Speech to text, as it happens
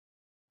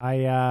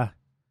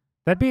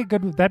That'd be a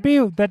good.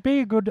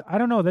 I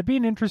don't know. That'd be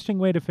an interesting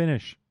way to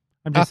finish.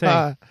 I'm just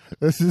saying.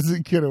 This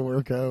isn't gonna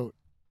work out.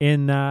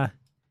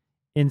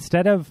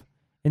 Instead of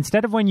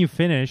when you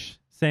finish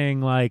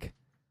saying like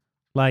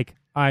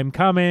I'm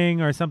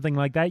coming or something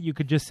like that, you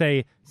could just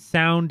say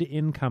sound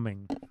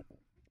incoming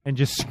and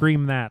just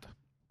scream that.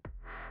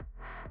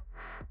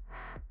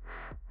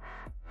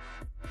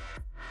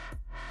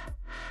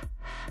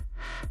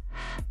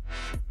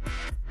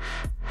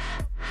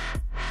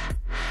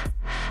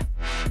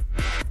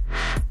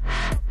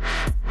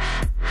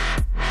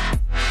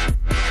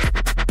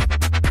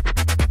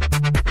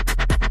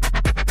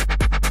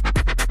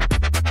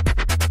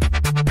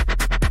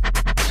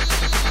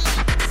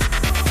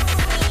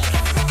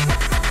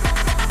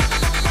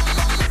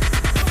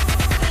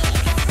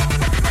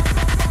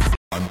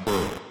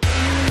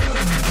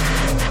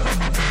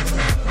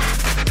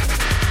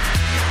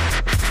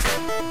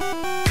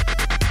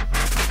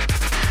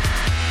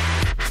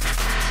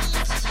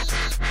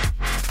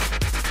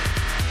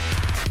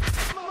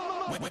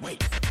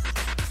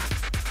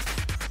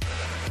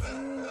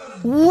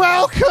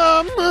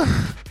 Welcome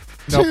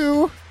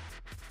to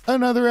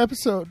another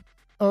episode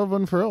of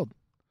Unfurled.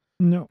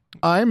 No.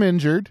 I'm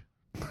injured.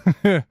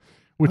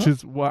 Which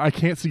is why I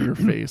can't see your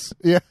face.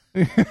 Yeah.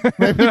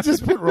 Maybe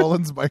just put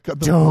Roland's mic on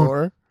the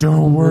floor.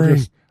 Don't worry.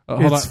 Just,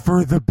 hold on.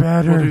 for the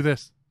better. We'll do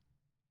this.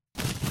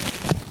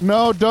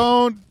 No,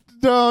 don't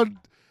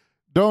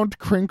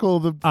crinkle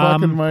the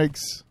fucking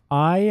mics.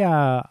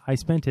 I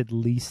spent at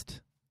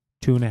least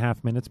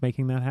 2.5 minutes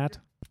making that hat.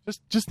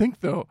 Just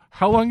think though,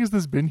 how long has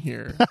this been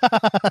here?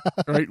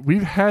 Right?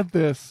 We've had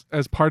this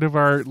as part of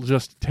our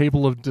just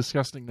table of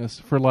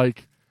disgustingness for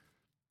like,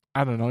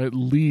 I don't know, at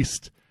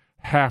least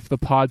half the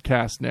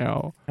podcast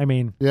now. I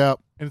mean, Yeah.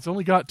 And it's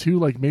only got 2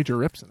 like major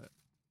rips in it.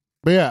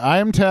 But yeah, I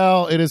am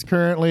Tal. It is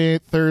currently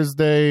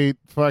Thursday,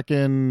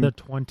 fucking the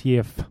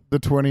 20th the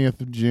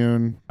 20th of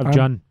June, of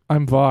June.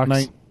 I'm Vox.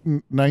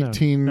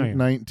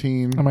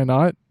 1919. Am I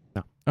not?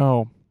 No.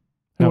 Oh.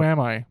 Who No. am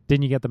I?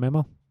 Didn't you get the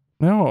memo?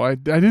 No, I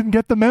didn't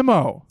get the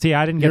memo. See,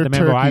 I didn't get You're the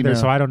memo turkey either, now.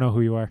 so I don't know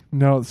who you are.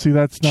 No, see,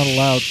 that's not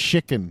allowed.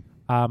 Chicken.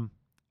 I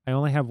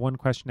only have one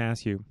question to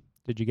ask you.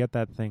 Did you get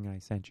that thing I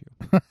sent you?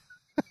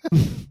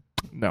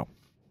 No.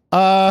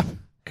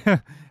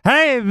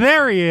 Hey,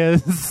 there he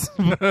is.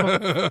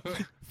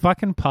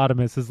 Fucking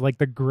Potamus is like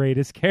the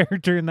greatest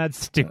character in that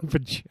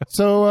stupid show.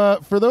 So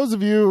for those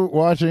of you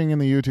watching in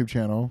the YouTube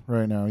channel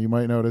right now, you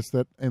might notice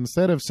that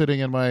instead of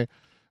sitting in my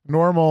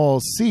normal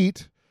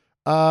seat,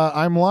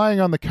 I'm lying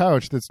on the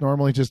couch that's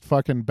normally just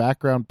fucking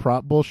background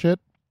prop bullshit.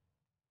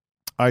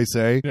 I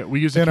say. Yeah, we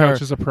use a In our-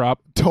 couch as a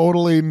prop.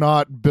 Totally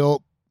not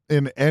built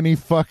in any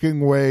fucking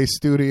way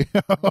studio.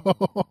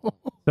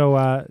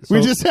 So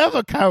We just have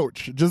a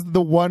couch. Just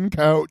the one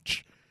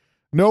couch.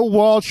 No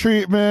wall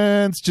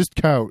treatments, just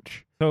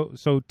couch.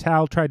 So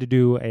Tal tried to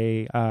do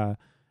a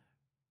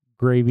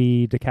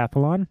gravy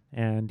decathlon,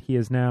 and he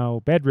is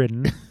now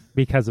bedridden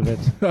because of it.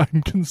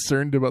 I'm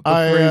concerned about the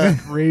I,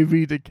 phrase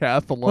gravy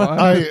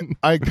decathlon.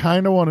 I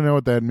kind of want to know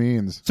what that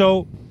means.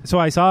 So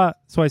I saw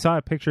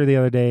a picture the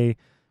other day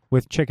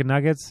with chicken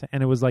nuggets,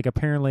 and it was like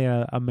apparently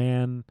a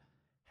man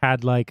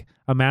had like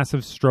a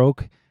massive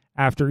stroke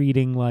after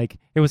eating like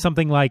it was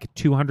something like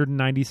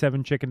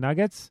 297 chicken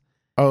nuggets,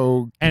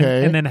 Okay.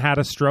 and then had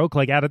a stroke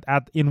like at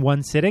in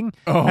one sitting,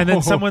 and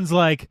then someone's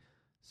like,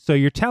 "So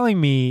you're telling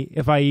me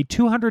if I eat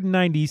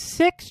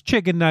 296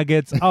 chicken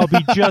nuggets, I'll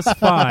be just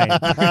fine?"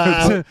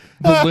 The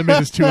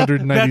limit is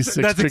 296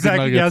 That's chicken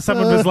exactly, nuggets. yeah.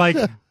 Someone was like,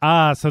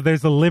 so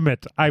there's a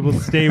limit. I will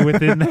stay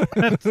within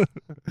that.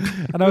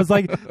 And I was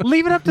like,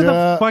 leave it up to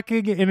the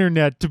fucking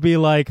internet to be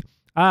like,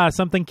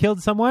 something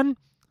killed someone.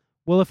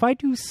 Well, if I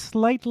do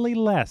slightly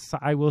less,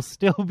 I will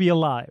still be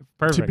alive.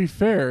 Perfect. To be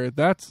fair,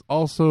 that's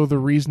also the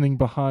reasoning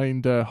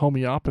behind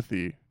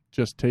homeopathy,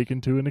 just taken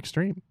to an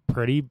extreme.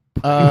 Pretty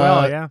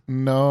well, yeah.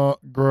 No,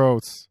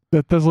 gross.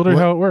 That's literally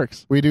how it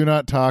works. We do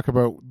not talk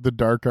about the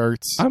dark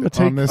arts I'm going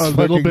to on take this a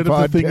little fucking bit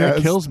of the thing that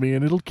podcast. kills me,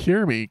 and it'll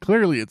cure me.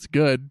 Clearly, it's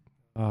good.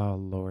 Oh,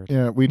 Lord.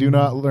 Yeah, we do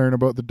not learn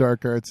about the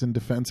dark arts in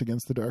Defense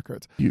Against the Dark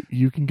Arts.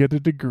 You can get a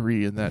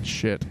degree in that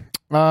shit.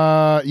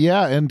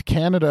 Yeah, and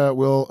Canada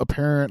will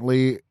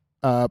apparently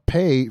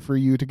pay for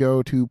you to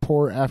go to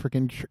poor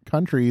African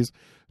countries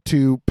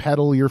to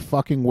peddle your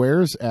fucking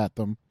wares at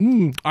them.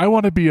 I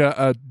want to be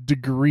a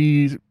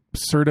degree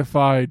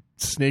certified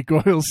snake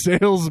oil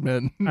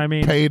salesman. I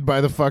mean, Paid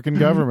by the fucking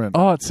government.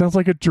 Oh, it sounds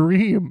like a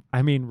dream.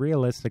 I mean,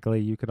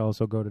 realistically, you could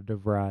also go to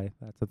DeVry.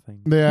 That's a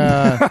thing.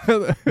 Yeah.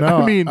 No,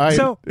 I mean,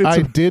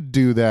 I did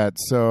do that,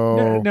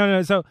 so...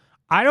 No. So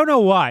I don't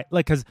know why.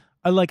 Like, because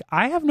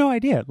I have no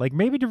idea. Like,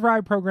 maybe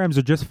DeVry programs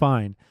are just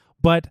fine,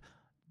 but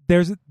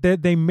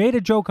they made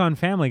a joke on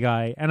Family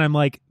Guy, and I'm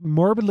like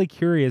morbidly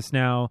curious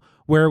now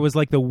where it was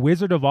like the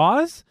Wizard of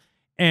Oz,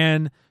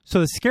 and so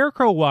the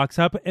Scarecrow walks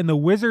up, and the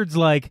wizard's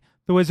like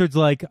the wizard's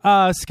like,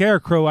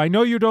 Scarecrow, I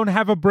know you don't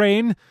have a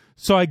brain,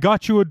 so I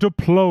got you a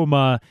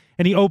diploma.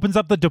 And he opens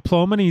up the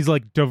diploma and he's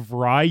like,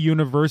 DeVry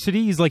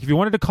University? He's like, if you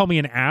wanted to call me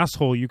an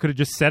asshole, you could have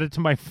just said it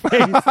to my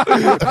face. And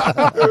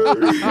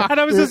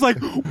I was just like,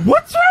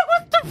 what's wrong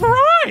with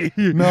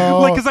DeVry?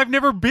 No. Like, because I've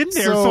never been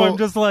there, so I'm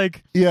just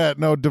like... Yeah,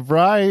 no,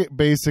 DeVry,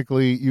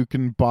 basically, you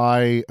can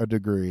buy a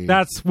degree.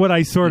 That's what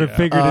I sort of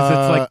figured, is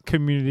it's like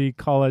community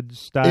college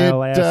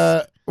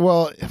style.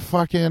 Well,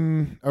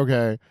 fucking,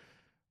 okay.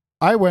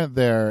 I went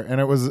there, and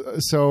it was...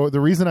 So the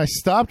reason I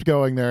stopped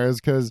going there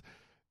is because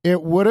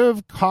it would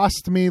have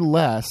cost me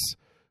less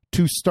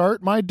to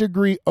start my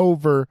degree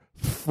over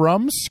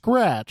from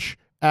scratch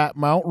at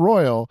Mount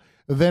Royal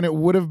than it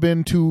would have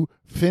been to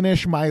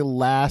finish my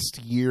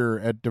last year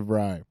at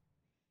DeVry.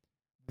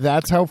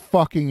 That's how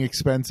fucking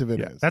expensive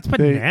it is. That's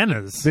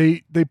bananas.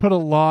 They put a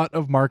lot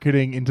of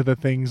marketing into the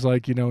things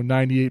like,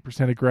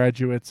 98% of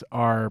graduates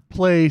are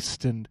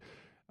placed and,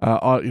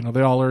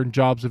 they all earn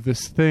jobs of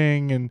this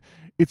thing. And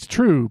it's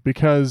true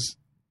because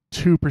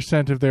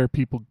 2% of their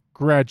people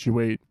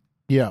graduate.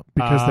 Yeah.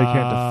 Because they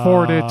can't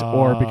afford it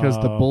or because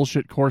the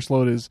bullshit course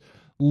load is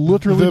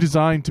literally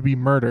designed to be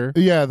murder.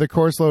 Yeah, the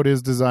course load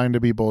is designed to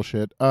be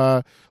bullshit.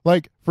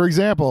 Like, for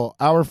example,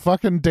 our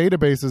fucking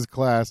databases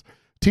class,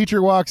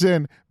 teacher walks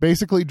in,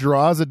 basically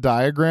draws a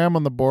diagram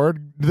on the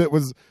board that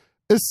was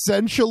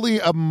essentially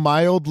a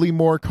mildly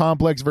more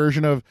complex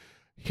version of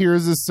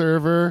here's a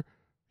server,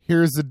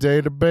 here's a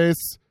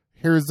database,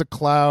 here's a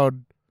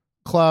cloud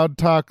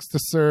talks to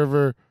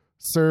server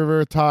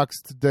talks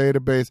to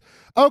database.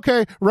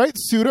 Okay, write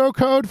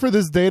pseudocode for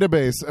this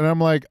database. And I'm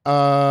like,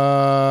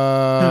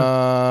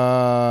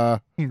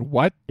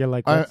 what? Yeah,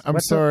 like,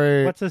 I'm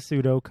sorry. What's a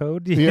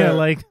pseudocode? Yeah,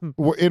 like,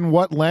 in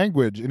what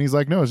language? And he's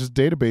like, no, it's just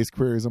database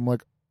queries. I'm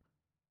like,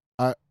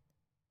 I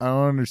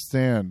don't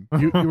understand.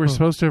 You were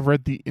supposed to have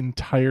read the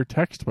entire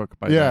textbook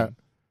by then.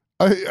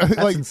 that's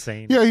like,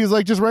 insane. Yeah, he's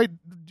like, just write.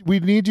 We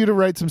need you to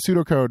write some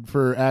pseudocode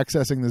for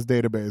accessing this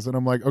database. And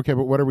I'm like, okay,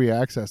 but what are we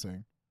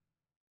accessing?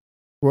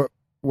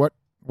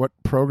 What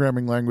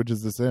programming language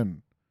is this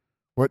in?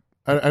 What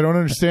I don't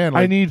understand.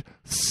 Like, I need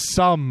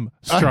some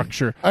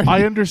structure.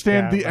 I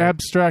understand the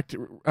abstract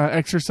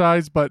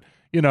exercise, but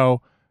it's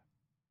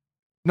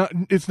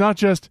not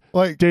just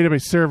like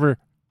database server.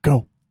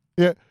 Go.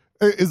 Yeah.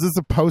 Is this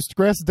a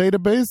Postgres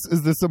database?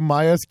 Is this a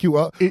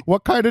MySQL?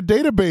 What kind of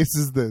database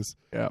is this?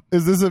 Yeah.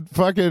 Is this a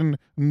fucking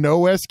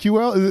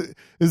NoSQL?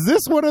 Is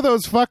this one of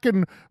those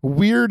fucking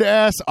weird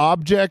ass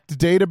object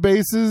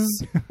databases?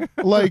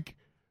 Like,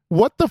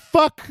 what the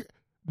fuck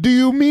do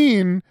you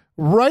mean?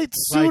 Write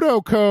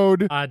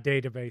pseudocode. A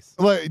database.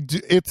 Like,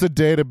 it's a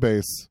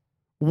database.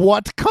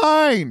 What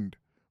kind?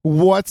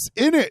 What's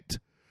in it?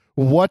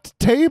 What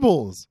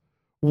tables?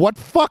 What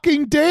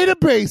fucking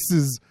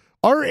databases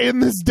are in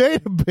this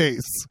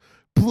database?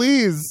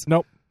 Please.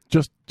 Nope.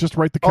 Just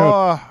write the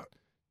code.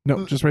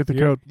 No, just write the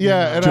code.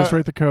 Yeah, and just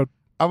write the code.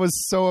 I was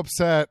so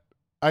upset.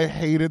 I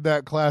hated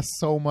that class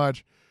so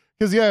much.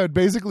 Because, yeah, it would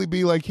basically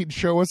be like he'd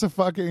show us a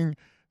fucking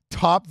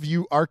top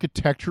view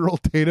architectural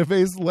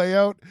database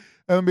layout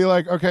and be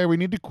like, okay, we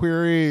need to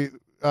query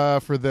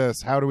for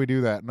this. How do we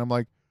do that? And I'm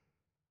like,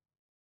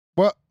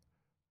 well,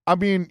 I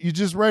mean, you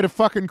just write a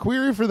fucking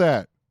query for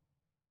that.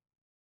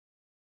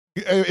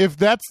 If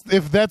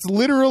that's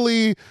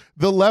literally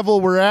the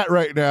level we're at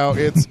right now,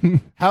 it's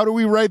how do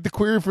we write the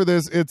query for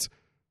this? It's,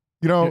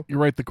 you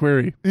write the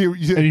query and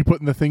you put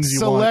in the things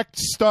you want. Select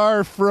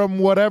star from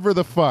whatever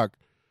the fuck.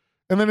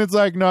 And then it's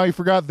like, no, you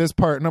forgot this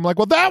part. And I'm like,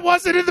 well, that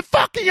wasn't in the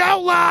fucking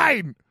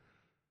outline.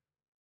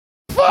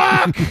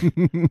 Fuck.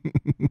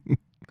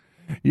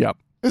 Yep.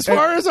 As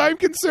far as I'm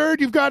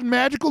concerned, you've got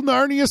Magical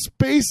Narnia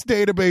space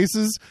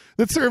databases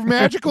that serve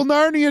Magical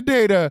Narnia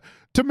data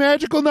to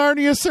Magical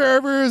Narnia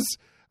servers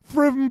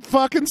from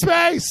fucking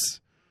space.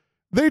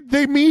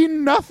 They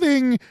mean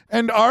nothing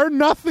and are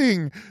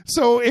nothing.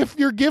 So if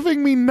you're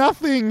giving me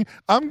nothing,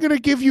 I'm going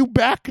to give you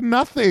back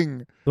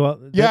nothing. Well,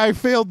 I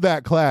failed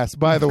that class,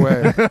 by the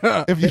way,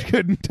 if you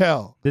couldn't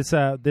tell.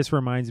 This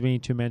reminds me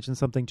to mention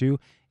something, too.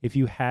 If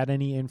you had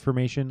any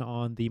information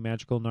on the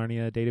Magical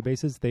Narnia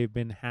databases, they've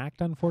been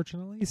hacked,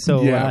 unfortunately.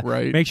 So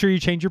right. Make sure you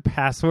change your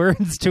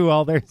passwords to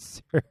all their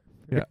servers.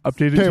 Yeah,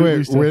 updated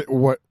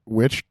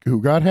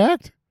who got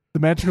hacked? The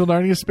Magical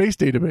Narnia space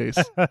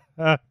database.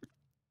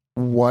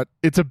 What?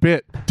 It's a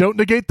bit. Don't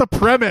negate the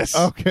premise.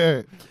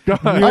 Okay.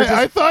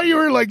 I thought you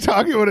were like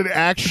talking about an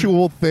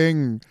actual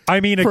thing.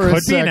 I mean, it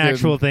could be an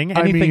actual thing.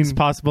 Anything's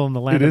possible in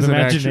the land of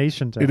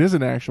imagination. It is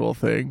an actual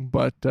thing,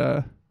 but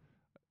how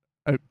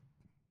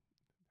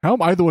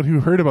am I the one who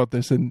heard about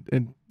this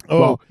and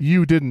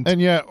you didn't? And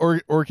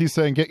Orky's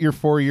saying get your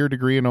 4-year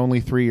degree in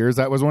only 3 years.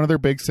 That was one of their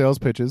big sales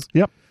pitches.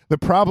 Yep. The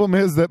problem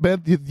is that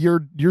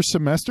your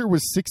semester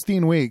was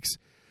 16 weeks.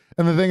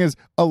 And the thing is,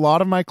 a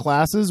lot of my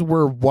classes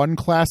were one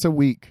class a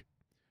week.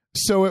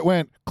 So it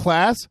went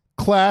class,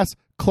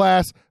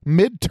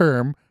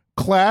 midterm,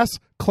 class,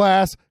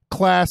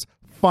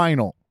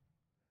 final.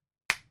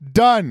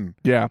 Done.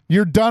 Yeah.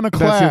 You're done a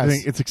class. That's the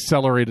thing. It's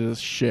accelerated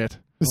as shit.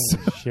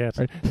 Holy shit.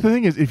 Right? The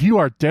thing is, if you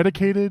are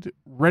dedicated,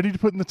 ready to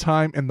put in the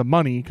time and the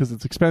money because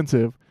it's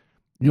expensive,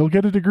 you'll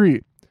get a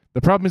degree.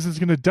 The problem is it's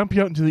going to dump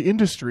you out into the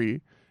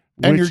industry.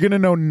 And you're going to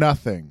know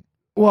nothing.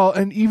 Well,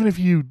 and even if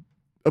you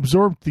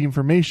absorb the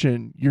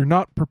information, you're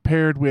not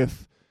prepared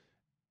with...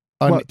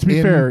 Well, to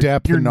be fair,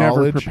 you're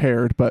knowledge. Never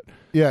prepared, but...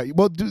 Yeah,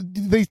 well,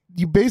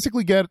 you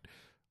basically get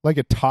like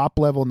a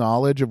top-level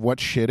knowledge of what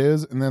shit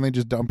is, and then they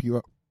just dump you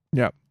up.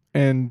 Yeah,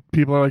 and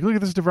people are like, look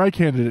at this DeVry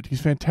candidate.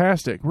 He's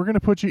fantastic. We're going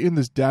to put you in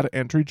this data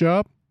entry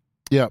job.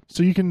 Yeah.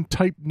 So you can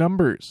type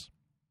numbers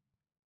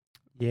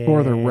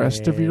for the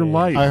rest of your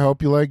life. I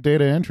hope you like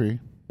data entry.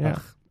 Yeah.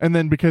 And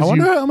then because I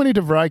wonder how many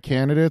DeVry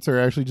candidates are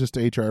actually just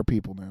HR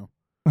people now.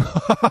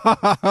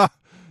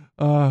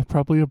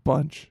 Probably a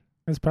bunch.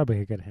 That's probably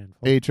a good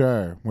handful.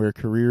 HR, where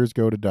careers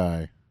go to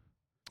die.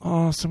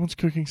 Oh, someone's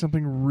cooking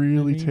something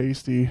really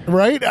tasty.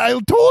 Right? I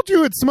told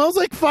you it smells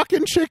like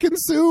fucking chicken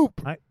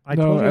soup. I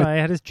told you I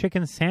had his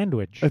chicken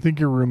sandwich. I think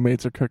your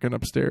roommates are cooking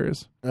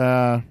upstairs.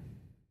 I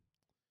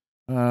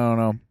don't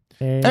know.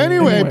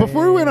 Anyway,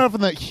 before we went off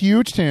on that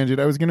huge tangent,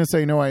 I was going to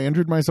say, no, I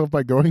injured myself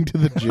by going to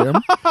the gym.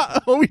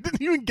 Oh, we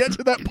didn't even get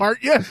to that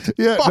part yet.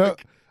 Yeah, no,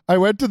 I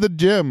went to the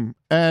gym,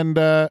 and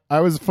I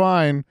was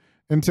fine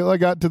until I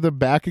got to the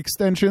back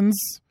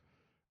extensions,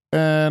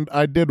 and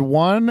I did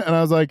one, and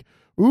I was like,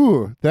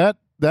 ooh, that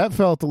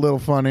felt a little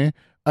funny.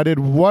 I did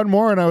one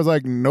more, and I was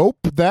like, nope,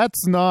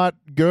 that's not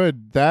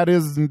good. That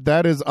is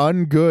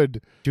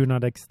ungood. Do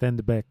not extend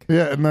the back.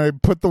 Yeah, and I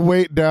put the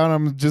weight down.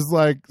 I'm just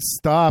like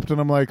stopped, and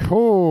I'm like,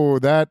 oh,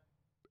 that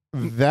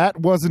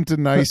wasn't a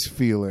nice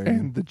feeling.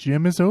 And the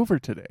gym is over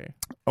today.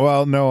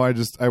 Well, no, I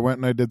went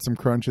and I did some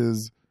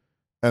crunches,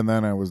 and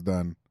then I was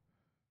done.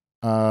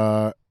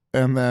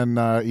 And then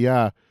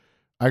I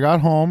got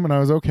home and I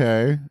was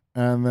okay.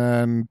 And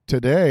then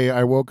today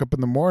I woke up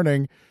in the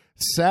morning,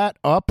 sat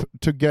up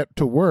to get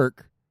to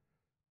work,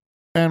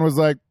 and was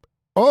like,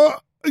 oh,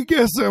 I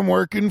guess I'm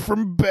working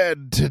from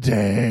bed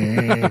today.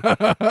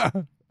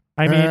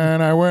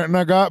 And I went and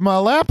I got my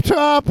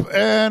laptop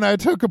and I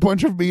took a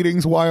bunch of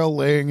meetings while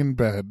laying in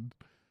bed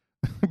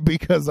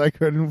because I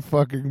couldn't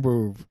fucking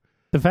move.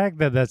 The fact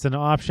that that's an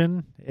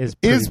option is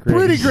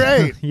pretty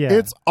great. Yeah,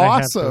 it's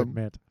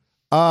awesome.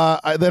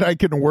 That I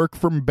can work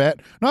from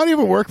bed, not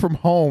even work from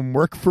home,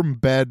 work from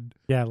bed.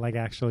 Yeah, like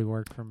actually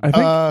work from.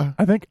 I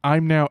think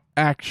I'm now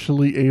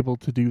actually able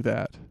to do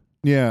that.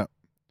 Yeah,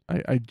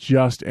 I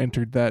just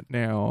entered that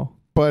now.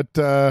 But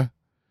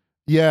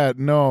yeah,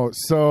 no.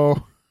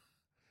 So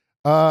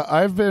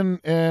I've been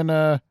in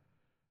a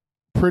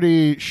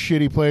pretty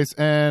shitty place.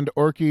 And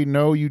Orky,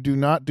 no, you do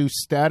not do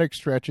static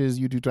stretches.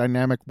 You do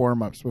dynamic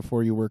warm-ups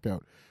before you work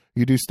out.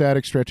 You do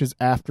static stretches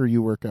after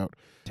you work out.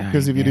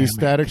 Because if you do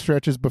static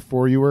stretches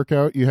before you work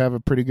out, you have a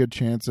pretty good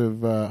chance of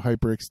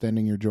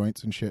hyperextending your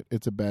joints and shit.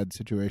 It's a bad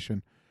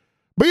situation.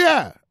 But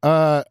yeah,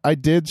 I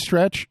did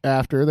stretch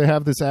after. They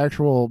have this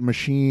actual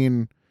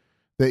machine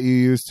that you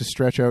use to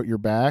stretch out your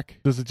back.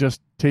 Does it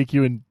just take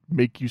you and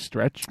make you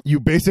stretch?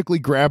 You basically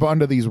grab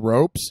onto these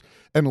ropes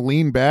and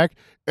lean back,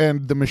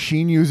 and the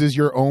machine uses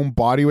your own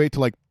body weight to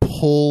like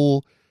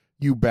pull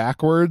you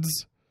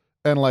backwards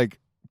and like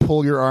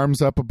pull your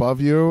arms up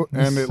above you,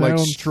 and it like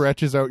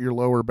stretches out your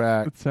lower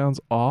back. It sounds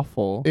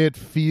awful. It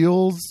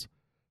feels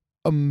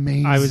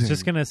amazing. I was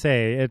just gonna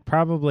say it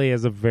probably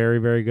is a very,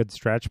 very good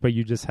stretch, but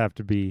you just have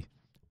to be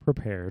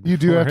prepared. You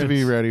do have to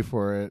be ready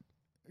for it.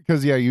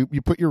 Because yeah, you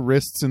put your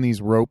wrists in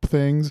these rope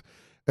things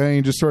and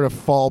you just sort of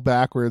fall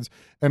backwards,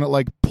 and it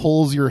like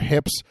pulls your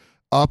hips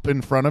up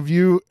in front of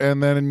you,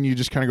 and then you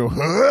just kind of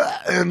go,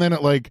 and then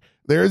it like,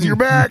 there's your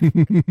back.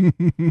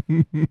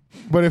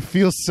 But it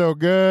feels so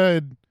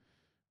good.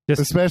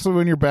 Especially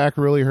when your back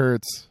really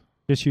hurts.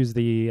 Just use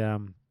the,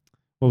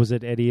 what was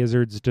it, Eddie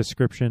Izzard's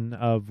description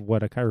of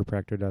what a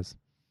chiropractor does.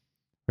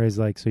 Where he's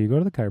like, so you go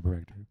to the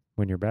chiropractor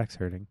when your back's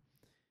hurting,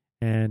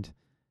 and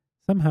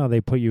somehow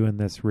they put you in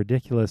this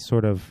ridiculous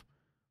sort of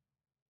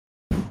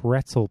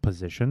pretzel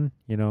position,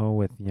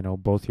 with,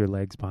 both your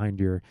legs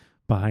behind your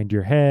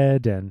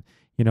head, and,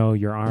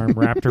 your arm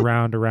wrapped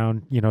around,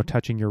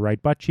 touching your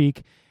right butt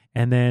cheek.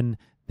 And then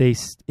they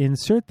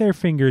insert their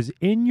fingers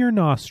in your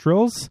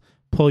nostrils,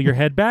 pull your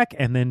head back,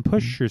 and then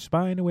push your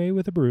spine away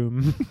with a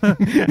broom.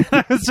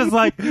 I was just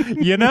like,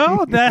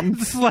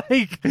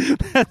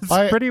 that's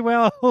pretty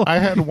well. I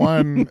had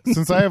one,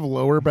 since I have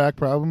lower back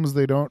problems,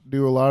 they don't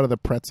do a lot of the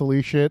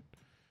pretzel-y shit.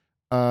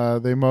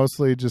 They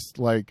mostly just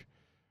like,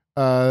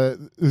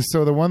 so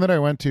the one that I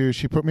went to,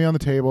 she put me on the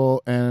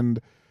table, and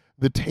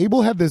the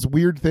table had this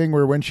weird thing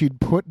where when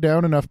she'd put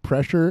down enough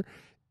pressure,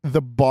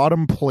 the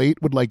bottom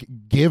plate would like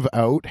give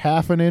out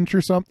half an inch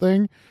or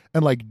something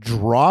and like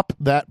drop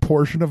that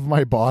portion of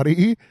my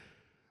body.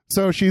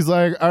 So she's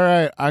like, all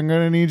right, I'm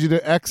going to need you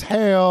to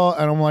exhale.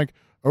 And I'm like,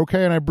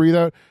 okay. And I breathe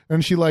out,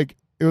 and she like,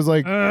 it was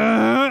like,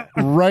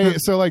 right.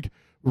 So like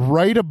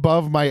right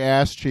above my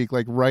ass cheek,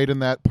 like right in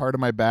that part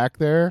of my back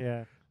there.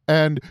 Yeah.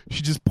 And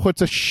she just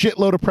puts a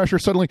shitload of pressure.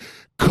 Suddenly,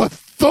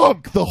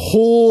 ka-thunk, the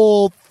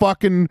whole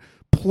fucking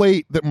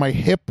plate that my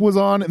hip was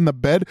on in the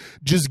bed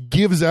just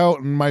gives out,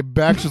 and my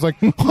back's just like,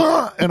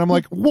 huh! And I'm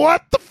like,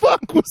 what the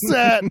fuck was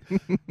that?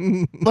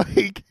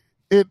 Like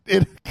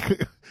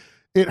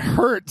it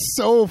hurt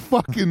so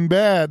fucking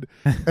bad,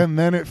 and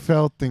then it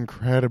felt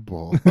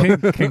incredible.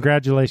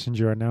 Congratulations,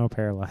 you are now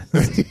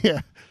paralyzed.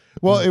 Yeah.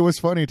 Well, it was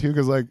funny too,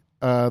 because like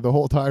the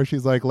whole time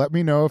she's like, let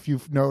me know if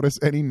you've noticed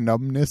any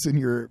numbness in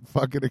your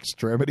fucking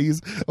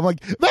extremities. I'm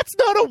like, that's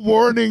not a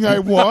warning I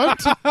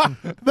want.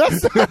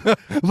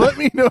 Let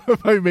me know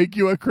if I make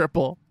you a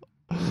cripple.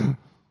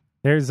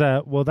 There's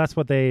that's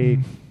what they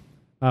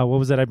what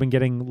was it? I've been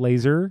getting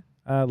laser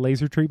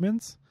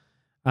treatments.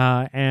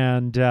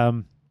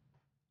 And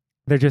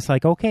they're just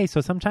like, okay, so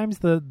sometimes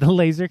the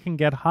laser can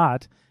get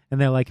hot,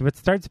 and they're like, if it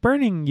starts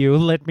burning you,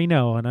 let me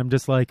know. And I'm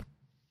just like,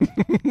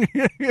 what do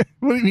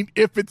you mean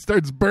if it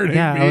starts burning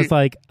me? I was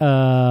like,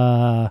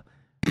 how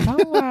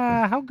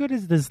good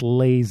is this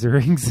laser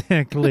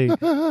exactly?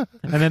 And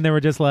then they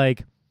were just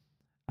like,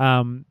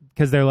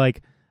 because they're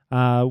like,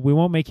 we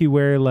won't make you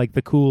wear like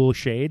the cool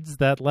shades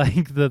that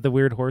like the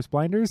weird horse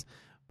blinders,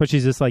 but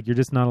she's just like, you're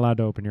just not allowed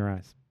to open your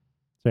eyes,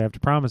 so you have to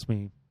promise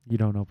me you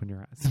don't open your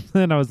eyes.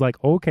 And I was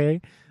like, okay.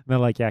 And they're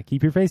like, yeah,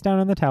 keep your face down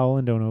on the towel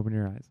and don't open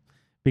your eyes,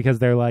 because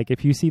they're like,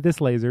 if you see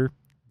this laser,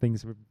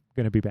 things are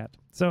going to be bad.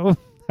 So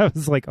I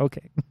was like,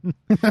 okay.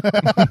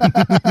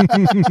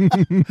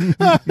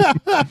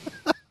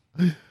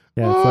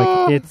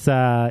 Yeah, it's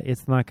like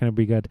it's not going to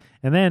be good.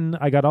 And then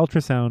I got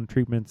ultrasound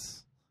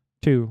treatments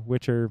too,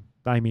 which are,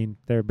 I mean,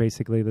 they're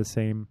basically the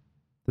same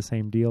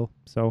deal.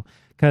 So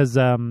because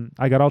I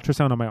got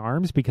ultrasound on my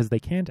arms because they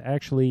can't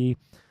actually.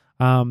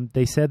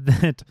 They said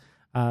that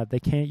they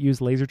can't use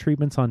laser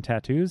treatments on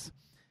tattoos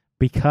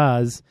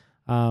because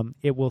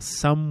it will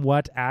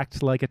somewhat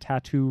act like a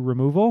tattoo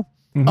removal.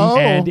 Mm-hmm. Oh.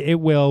 And it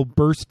will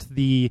burst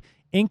the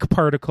ink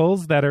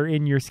particles that are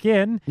in your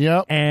skin.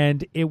 Yep.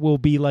 And it will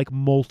be like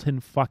molten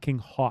fucking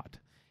hot.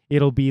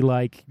 It'll be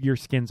like your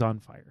skin's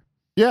on fire.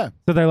 Yeah.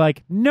 So they're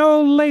like,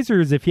 no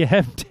lasers if you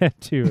have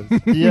tattoos.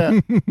 Yeah.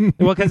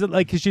 Well, because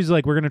she's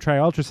like, we're going to try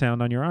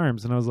ultrasound on your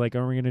arms. And I was like,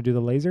 are we going to do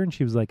the laser? And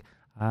she was like,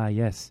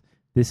 yes.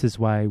 This is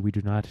why we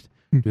do not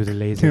do the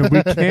laser.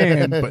 We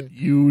can, but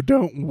you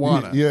don't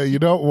want us. Yeah, you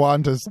don't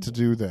want us to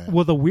do that.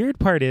 Well, the weird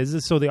part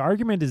is so the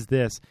argument is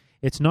this.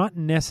 It's not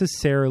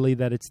necessarily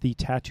that it's the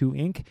tattoo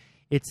ink.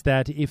 It's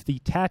that if the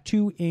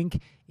tattoo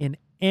ink in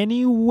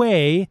any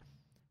way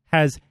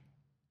has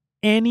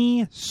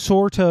any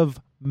sort of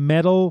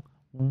metal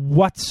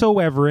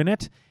whatsoever in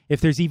it,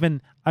 if there's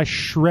even a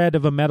shred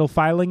of a metal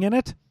filing in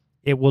it,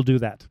 it will do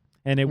that.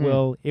 And it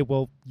will,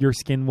 your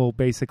skin will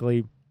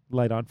basically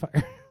light on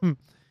fire.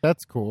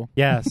 That's cool.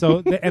 Yeah.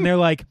 So, and they're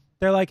like,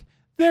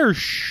 there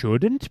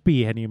shouldn't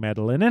be any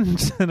metal in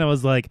it. And I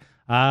was like,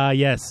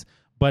 yes,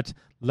 but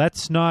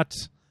let's not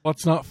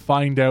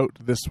find out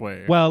this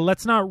way. Well,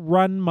 let's not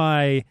run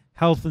my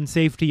health and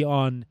safety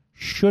on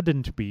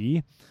shouldn't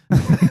be.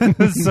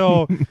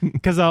 So,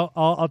 because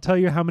I'll tell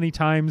you how many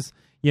times,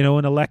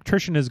 an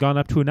electrician has gone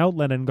up to an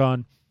outlet and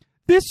gone,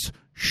 this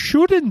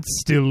shouldn't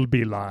still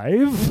be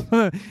live,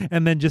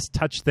 and then just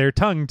touch their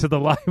tongue to the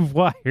live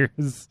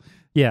wires.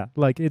 Yeah,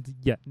 like it's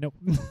no.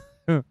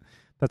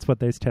 That's what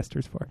there's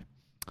testers for.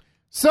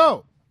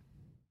 So,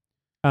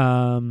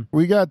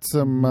 we got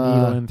some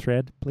needle and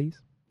thread, please.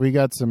 We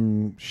got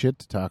some shit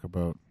to talk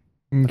about.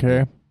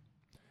 Okay,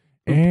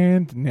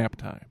 and nap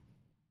time.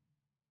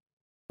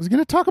 I was going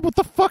to talk about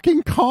the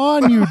fucking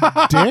con, you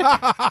dick.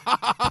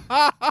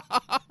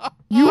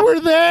 You were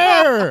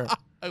there.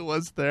 I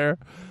was there.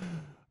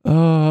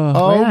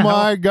 Oh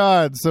my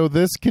God. So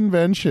this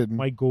convention.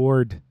 My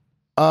gourd.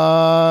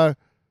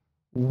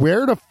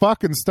 Where to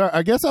fucking start?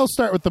 I guess I'll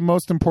start with the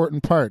most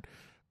important part.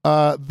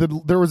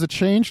 There was a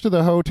change to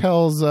the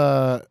hotel's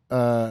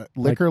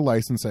liquor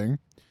licensing,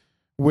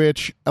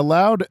 which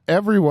allowed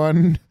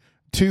everyone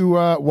to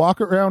walk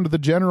around the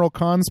general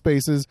con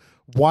spaces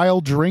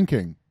while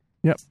drinking.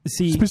 Yep.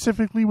 See,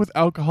 specifically with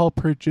alcohol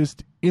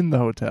purchased in the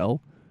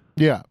hotel.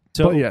 Yeah.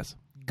 So but yes,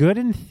 good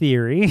in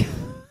theory.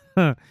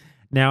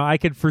 Now I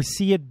could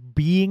foresee it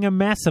being a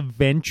mess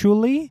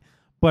eventually,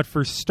 but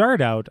for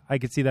start out, I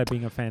could see that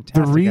being a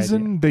fantastic The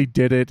reason idea. they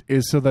did it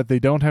is so that they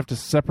don't have to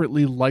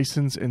separately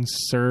license and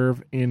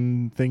serve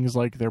in things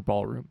like their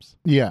ballrooms.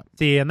 Yeah.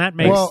 See, and that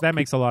makes a lot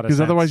of sense.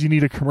 Because otherwise you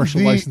need a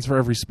commercial license for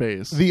every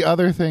space. The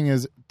other thing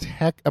is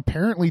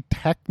apparently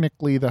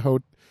technically the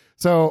hotel.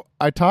 So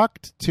I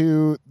talked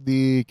to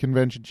the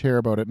convention chair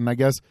about it, and I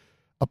guess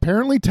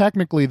apparently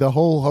technically the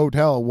whole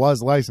hotel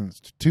was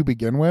licensed to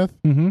begin with.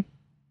 Mm-hmm.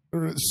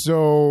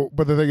 So,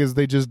 but the thing is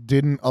they just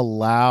didn't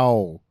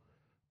allow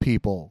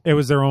people. It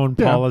was their own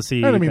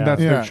policy. And I mean,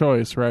 that's their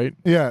choice, right?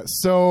 Yeah.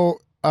 So,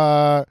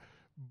 but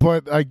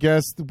I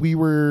guess we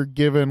were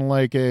given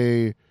like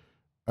a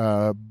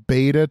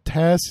beta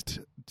test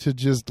to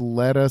just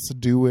let us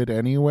do it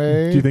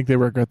anyway. Do you think they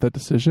regret that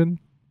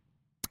decision?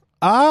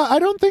 I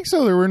don't think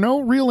so. There were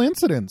no real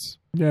incidents.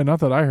 Yeah,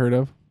 not that I heard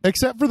of.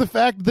 except for the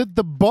fact that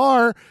the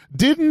bar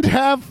didn't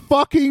have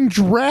fucking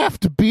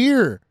draft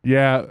beer.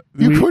 Yeah.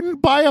 You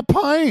couldn't buy a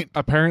pint.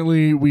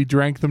 Apparently, we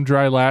drank them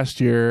dry last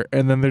year,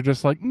 and then they're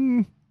just like,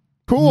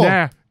 Cool.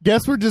 nah.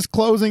 Guess we're just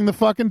closing the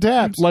fucking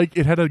taps. Like,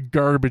 it had a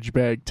garbage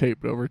bag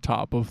taped over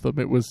top of them.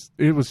 It was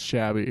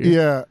shabby.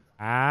 Yeah.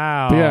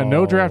 Ow. But yeah,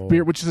 no draft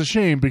beer, which is a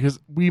shame because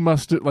we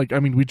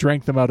we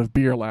drank them out of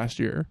beer last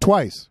year.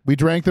 Twice. We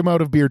drank them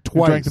out of beer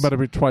twice. We drank them out of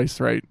beer twice,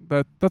 right?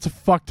 That's a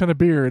fuck ton of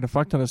beer and a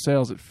fuck ton of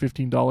sales at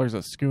 $15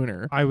 a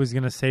schooner. I was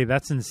gonna say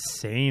that's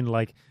insane.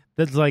 Like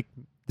that's like,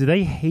 do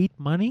they hate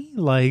money?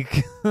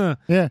 Like,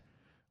 Yeah.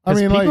 I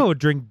mean, people like, would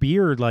drink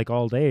beer like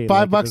all day.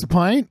 $5 a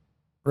pint,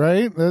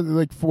 right?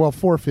 Like, well,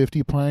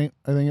 $4.50 pint,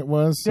 I think it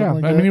was. Yeah,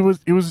 Like I that. mean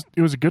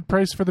it was a good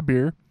price for the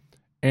beer,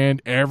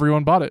 and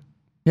everyone bought it.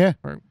 Yeah.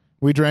 Right.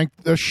 We drank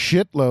a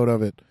shitload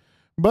of it,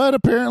 but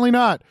apparently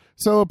not.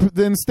 So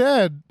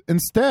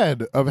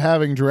instead of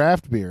having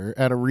draft beer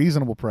at a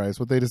reasonable price,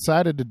 what they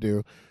decided to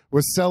do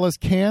was sell us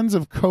cans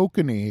of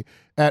Kokanee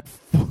at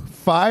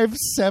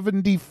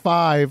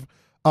 $5.75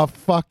 a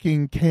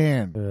fucking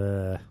can.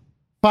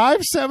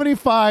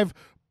 $5.75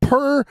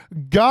 per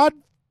god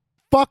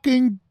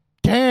fucking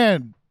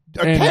can.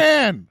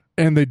 Can.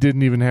 And they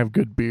didn't even have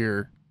good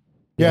beer.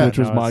 Yeah. which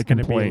was No, my it's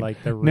gonna be complaint.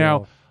 like the real-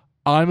 Now,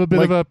 I'm a bit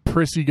Like, of a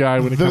prissy guy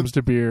when it comes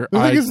to beer. The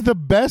thing is, the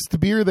best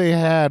beer they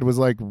had was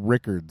like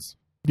Rickards.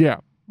 Yeah,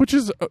 which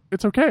is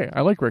it's okay.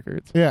 I like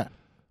Rickards, Yeah.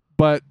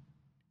 but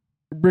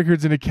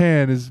Rickards in a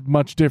can is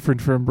much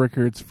different from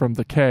Rickards from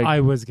the keg.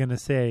 I was gonna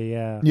say,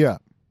 yeah. Yeah.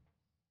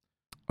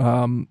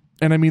 And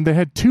I mean, they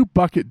had 2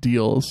 bucket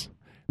deals.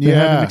 They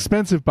had an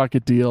expensive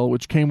bucket deal,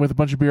 which came with a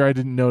bunch of beer I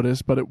didn't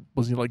notice, but it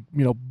was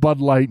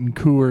Bud Light and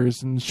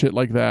Coors and shit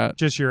like that.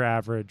 Just your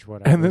average,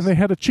 whatever. And then they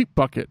had a cheap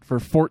bucket for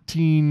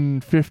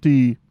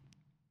 $14.50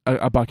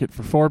 a bucket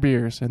for 4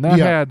 beers, and that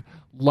had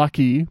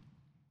Lucky,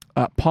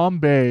 Palm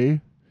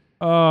Bay.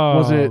 Oh,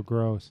 was it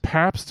gross?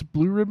 Pabst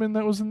Blue Ribbon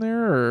that was in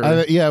there?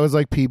 Or? Yeah, it was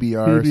like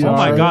PBR. or PBR. something. Oh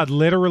my Right. god!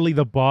 Literally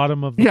the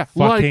bottom of the Yeah,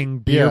 fucking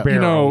beer yeah,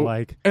 barrel.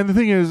 Like, and the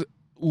thing is,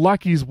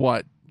 Lucky's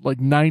what, like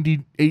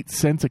 98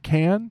 cents a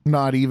can?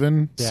 Not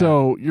even. Yeah.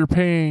 So you're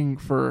paying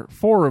for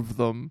 4 of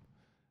them.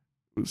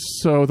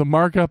 So the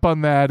markup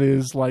on that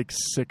is like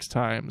 6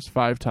 times,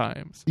 5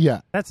 times.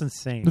 Yeah. that's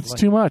insane. That's Like,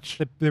 too much.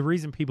 The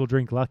reason people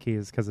drink Lucky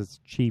is because it's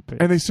cheap.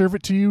 And they serve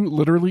it to you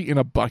literally in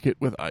a bucket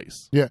with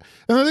ice. Yeah.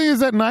 And the thing is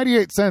that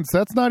 98 cents,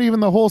 that's not even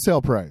the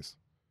wholesale price.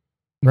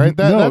 Right?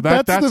 No,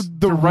 That's the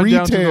to run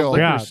down to the retail.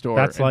 liquor Yeah, store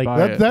that's and like-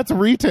 buy it. That's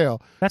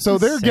retail. That's so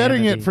they're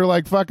getting it insanity. for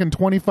like fucking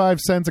 25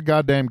 cents a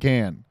goddamn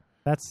can.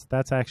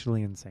 That's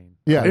actually insane.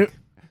 Yeah.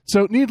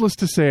 So needless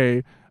to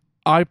say,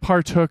 I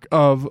partook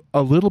of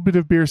a little bit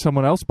of beer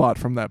someone else bought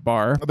from that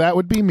bar. That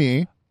would be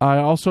me. I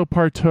also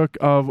partook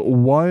of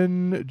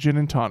 1 gin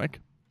and tonic.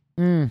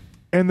 Mm.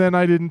 And then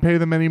I didn't pay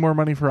them any more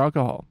money for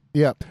alcohol.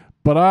 Yeah.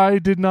 But I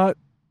did not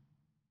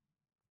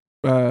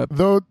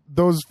Those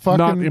not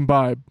fucking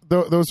imbibe.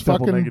 those double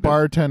fucking negative.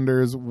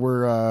 bartenders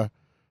were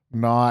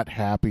not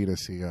happy to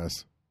see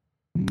us.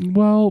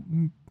 Well,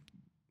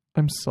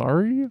 I'm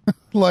sorry.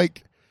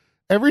 Like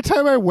every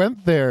time I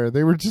went there,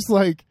 they were just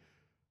like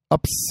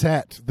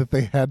upset that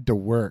they had to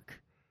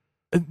work.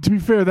 To be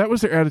fair, that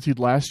was their attitude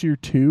last year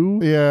too.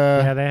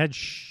 Yeah, they had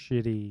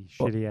shitty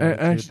attitude.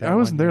 Actually, that I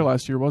wasn't one there year.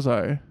 last year, was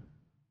I?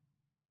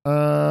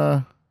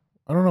 I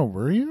don't know.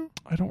 Were you?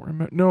 I don't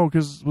remember. No,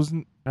 because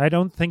wasn't. I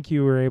don't think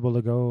you were able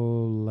to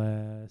go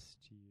last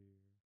year.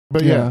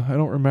 But yeah. I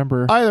don't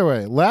remember. Either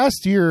way,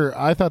 last year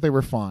I thought they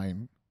were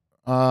fine.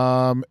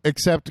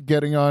 Except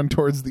getting on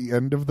towards the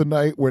end of the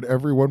night when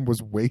everyone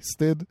was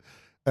wasted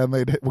and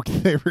they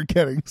were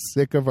getting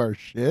sick of our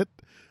shit.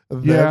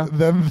 Yeah.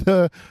 Then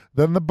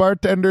the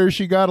bartender,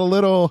 she got a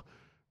little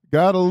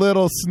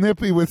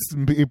snippy with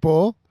some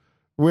people,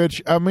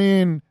 which I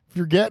mean, if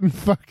you're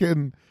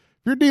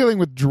dealing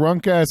with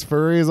drunk ass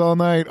furries all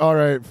night, all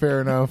right, fair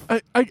enough.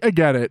 I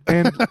get it.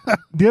 And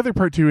the other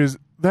part too is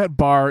that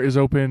bar is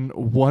open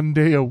 1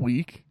 day a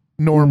week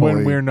Normally,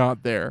 when we're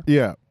not there.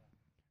 yeah.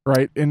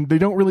 Right? And they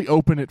don't really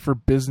open it for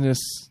business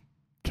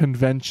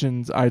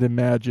conventions, I'd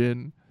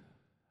imagine.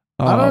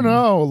 I don't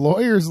know.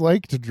 Lawyers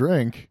like to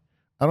drink.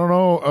 I don't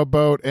know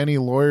about any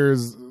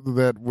lawyers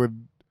that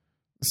would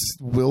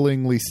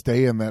willingly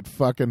stay in that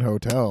fucking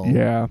hotel.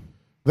 Yeah.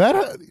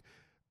 That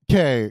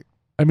okay.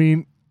 I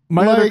mean,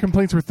 my other Like-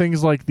 complaints were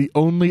things like the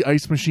only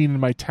ice machine in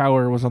my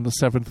tower was on the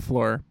 7th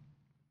floor.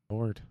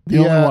 Lord. The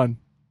Yeah. only one.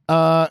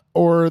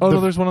 Or Oh, no,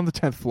 there's one on the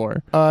 10th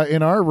floor.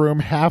 in our room,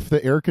 half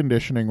the air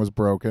conditioning was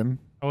broken.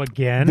 Oh,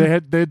 again? They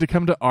had to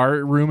come to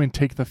our room and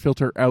take the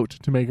filter out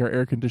to make our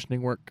air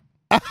conditioning work.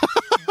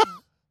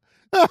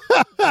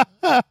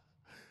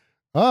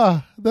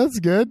 That's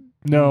good.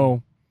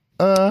 No.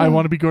 I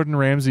want to be Gordon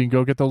Ramsay and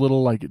go get the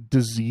little like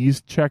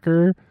disease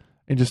checker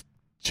and just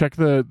check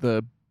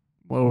the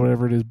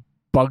whatever it is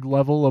bug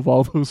level of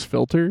all those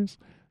filters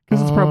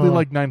because it's probably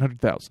like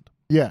 900,000.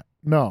 Yeah.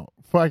 No.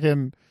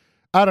 Fucking.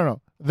 I don't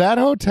know. That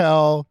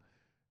hotel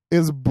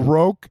is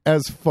broke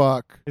as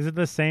fuck. Is it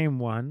the same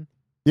one?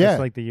 Yeah. Just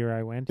like the year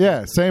I went.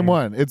 Yeah, same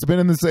one. It's been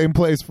in the same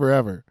place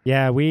forever.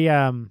 Yeah, we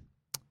what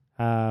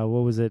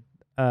was it?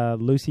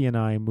 Lucy and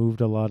I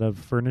moved a lot of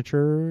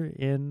furniture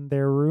in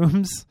their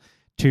rooms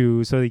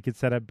so they could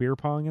set up beer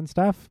pong and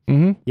stuff.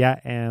 Mm-hmm. Yeah,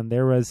 and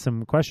there was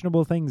some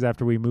questionable things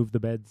after we moved the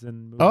beds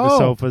and moved the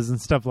sofas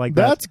and stuff like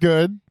that. That's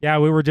good. Yeah,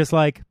 we were just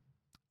like,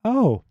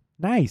 oh,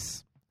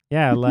 nice.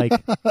 Yeah, like,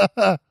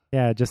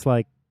 yeah, just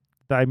like,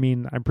 I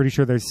mean, I'm pretty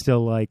sure there's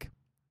still like,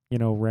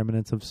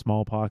 remnants of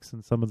smallpox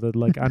and some of the,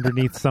 like,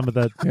 underneath some of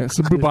the... Yeah,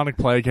 some bubonic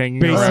plague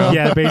hanging around.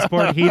 Yeah,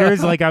 baseboard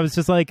heaters. Like, I was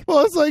just like...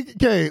 Well, it's like,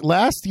 okay,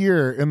 last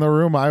year in the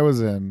room I was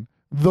in,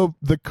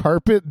 the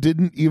carpet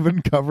didn't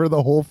even cover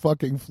the whole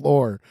fucking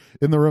floor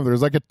in the room.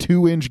 There's like a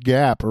 2-inch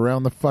gap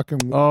around the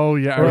fucking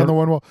around the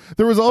one wall.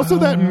 There was also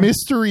that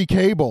mystery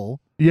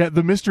cable. Yeah,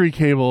 the mystery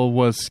cable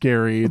was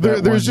scary.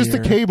 There's just a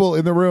cable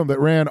in the room that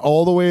ran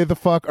all the way the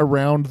fuck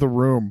around the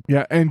room.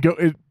 Yeah, and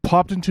it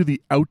popped into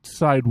the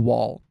outside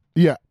wall.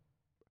 Yeah.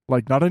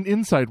 Like not an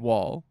inside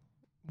wall.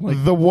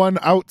 Like the one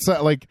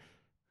outside, like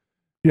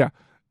yeah.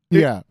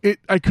 Yeah.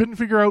 I couldn't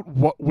figure out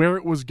where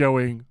it was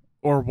going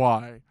or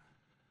why.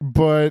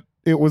 But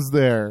it was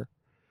there.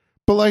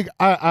 But like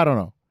I don't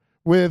know.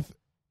 With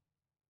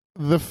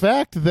the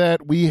fact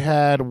that we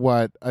had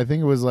I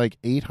think it was like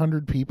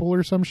 800 people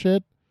or some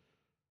shit.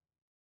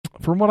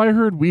 From what I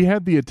heard, we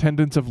had the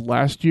attendance of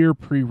last year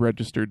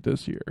pre-registered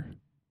this year.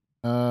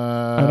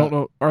 I don't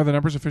know. Are the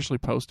numbers officially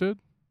posted?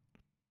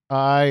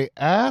 I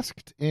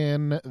asked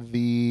for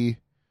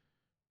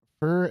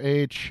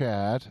a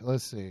chat.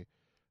 Let's see.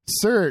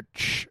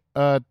 Search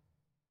at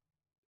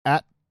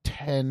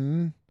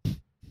 10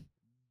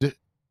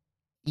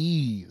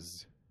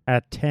 ease.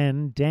 At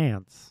 10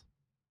 dance.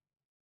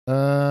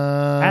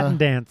 At and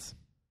dance.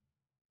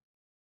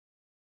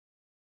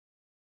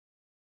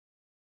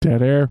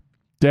 Dead air.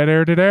 Dead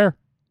air. Dead air.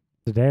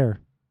 Dead air.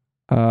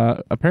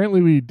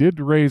 Apparently we did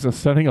raise a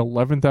stunning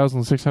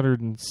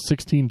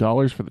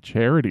 $11,616 for the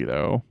charity,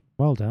 though.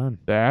 Well done.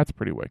 That's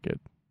pretty wicked.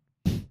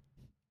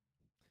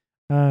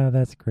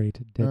 That's great.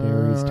 Dead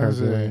Ares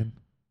Targaryen.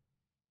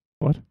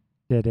 What?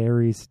 Dead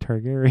Ares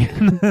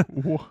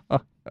Targaryen.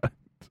 What?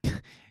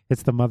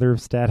 It's the mother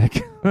of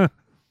static. the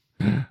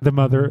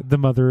mother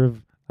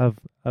of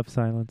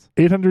silence.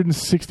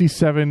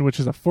 867, which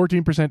is a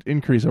 14%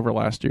 increase over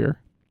last year.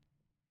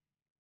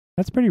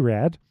 That's pretty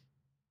rad.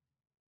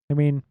 I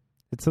mean,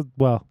 it's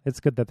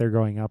good that they're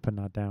going up and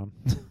not down.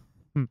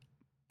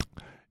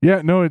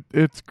 Yeah, no,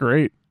 it's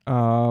great.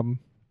 There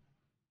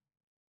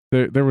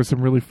was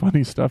some really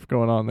funny stuff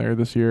going on there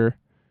this year.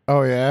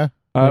 Oh yeah.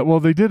 Well,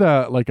 they did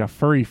a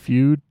furry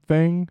feud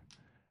thing,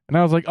 and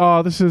I was like,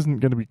 oh, this isn't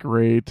going to be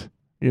great.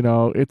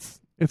 It's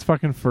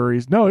fucking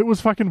furries. No, it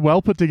was fucking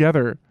well put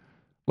together.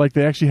 Like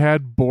they actually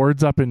had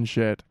boards up and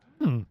shit.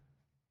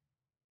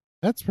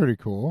 That's pretty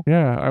cool.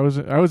 Yeah, I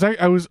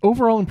was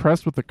overall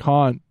impressed with the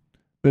con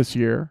this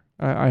year.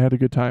 I had a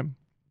good time.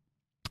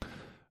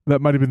 That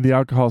might have been the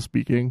alcohol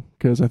speaking,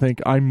 because I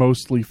think I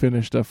mostly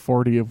finished a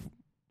 40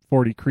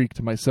 Creek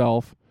to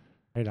myself.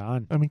 Right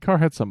on. I mean, Carr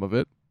had some of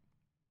it.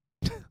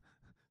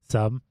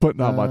 Some. But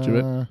not much of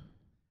it.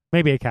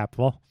 Maybe a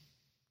capful.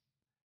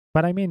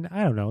 But I mean,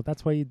 I don't know.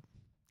 That's why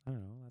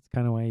that's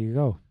kind of why you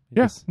go.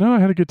 Yes. Yeah, no, I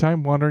had a good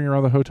time wandering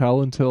around the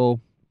hotel until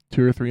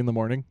 2 or 3 in the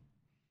morning.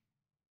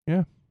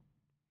 Yeah.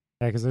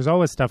 Yeah, because there's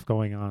always stuff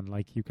going on.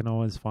 Like, you can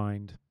always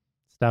find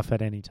stuff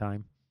at any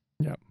time.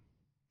 Yeah.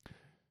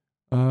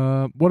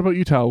 What about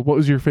you, Tal? What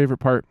was your favorite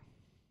part?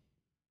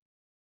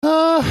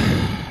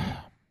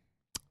 I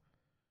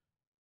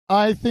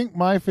think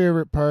my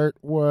favorite part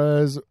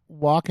was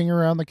walking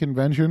around the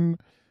convention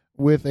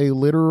with a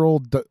literal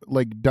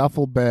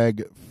duffel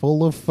bag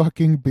full of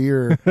fucking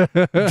beer,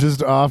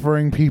 just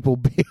offering people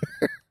beer.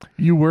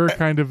 You were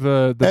kind of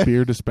the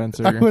beer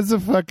dispenser. I was a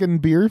fucking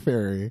beer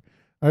fairy.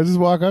 I just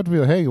walk up to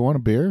people, hey, you want a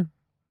beer?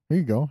 Here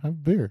you go, have a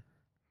beer.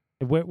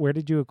 Where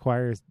did you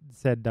acquire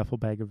said duffel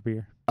bag of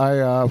beer?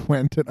 I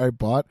went and I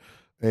bought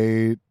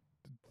a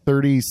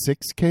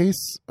 36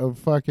 case of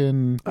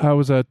fucking... I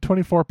was a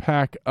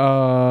 24-pack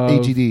of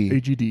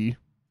AGD.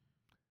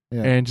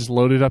 Yeah. And just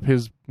loaded up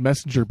his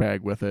messenger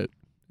bag with it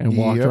and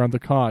walked around the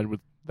con with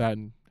that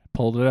and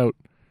pulled it out.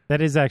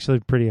 That is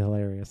actually pretty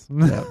hilarious.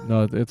 Yeah,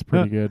 no, it's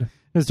pretty good.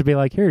 Just to be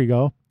like, here you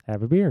go,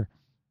 have a beer.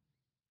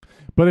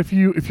 But if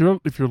you're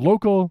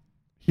local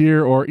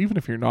here, or even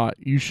if you're not,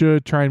 you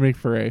should try and make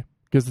foray,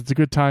 because it's a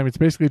good time. It's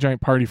basically a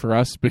giant party for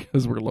us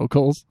because we're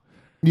locals.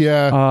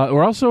 Yeah.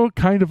 We're also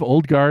kind of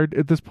old guard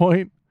at this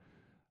point.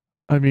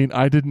 I mean,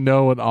 I didn't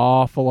know an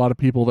awful lot of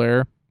people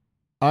there.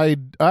 I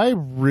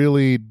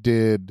really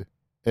did.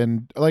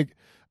 And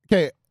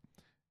okay,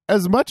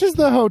 as much as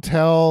the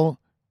hotel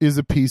is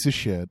a piece of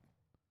shit,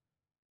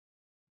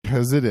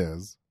 because it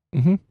is,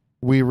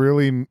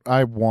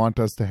 I want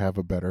us to have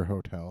a better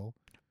hotel.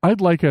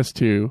 I'd like us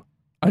to.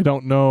 I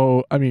don't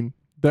know. I mean,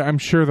 I'm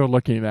sure they're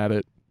looking at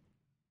it.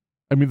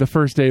 I mean, the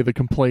first day, the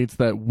complaints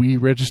that we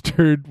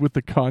registered with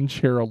the con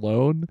share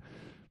alone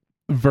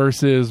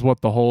versus what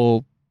the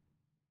whole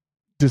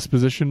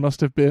disposition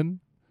must have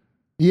been.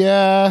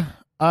 Yeah.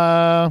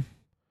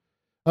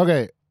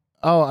 Okay.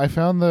 Oh, I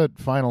found the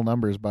final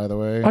numbers, by the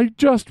way. I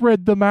just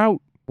read them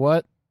out.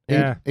 What?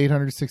 Yeah.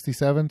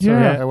 867?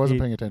 Sorry, Yeah. I wasn't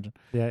paying attention.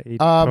 Yeah, he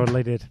Um,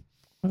 totally did.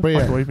 Why But the yeah.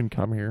 fuck do I even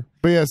come here?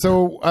 But yeah,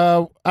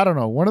 so I don't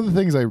know. One of the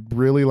things I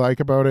really like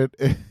about it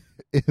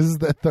is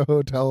that the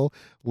hotel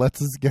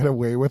lets us get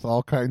away with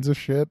all kinds of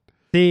shit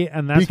See,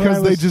 and that's what I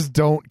because they was- just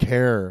don't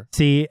care.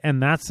 See,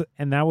 and that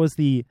was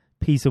the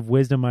piece of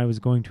wisdom I was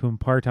going to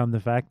impart on the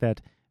fact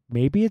that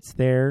maybe it's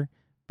there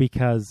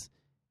because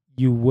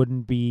you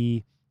wouldn't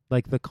be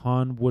like the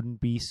con wouldn't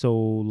be so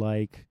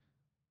like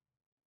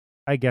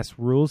I guess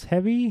rules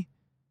heavy.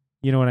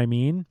 You know what I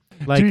mean? To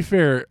be Like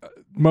fair,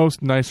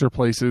 most nicer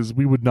places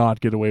we would not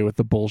get away with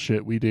the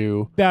bullshit we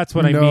do. that's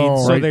what I No, mean.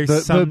 So Right? there's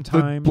the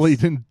sometimes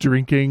blatant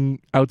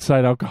drinking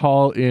outside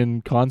alcohol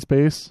in con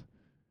space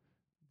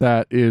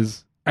that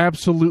is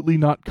absolutely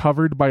not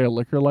covered by a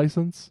liquor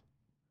license.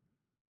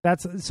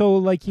 that's so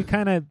like you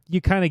kind of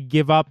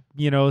give up,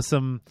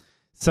 some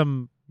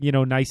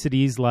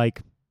niceties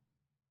like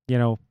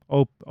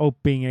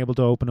being able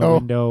to open a Oh.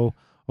 window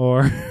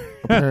or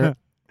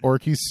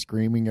Orky's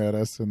screaming at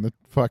us in the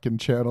fucking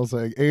channel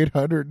saying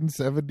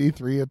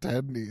 873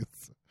 attendees.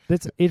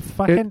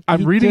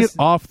 I'm reading it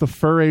off the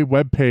Furray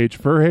webpage,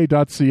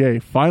 furray.ca.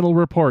 Final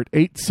report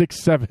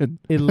 867.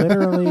 It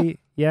literally,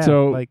 yeah.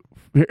 So- like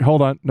Here,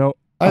 hold on. No.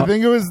 I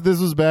think this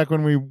was back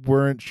when we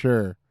weren't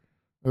sure.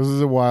 This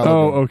was a while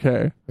Oh, ago.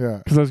 okay. Yeah.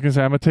 Because I was going to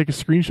say, I'm going to take a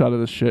screenshot of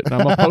this shit and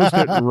I'm going to post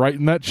it right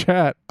in that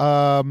chat.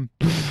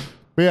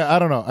 But yeah, I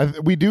don't know.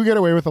 We do get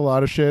away with a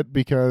lot of shit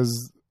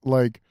because,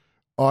 like,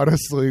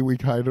 honestly,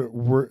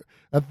 we're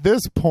at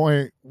this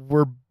point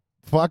we're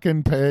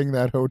fucking paying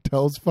that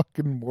hotel's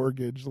fucking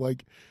mortgage.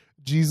 Like,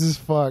 Jesus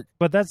fuck,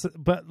 but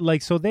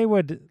so they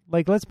would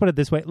like, let's put it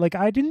this way. Like,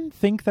 I didn't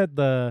think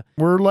that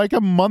we're like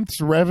a month's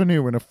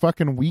revenue in a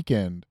fucking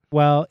weekend.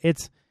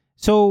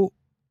 so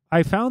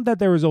I found that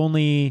there was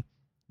only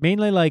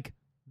mainly like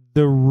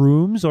the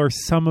rooms or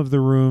some of the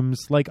rooms,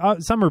 like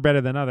some are better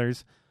than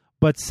others,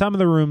 but some of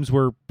the rooms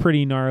were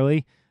pretty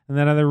gnarly and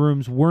then other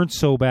rooms weren't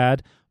so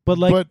bad. But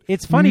like, But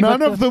it's funny.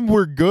 None of them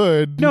were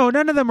good. No,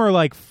 none of them are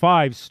like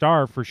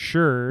 5-star for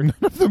sure. None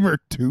of them are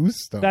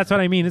 2-star. That's what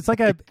I mean. It's like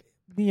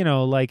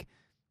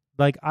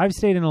like I've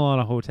stayed in a lot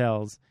of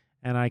hotels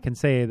and I can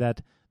say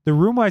that the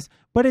room wise,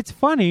 but it's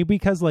funny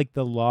because like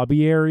the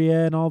lobby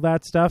area and all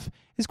that stuff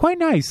is quite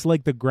nice.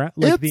 Like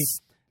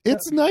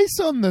it's nice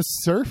on the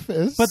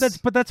surface.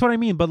 but that's what I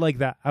mean. But like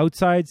the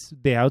outside's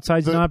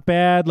not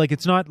bad. Like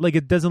it's not like,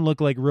 it doesn't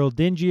look like real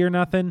dingy or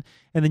nothing.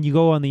 And then you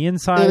go on the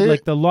inside,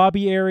 like the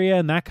lobby area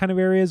and that kind of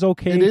area is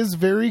okay. It is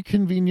very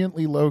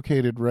conveniently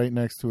located right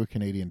next to a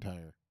Canadian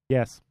Tire.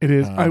 Yes. It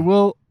is.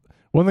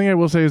 One thing I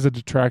will say as a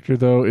detractor,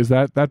 though, is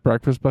that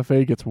breakfast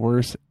buffet gets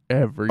worse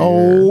every year.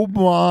 Oh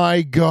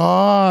my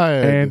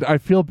god! And I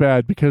feel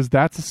bad because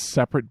that's a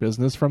separate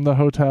business from the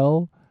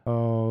hotel.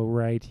 Oh,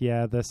 right.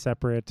 Yeah. The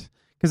separate,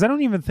 because I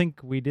don't even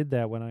think we did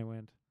that when I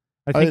went.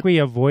 I think we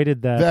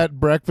avoided that. That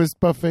breakfast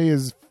buffet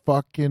is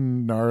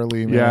fucking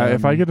gnarly, man. Yeah,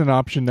 if I get an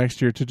option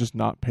next year to just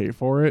not pay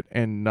for it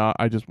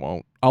I just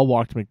won't. I'll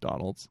walk to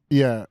McDonald's.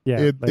 Yeah,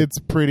 like- it's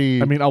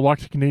pretty. I mean, I'll walk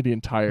to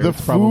Canadian Tire. the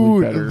It's probably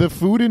food, better. the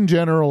food in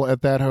general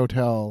at that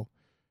hotel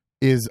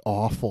is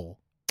awful.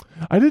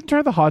 I didn't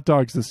try the hot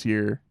dogs this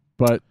year,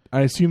 but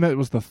I assume that it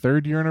was the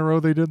third year in a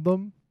row they did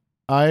them.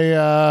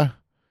 I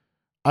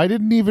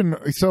didn't even.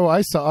 So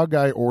I saw a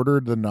guy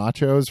ordered the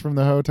nachos from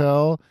the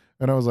hotel,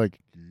 and I was like,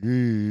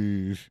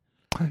 "Yeesh."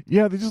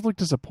 Yeah, they just look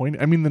disappointing.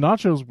 I mean, the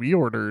nachos we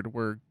ordered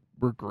were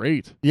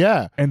great,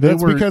 Yeah, and they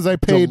that's were because I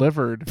paid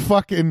delivered.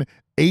 fucking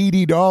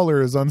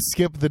 $80 on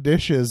Skip the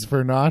Dishes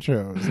for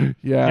nachos.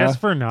 Yeah, Just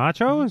for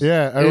nachos?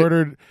 Yeah, I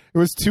ordered. It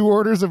was 2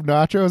 orders of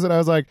nachos, and I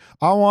was like,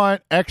 I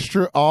want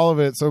extra all of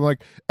it. So I'm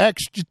like,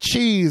 extra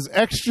cheese,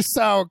 extra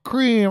sour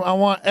cream. I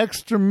want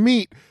extra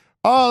meat,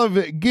 all of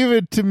it. Give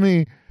it to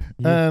me.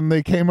 Yeah. And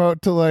they came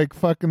out to like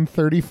fucking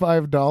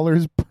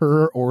 $35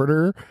 per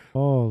order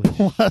Holy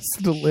plus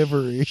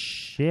delivery.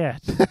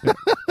 shit. to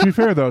be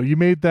fair though, you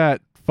made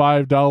that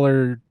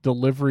 $5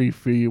 delivery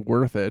fee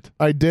worth it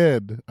I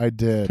did.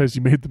 because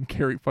you made them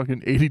carry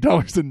fucking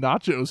 $80 in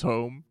nachos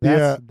home.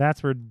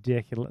 That's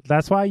ridiculous.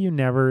 That's why you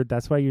never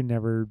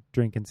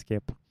drink and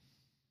skip.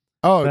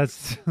 Oh,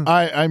 That's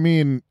I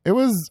mean, it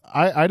was.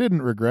 I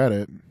didn't regret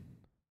it.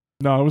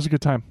 No, it was a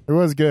good time. It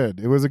was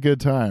good. It was a good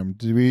time.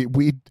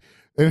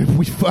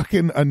 We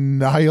fucking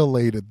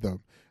annihilated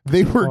them.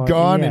 They were Oh,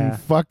 gone yeah. in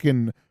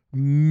fucking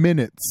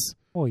minutes.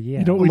 oh yeah.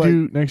 You know what we Like-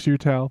 do next year,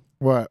 Tal?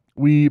 What?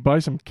 We buy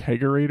some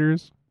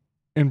kegerators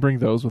and bring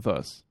those with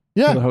us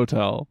to Yeah. the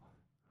hotel.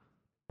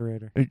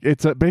 Refrigerator.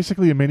 It's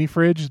basically a mini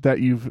fridge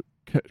that you've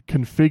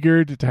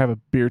configured to have a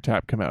beer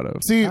tap come out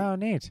of. See, Oh,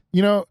 neat.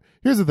 you know,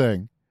 here's the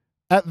thing.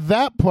 At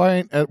that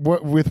point,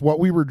 with what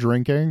we were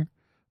drinking,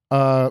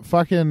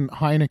 fucking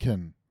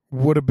Heineken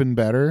would have been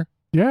better.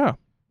 Yeah.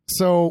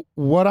 So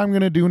what I'm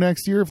gonna do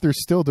next year, if they're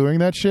still doing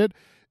that shit,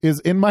 is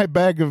in my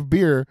bag of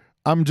beer,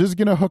 I'm just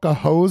gonna hook a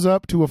hose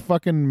up to a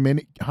fucking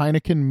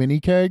Heineken mini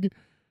keg,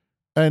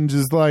 and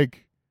just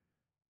like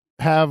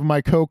have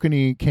my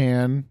kokanee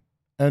can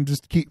and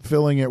just keep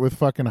filling it with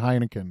fucking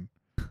Heineken.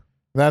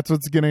 That's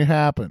what's going to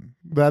happen.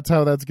 That's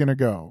how that's going to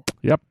go.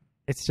 Yep.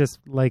 It's just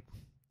like,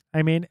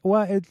 I mean,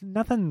 well, it's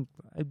nothing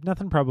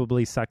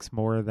probably sucks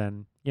more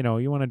than, you know,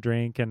 you want to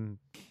drink and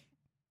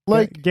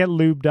Like, get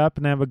lubed up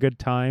and have a good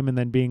time, and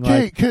then being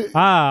okay, like,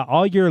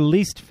 all your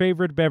least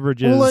favorite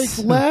beverages. well, like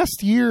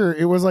last year,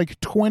 it was like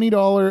 $20.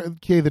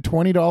 Okay, the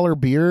 $20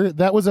 beer,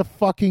 that was a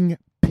fucking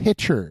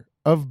pitcher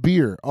of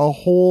beer. A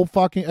whole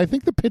fucking, I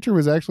think the pitcher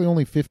was actually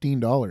only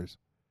 $15.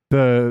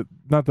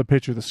 Not the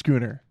pitcher, the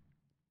schooner.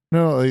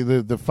 No,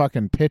 the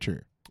fucking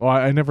pitcher. Oh,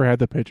 I never had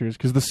the pitchers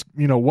because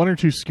one or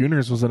two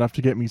schooners was enough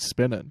to get me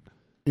spinning.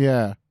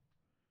 Yeah.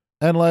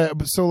 And like,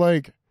 so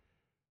like,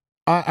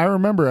 I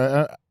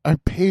remember I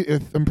paid,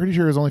 I'm pretty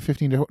sure it was only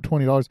 $15 to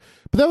 $20,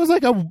 but that was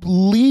like a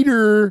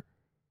liter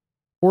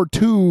or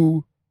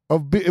two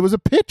of it was a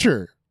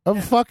pitcher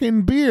of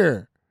fucking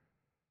beer.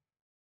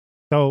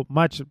 So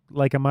much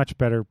like a much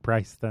better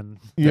price than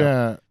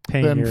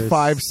paying than yours.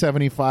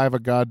 $5.75 a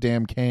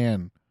goddamn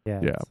can. Yeah.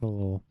 It's a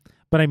little,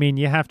 but I mean,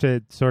 you have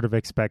to sort of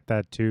expect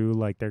that too.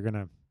 Like they're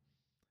gonna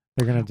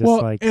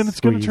just and it's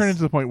going to turn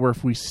into the point where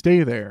if we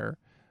stay there,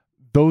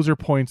 those are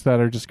points that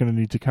are just going to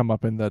need to come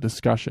up in the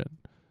discussion,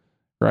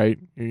 right?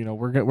 You know,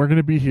 we're going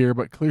to be here,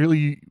 but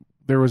clearly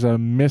there was a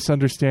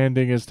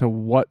misunderstanding as to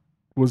what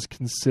was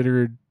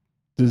considered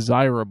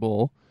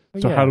desirable.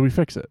 So how do we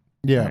fix it?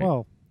 Yeah. Right.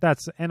 Well,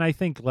 and I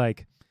think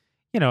like,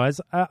 you know,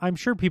 as I'm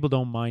sure people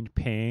don't mind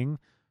paying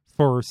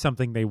for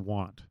something they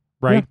want,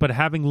 right? Yeah. But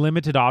having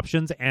limited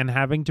options and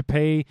having to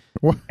pay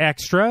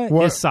extra,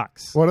 it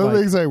sucks. One of the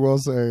things I will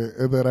say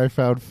that I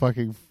found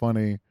fucking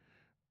funny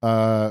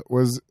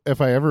was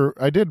if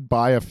I did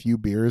buy a few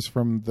beers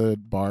from the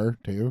bar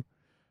too.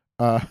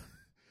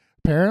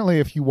 Apparently,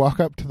 if you walk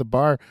up to the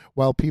bar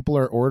while people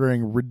are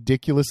ordering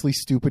ridiculously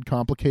stupid,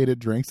 complicated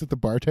drinks that the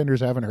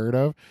bartenders haven't heard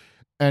of,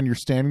 and you're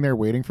standing there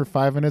waiting for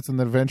 5 minutes, and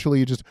then eventually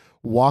you just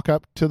walk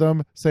up to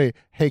them, say,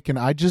 "Hey, can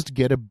I just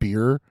get a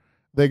beer?"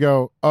 They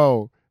go,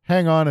 "Oh,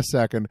 hang on a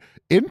second."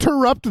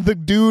 Interrupt the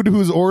dude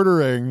who's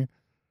ordering,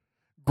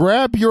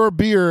 grab your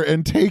beer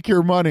and take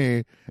your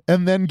money,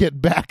 and then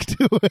get back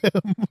to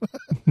him.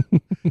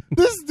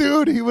 This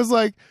dude, he was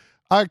like,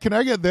 can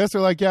I get this?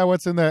 They're like, yeah,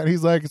 what's in that? And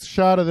he's like, it's a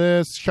shot of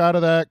this, shot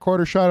of that,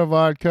 quarter shot of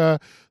vodka,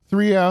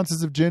 3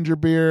 ounces of ginger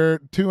beer,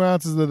 2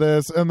 ounces of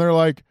this. And they're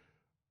like,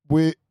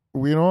 we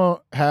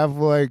don't have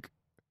like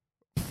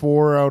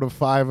 4 out of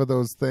 5 of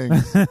those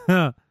things.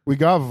 We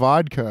got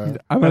vodka.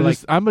 I'm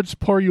gonna just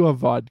pour you a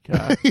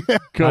vodka. Yeah.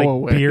 Go like,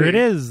 away. Beer it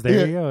is.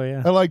 There you go.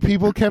 Yeah. And like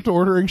people kept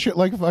ordering shit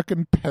like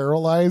fucking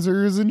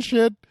paralyzers and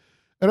shit.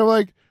 And I'm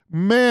like,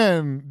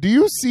 man, do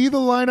you see the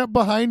lineup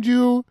behind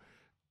you?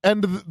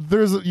 And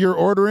you're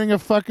ordering a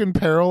fucking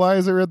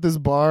paralyzer at this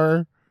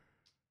bar.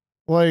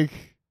 Like,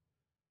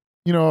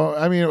 you know,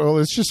 I mean, well,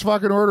 let's just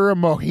fucking order a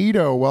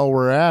mojito while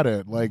we're at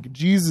it. Like,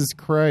 Jesus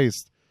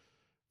Christ.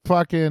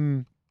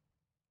 Fucking.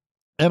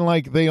 And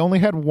like, they only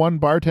had one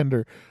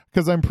bartender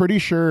because I'm pretty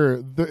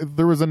sure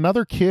there was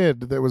another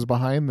kid that was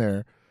behind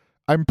there.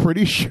 I'm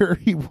pretty sure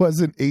he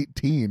wasn't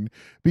 18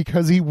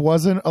 because he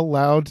wasn't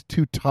allowed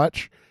to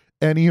touch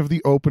any of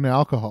the open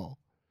alcohol.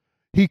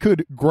 He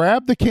could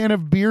grab the can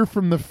of beer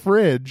from the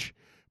fridge,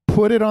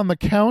 put it on the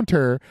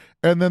counter,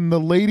 and then the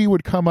lady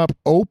would come up,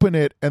 open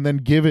it, and then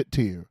give it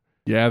to you.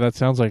 Yeah, that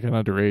sounds like an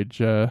underage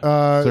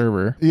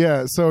server.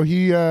 Yeah, so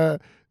he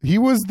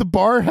was the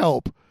bar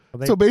help.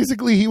 So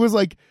basically, he was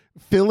like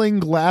filling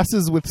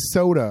glasses with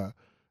soda.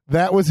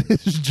 That was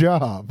his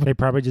job. They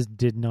probably just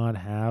did not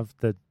have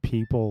the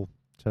people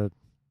to,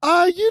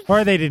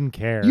 or they didn't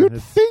care.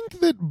 You'd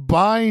think that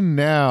by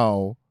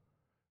now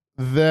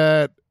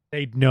that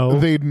they'd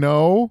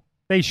know.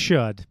 They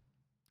should.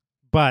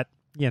 But,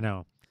 you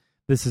know,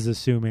 this is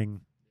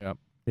assuming. Yep.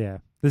 Yeah.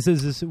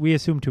 We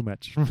assume too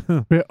much.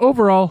 But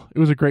overall, it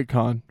was a great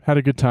con. Had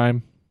a good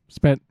time.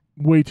 Spent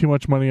way too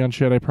much money on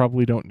shit I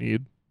probably don't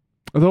need.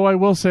 Although I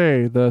will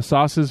say the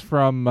sauces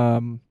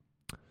from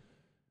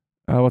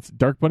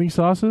Dark Bunny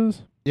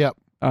sauces? Yep.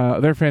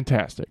 They're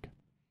fantastic.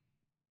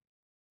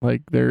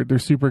 Like they're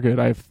super good.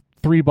 I have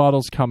 3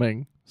 bottles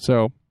coming,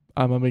 so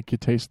I'm gonna make you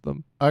taste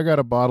them. I got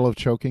a bottle of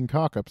Choking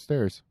Cock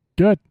upstairs.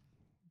 Good.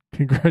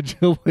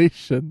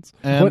 Congratulations.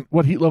 And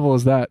what heat level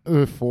is that?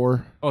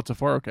 4. Oh, it's a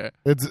 4. Okay.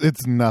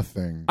 It's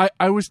nothing.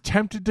 I was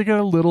tempted to get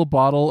a little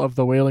bottle of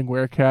the Wailing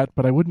Werecat,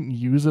 but I wouldn't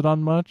use it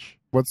on much.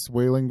 What's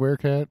Wailing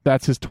Werecat?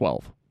 That's his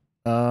 12.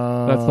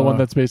 That's the one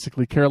that's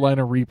basically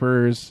Carolina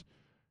Reapers,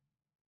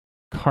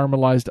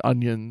 caramelized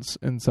onions,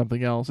 and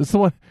something else. It's the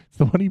one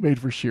he made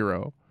for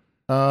Shiro.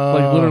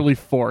 Like literally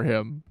for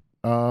him.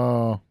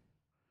 Oh.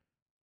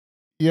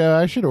 Yeah,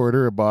 I should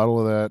order a bottle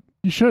of that.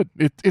 You should.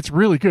 It's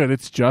really good.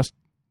 It's just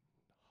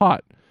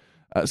hot.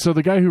 So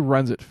the guy who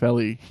runs it,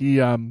 Felly, he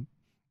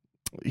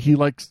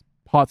likes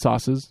hot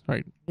sauces,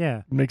 right?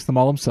 Yeah. Makes them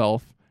all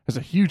himself. Has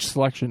a huge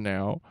selection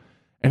now.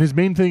 And his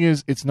main thing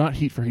is it's not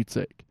heat for heat's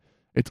sake.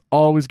 It's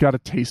always got to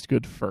taste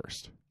good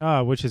first.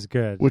 Oh, which is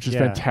good. which is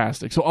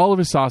fantastic. So all of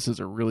his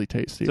sauces are really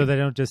tasty. So they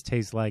don't just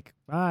taste like,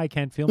 I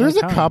can't feel There's my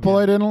a tongue. couple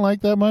Yeah. I didn't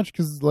like that much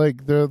because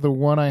like the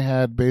one I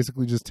had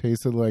basically just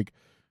tasted like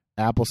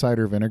apple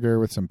cider vinegar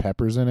with some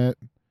peppers in it.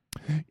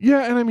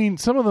 Yeah, and I mean,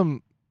 some of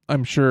them,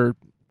 I'm sure,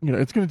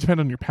 it's going to depend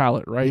on your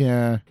palate, right?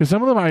 Yeah. Because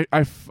some of them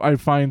I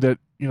find that,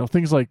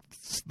 things like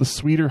the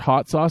sweeter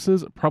hot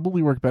sauces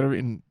probably work better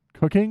in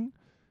cooking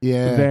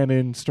Yeah. than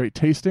in straight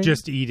tasting.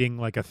 Just eating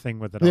like a thing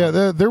with it Yeah,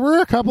 on. there were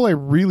a couple I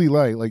really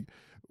liked. Like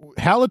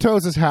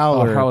Halitosis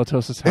Howler.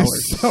 Halitosis Howler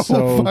It's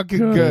so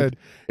fucking good.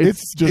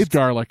 It's just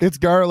garlic. It's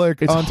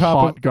garlic It's on top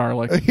hot of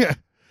garlic. yeah.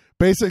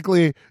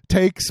 Basically,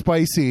 take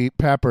spicy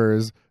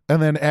peppers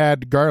and then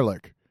add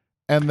garlic,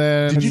 and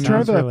then Did you try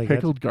Sounds the really good.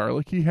 pickled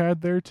garlic he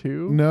had there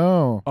too?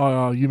 No.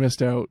 Oh, you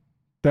missed out.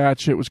 That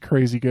shit was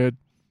crazy good.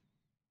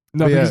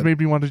 Nothing has made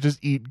me want to just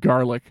eat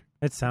garlic.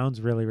 It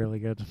sounds really, really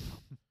good.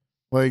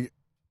 Like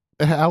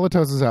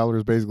Halitosis Howler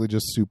is basically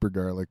just super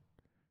garlic.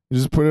 You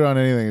just put it on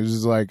anything. It's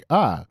just like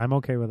I'm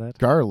okay with that.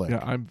 garlic.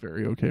 Yeah, I'm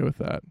very okay with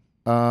that.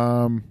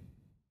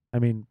 I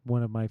mean,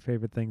 one of my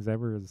favorite things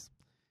ever is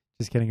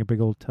just getting a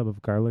big old tub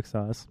of garlic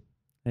sauce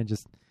and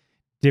just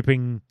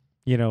dipping,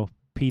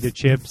 pita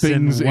chips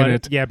Things and in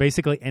it. Yeah,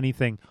 basically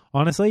anything.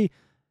 Honestly,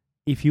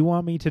 if you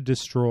want me to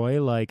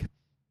destroy like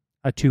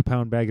a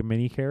 2-pound bag of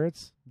mini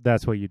carrots,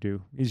 that's what you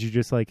do. Is you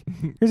just like,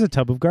 here's a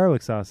tub of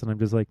garlic sauce, and I'm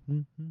just like,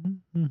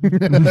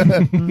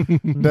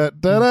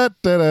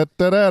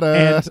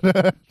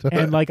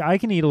 and like I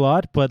can eat a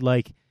lot, but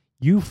like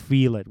you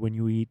feel it when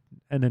you eat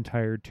an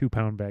entire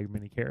 2-pound bag of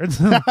mini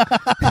carrots.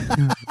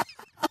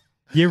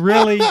 You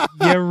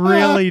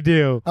really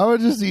do. I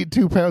would just eat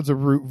 2 pounds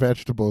of root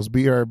vegetables.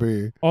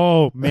 BRB.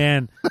 Oh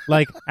man,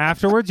 like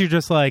afterwards you're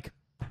just like,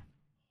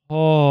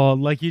 oh,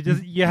 like you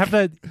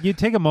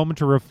take a moment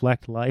to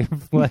reflect life.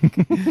 Like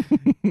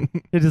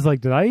it's just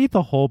like, did I eat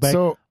the whole bag?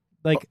 So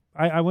like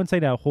I wouldn't say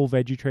that a whole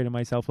veggie tray to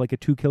myself, like a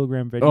 2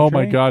 kilogram veggie Oh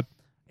tray. my god.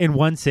 In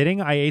one sitting,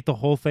 I ate the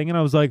whole thing, and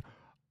I was like,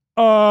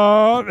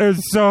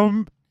 there's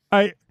some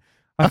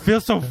I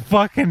feel so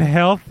fucking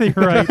healthy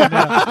right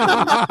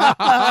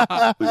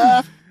now.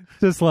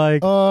 Just like,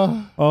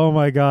 oh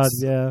my god,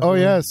 yeah. Oh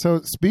yeah.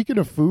 So speaking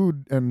of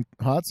food and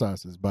hot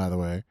sauces, by the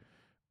way,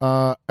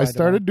 I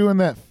started doing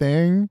that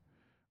thing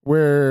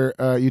where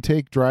you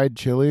take dried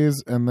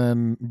chilies and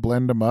then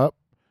blend them up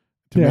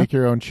to make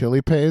your own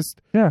chili paste.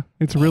 Yeah,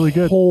 it's really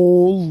good.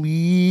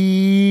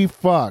 Holy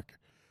fuck!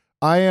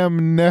 I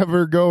am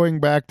never going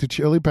back to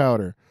chili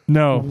powder.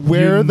 No,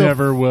 Where you the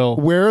never will.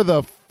 Where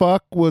the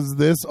fuck was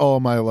this all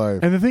my life?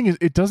 And the thing is,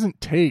 it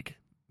doesn't take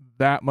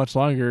that much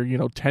longer.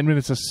 10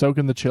 minutes to soak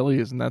in the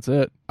chilies, and that's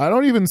it. I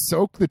don't even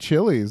soak the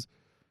chilies.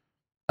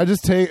 I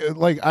just take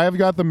I've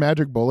got the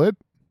magic bullet.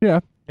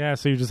 Yeah. Yeah,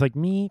 so you're just like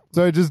me.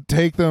 So I just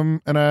take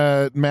them, and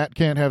Matt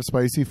can't have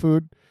spicy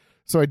food,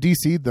 so I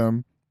de-seed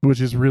them.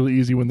 Which is really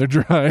easy when they're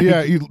dry.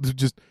 Yeah, you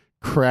just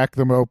crack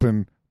them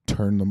open,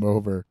 turn them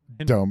over,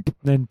 dump.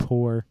 Then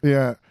pour.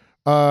 Yeah.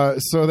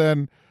 So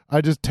then I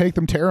just take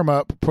them, tear them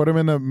up, put them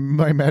in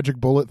my magic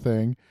bullet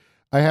thing.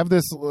 I have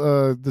this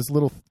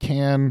little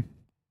can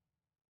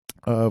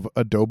of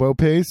adobo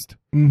paste.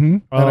 Mm-hmm.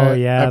 Oh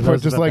I put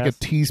those are just the like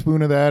best. a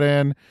teaspoon of that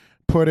in.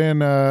 Put in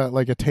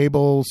like a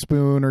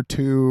tablespoon or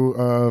 2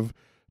 of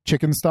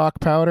chicken stock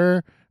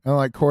powder and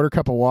like 1/4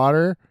 cup of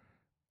water,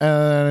 and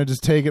then I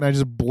just take it and I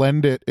just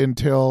blend it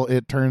until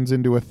it turns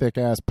into a thick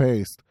ass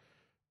paste.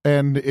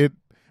 And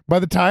by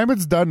the time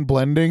it's done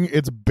blending,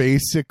 it's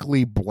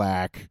basically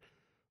black.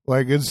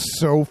 Like it's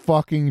so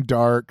fucking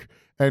dark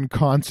and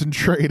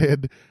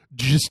concentrated,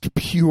 just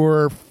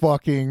pure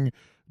fucking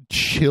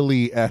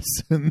chili essence.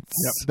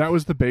 Yep. That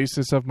was the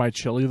basis of my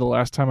chili. The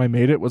last time I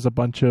made it was a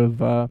bunch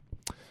of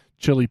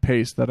chili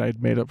paste that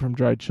I'd made up from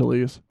dried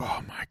chilies.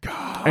 Oh my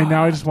god! And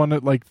now I just want to,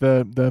 like,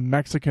 the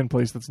Mexican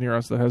place that's near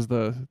us that has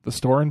the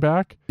store in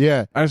back.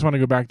 Yeah, I just want to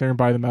go back there and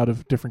buy them out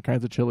of different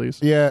kinds of chilies.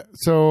 yeah.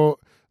 So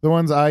the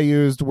ones I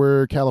used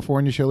were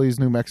California chilies,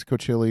 New Mexico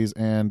chilies,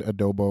 and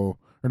ancho.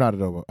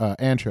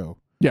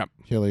 Yeah.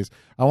 Chilies.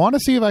 I want to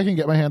see if I can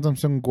get my hands on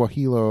some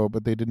guajillo,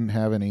 but they didn't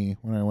have any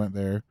when I went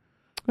there.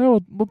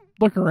 Oh, we'll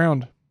look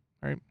around.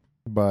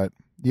 But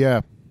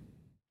yeah.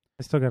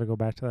 I still got to go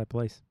back to that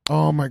place.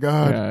 Oh my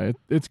god. Yeah,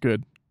 it's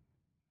good.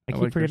 I I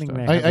keep like their forgetting. stuff.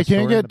 they have I a store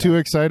can't in get the too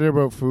back. excited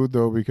about food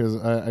though because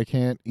I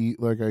can't eat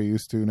like I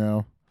used to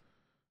now.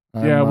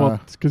 Yeah, well,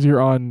 it's because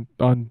you're on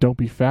don't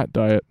be fat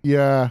diet.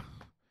 Yeah.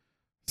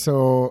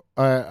 So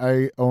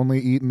I only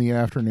eat in the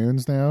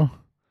afternoons now.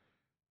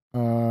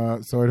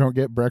 So I don't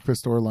get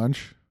breakfast or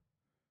lunch.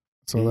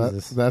 So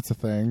Jesus. that's a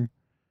thing.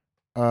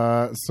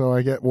 So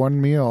I get one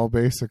meal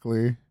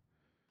basically.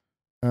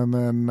 And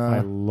then My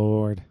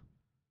lord.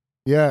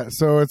 yeah,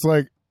 so it's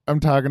like I'm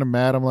talking to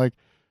Matt. I'm like,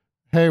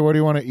 "Hey, what do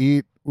you want to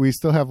eat? We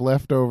still have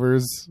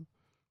leftovers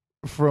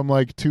from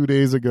like 2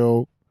 days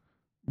ago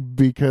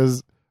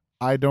because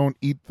I don't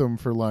eat them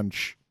for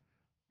lunch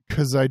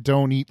because I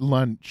don't eat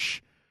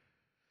lunch."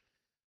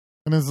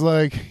 And it's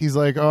like he's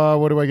like, "Oh,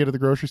 what do I get at the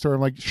grocery store?"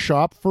 I'm like,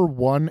 "Shop for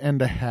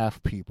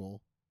 1.5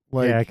 people.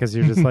 Like, yeah, because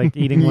you're just like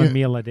eating one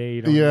meal a day.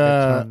 You don't get a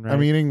ton, right?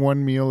 I'm eating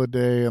one meal a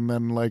day and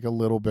then like a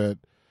little bit.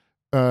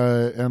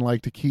 And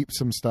like to keep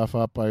some stuff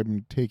up,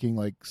 I'm taking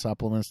like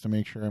supplements to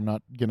make sure I'm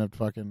not gonna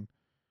fucking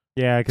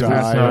Yeah, because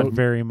it's diet. not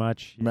very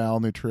much.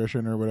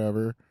 malnutrition or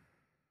whatever.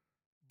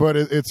 But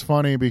it's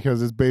funny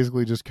because it's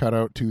basically just cut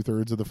out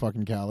 2/3 of the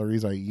fucking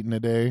calories I eat in a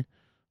day.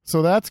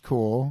 So that's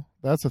cool.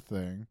 That's a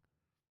thing.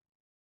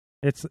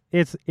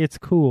 It's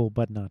cool,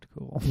 but not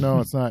cool. No,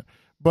 it's not.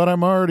 But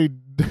I'm already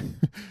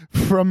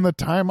from the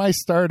time I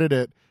started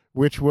it,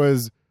 which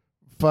was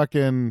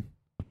fucking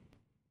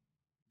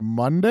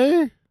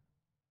Monday,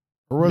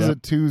 or was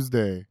it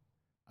Tuesday?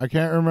 I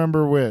can't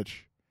remember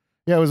which.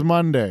 Yeah, it was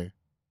Monday.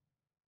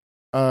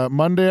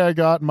 Monday I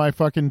got my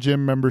fucking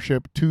gym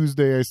membership.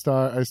 Tuesday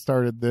I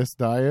started this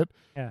diet.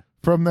 Yeah.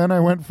 From then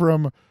I went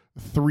from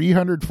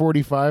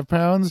 345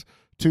 pounds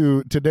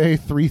to today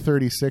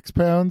 336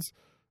 pounds.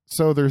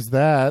 So there's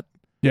that.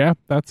 Yeah,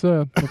 that's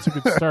a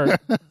good start.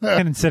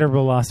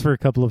 Considerable loss for a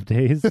couple of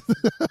days.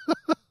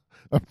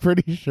 I'm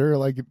pretty sure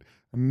like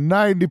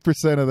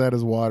 90% of that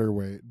is water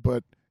weight,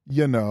 but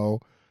you know,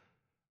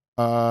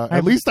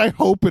 at least I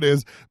hope it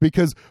is,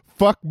 because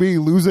fuck me,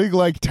 losing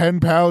like 10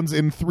 pounds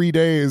in 3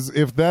 days,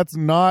 if that's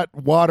not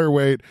water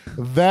weight,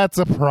 that's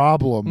a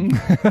problem.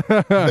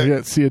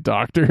 Yeah, see a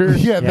doctor.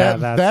 Yeah,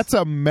 Yeah, that's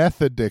a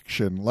meth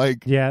addiction.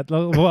 Like, Yeah,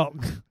 well,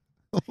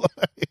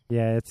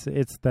 yeah, that's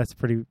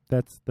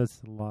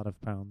a lot of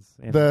pounds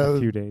in a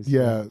few days.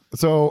 yeah.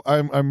 So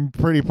I'm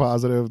pretty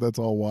positive that's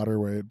all water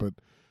weight, but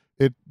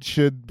it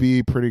should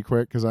be pretty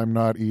quick because I'm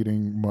not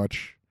eating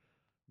much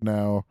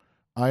now.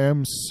 I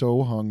am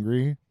so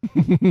hungry.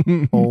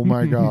 Oh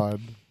my god.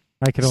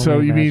 I could only So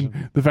you imagine.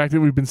 mean the fact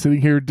that we've been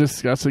sitting here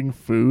discussing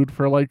food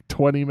for like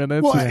 20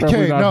 minutes Well, is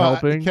probably not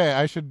helping? Okay,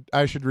 I should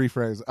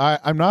rephrase.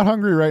 I'm not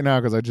hungry right now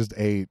because I just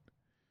ate.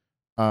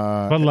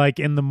 But like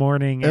in the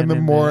morning, in and the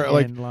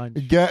like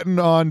lunch. getting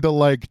on to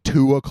like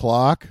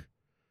 2:00,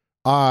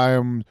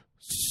 I'm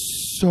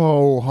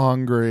so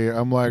hungry.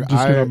 I'm like,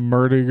 Just gonna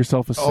murder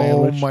yourself a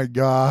sandwich. oh my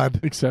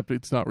god, Except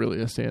it's not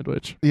really a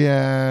sandwich.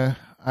 yeah,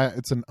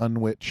 it's an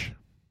unwich.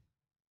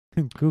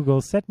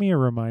 Google, set me a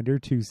reminder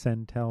to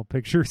send Tal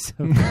pictures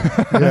of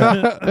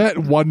At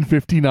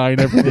 1:59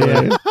 every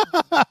day.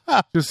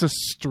 Just a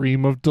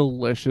stream of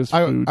delicious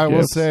food. I will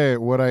gifts. say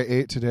what I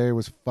ate today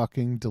was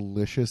fucking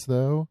delicious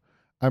though.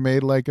 I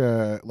made like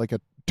a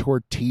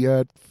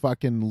tortilla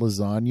fucking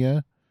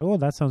lasagna. Oh,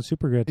 that sounds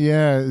super good.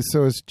 Yeah,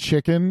 so it's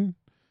chicken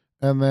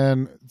and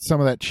then some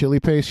of that chili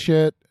paste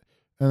shit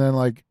and then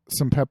like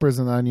some peppers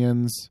and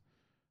onions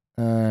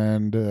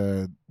and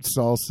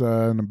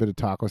salsa and a bit of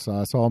taco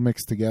sauce all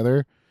mixed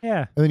together.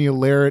 Yeah. And then you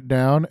layer it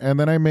down. And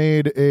then I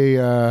made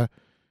a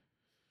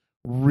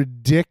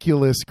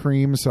ridiculous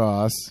cream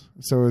sauce.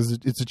 So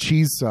it's a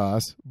cheese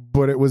sauce,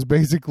 but it was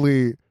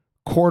basically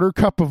 1/4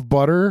 cup of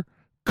butter,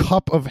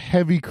 cup of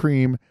heavy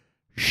cream,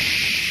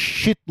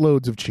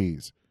 shitloads of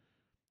cheese.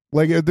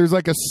 Like there's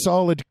like a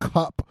solid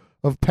cup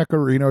of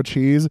pecorino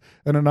cheese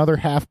and another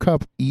 1/2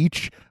 cup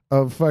each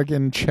of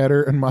fucking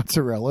cheddar and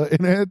mozzarella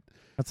in it.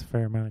 That's a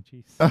fair amount of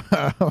cheese.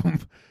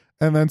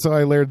 And then so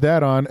I layered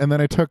that on, and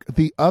then I took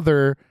the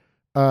other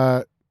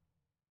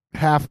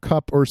 1/2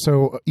 cup or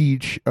so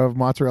each of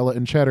mozzarella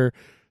and cheddar.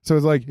 So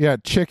it's like, yeah,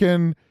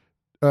 chicken,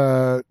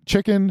 low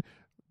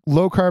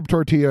carb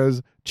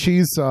tortillas,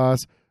 cheese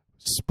sauce,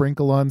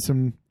 sprinkle on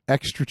some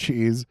extra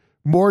cheese,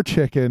 more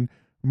chicken,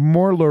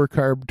 more low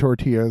carb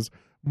tortillas,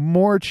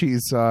 more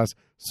cheese sauce,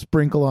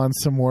 sprinkle on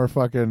some more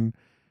fucking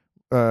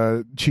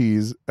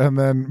cheese, and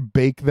then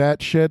bake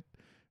that shit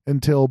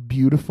until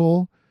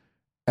beautiful.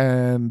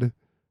 And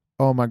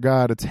oh my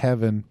god, it's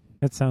heaven.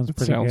 That sounds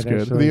pretty sounds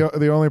good. actually.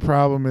 The only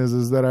problem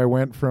is that I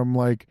went from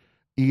like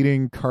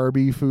eating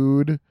carby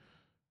food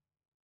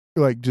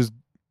like just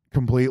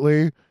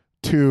completely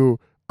to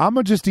I'm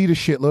gonna just eat a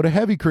shitload of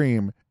heavy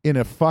cream in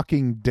a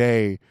fucking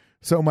day.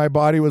 So my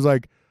body was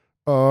like,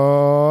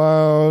 oh,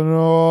 I don't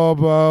know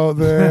about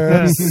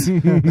this.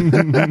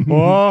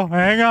 Whoa,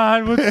 hang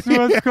on.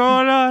 What's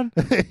going on?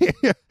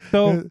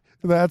 So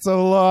That's a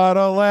lot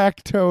of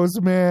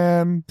lactose,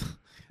 man.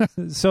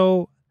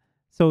 So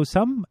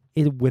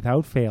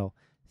without fail,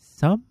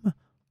 some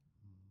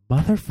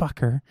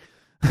motherfucker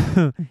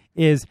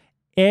is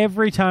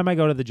every time I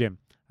go to the gym.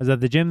 I was at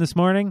the gym this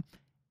morning.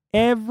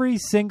 Every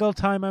single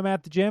time I'm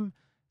at the gym,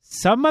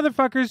 some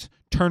motherfuckers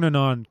turning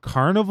on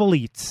Carnival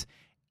Eats.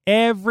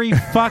 Every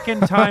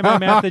fucking time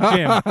I'm at the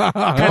gym.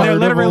 And they're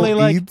literally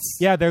like, Eats?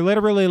 yeah, they're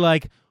literally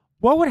like,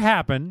 what would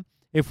happen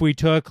if we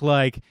took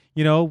like,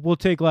 we'll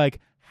take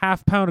like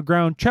 1/2 pound of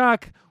ground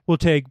chuck, we'll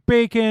take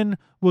bacon,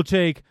 we'll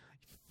take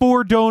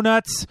 4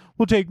 donuts,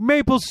 we'll take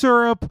maple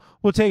syrup,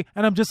 and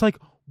I'm just like,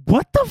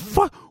 what the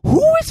fuck?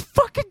 Who is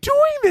fucking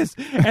doing this?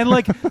 And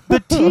like the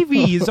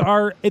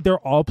TVs they're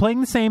all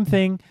playing the same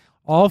thing,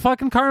 all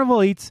fucking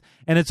Carnival Eats,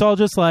 and it's all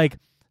just like,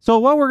 so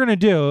what we're going to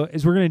do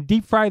is we're going to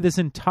deep fry this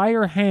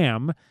entire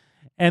ham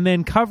and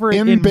then cover it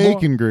in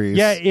bacon grease.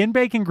 Yeah, in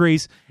bacon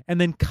grease,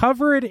 and then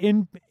cover it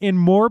in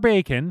more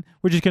bacon.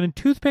 We're just going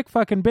to toothpick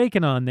fucking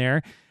bacon on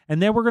there,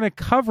 and then we're going to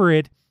cover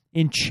it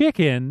in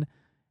chicken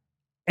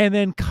and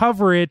then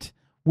cover it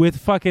with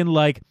fucking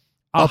like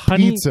A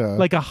honey, pizza.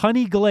 like a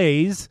honey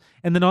glaze,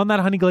 and then on that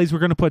honey glaze we're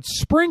gonna put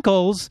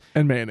sprinkles,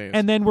 And mayonnaise.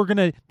 and then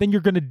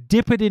you're gonna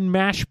dip it in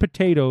mashed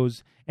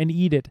potatoes and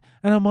eat it.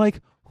 And I'm like,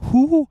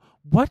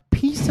 what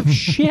piece of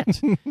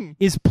shit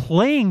is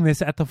playing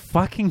this at the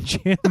fucking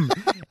gym?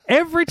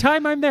 Every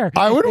time I'm there,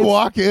 I would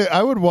walk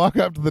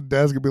up to the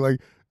desk and be like,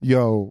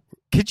 "Yo,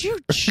 could you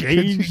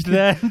change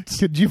that?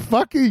 could you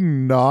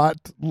fucking not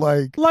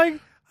like?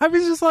 Like, I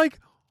was just like,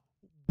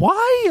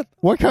 why?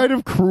 What kind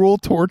of cruel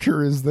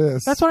torture is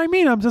this?" That's what I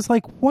mean. I'm just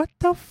like, what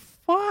the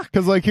fuck?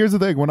 Because like, here's the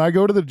thing: when I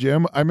go to the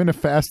gym, I'm in a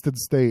fasted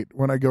state.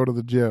 When I go to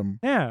the gym,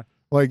 Yeah.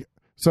 like,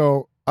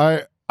 so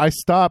I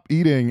stop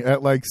eating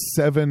at like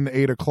 7,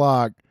 8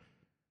 o'clock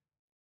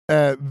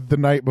at the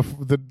night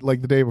before the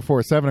day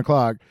before 7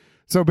 o'clock.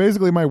 So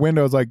basically, my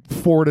window is like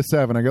 4 to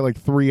 7. I get like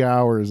 3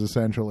 hours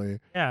essentially.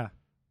 Yeah.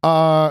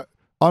 On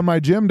my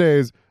gym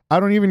days, I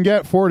don't even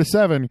get 4 to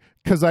 7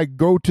 because I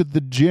go to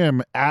the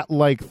gym at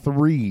like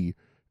 3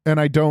 and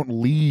I don't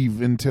leave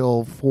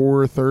until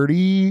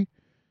 4:30,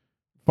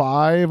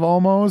 5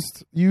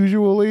 almost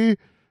usually.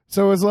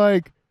 So it's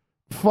like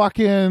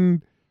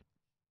fucking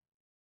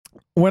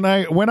when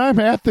I'm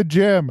at the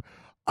gym,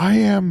 I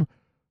am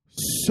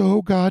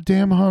so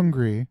goddamn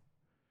hungry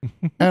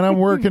and I'm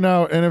working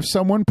out, and if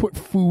someone put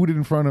food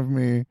in front of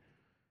me,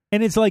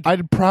 And it's like,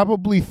 I'd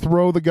probably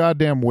throw the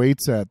goddamn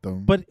weights at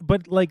them. but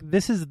like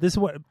this is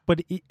what.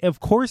 But of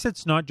course,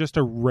 it's not just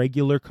a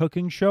regular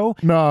cooking show.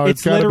 No,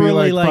 it's got to be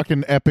literally like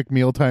fucking epic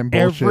mealtime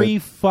bullshit. Every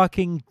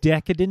fucking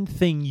decadent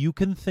thing you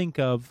can think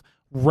of,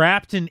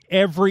 wrapped in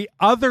every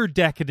other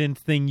decadent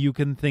thing you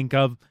can think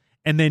of,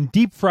 and then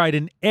deep fried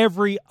in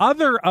every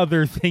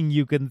other thing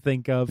you can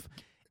think of,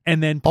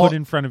 and then put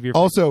in front of your face.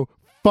 Also,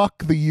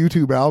 fuck the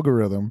YouTube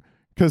algorithm.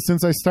 Because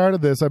since I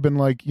started this, I've been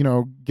like,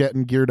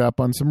 getting geared up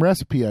on some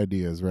recipe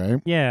ideas,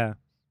 right? Yeah.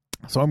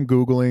 So I'm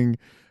Googling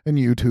and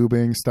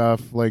YouTubing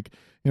stuff like,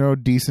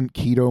 decent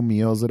keto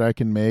meals that I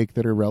can make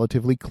that are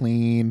relatively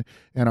clean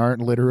and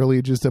aren't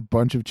literally just a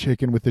bunch of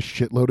chicken with a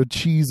shitload of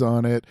cheese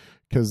on it,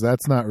 because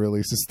that's not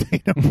really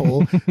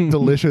sustainable,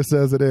 delicious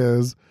as it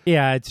is.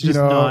 Yeah, it's just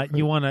not.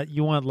 You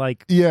want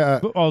like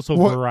also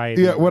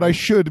variety. Yeah, what I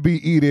should be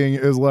eating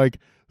is like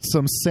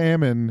some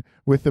salmon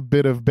with a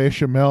bit of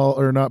bechamel,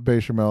 or not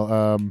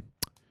bechamel.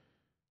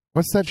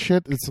 What's that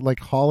shit? It's like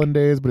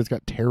hollandaise, but it's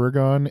got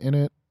tarragon in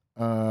it.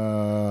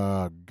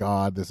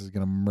 God, this is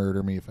gonna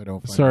murder me if I don't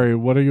find Sorry,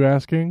 what are you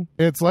asking?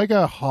 It's like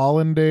a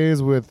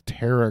hollandaise with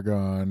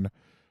tarragon.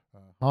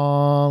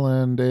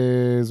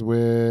 Hollandaise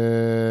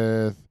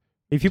with.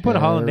 If you put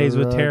hollandaise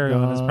with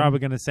tarragon, it's probably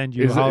going to send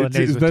you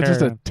hollandaise is with that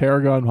tarragon. just a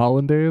tarragon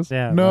hollandaise?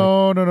 Yeah.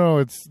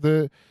 No.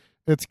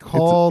 It's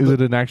called. Is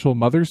it an actual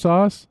mother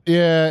sauce?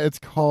 Yeah, it's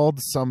called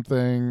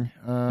something.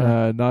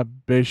 Not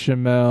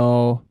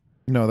bechamel.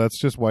 No, that's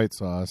just white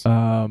sauce.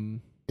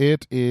 Um,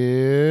 It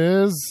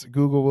is.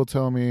 Google will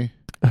tell me.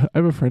 I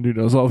have a friend who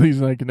knows all these,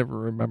 and I can never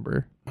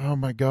remember. Oh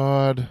my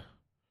god!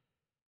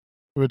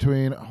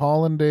 Between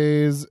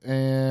hollandaise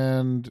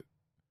and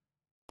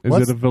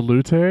Is it a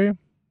velouté?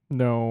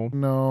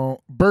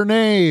 No.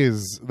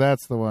 Bernaise.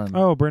 That's the one.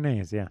 Oh,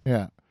 Bernaise, yeah.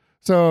 Yeah.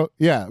 So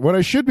yeah, what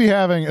I should be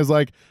having is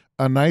like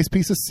a nice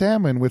piece of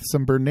salmon with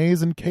some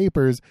Bernaise and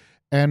capers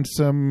and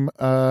some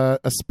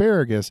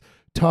asparagus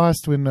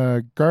tossed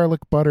in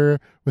garlic butter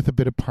with a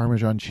bit of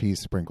Parmesan cheese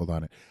sprinkled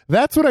on it.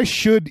 That's what I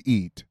should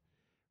eat,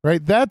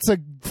 right? That's a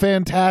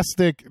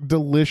fantastic,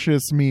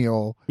 delicious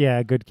meal. Yeah,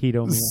 a good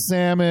keto meal.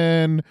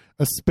 Salmon,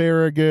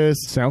 asparagus,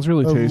 Sounds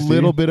really a tasty.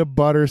 little bit of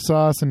butter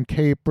sauce and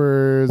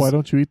capers. Why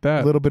don't you eat a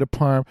that? little bit of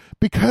parm?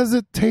 Because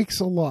it takes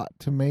a lot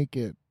to make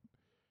it.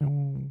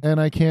 And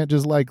I can't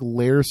just like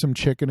layer some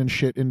chicken and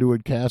shit into a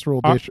casserole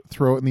dish,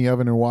 throw it in the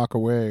oven, and walk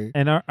away.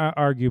 And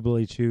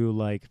arguably, too,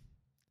 like,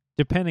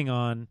 depending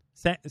on...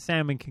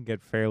 salmon can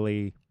get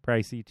fairly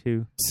pricey,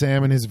 too.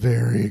 Salmon is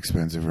very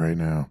expensive right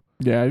now.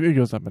 Yeah, it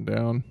goes up and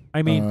down.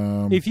 I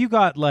mean, if you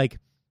got, like...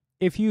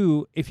 If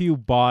you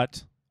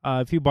bought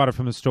it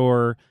from the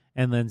store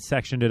and then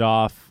sectioned it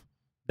off,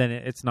 then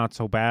it's not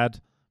so bad.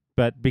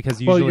 But because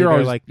usually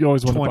they're like you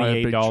always want to buy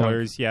a big chunk.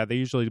 $28. Yeah, they're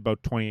usually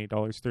about $28,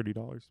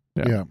 $30.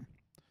 Yeah.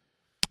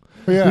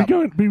 But yeah.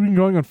 We've been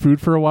going on food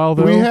for a while,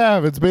 though. We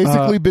have. It's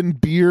basically been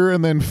beer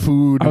and then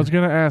food. I was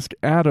going to ask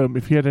Adam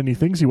if he had any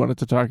things he wanted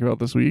to talk about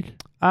this week.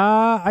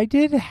 I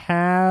did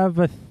have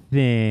a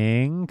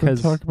thing.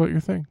 Let's talk about your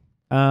thing.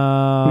 We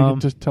Um, can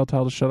just tell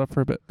Tal to shut up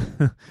for a bit.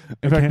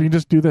 In fact, we can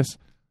just do this.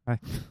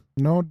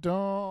 No,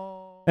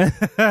 don't.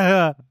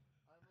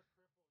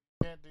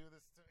 Can't do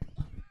this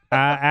to me.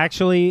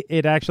 actually,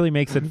 it actually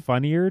makes it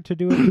funnier to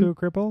do it to a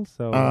cripple.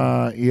 So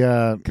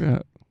Yeah.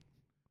 God.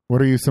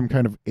 What are you, some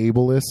kind of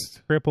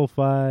ableist? cripple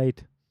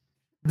fight.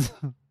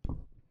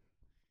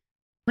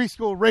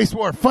 Preschool race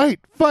war. Fight.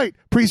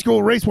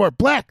 Preschool race war.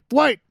 Black,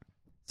 white.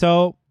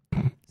 So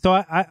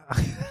I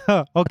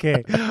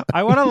okay.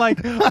 I want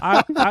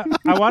to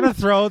I want to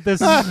throw this.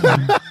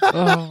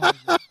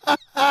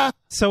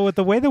 So with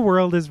the way the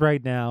world is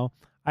right now,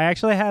 I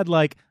actually had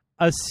like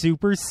a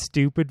super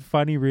stupid,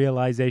 funny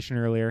realization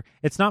earlier.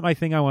 It's not my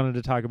thing I wanted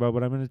to talk about,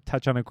 but I'm going to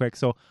touch on it quick.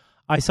 So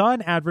I saw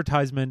an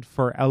advertisement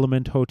for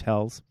Element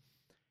Hotels,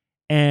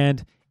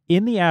 and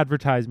in the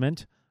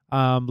advertisement,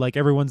 like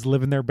everyone's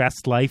living their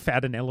best life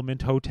at an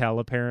Element Hotel,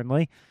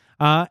 apparently.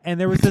 And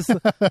there was this.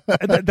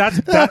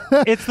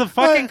 It's the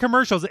fucking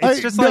commercials.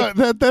 It's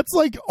that's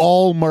like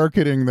all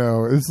marketing,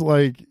 though. It's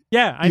like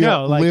I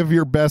know. Like, live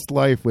your best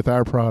life with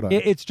our product.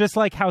 It's just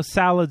like how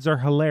salads are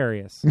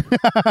hilarious.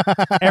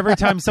 Every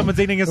time someone's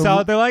eating a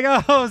salad, they're like,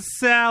 "Oh,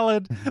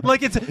 salad!"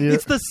 Like it's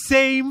the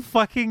same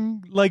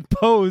fucking like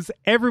pose.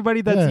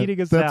 Everybody that's eating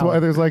a salad. That's why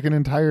there's like an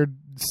entire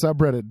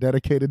subreddit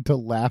dedicated to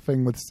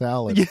laughing with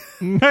salad.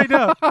 I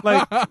know.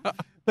 Like.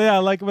 Yeah,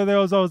 like when there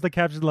was always the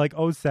caption like,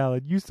 "Oh,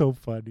 salad, you so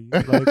funny."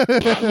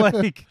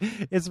 Like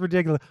it's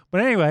ridiculous.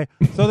 But anyway,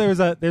 so there's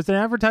an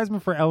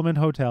advertisement for Element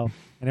Hotel,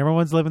 and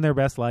everyone's living their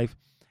best life.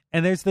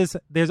 And there's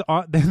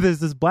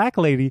this black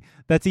lady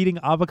that's eating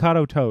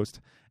avocado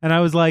toast, and I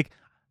was like,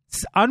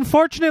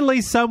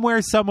 unfortunately,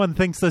 somewhere someone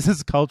thinks this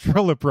is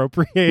cultural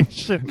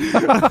appropriation, and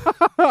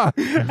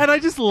I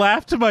just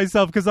laughed to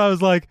myself because I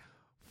was like,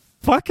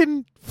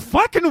 fucking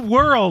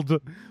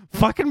world,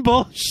 fucking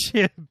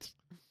bullshit.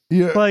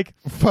 Yeah, like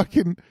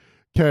fucking.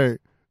 Okay,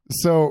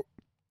 so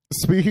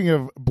speaking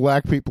of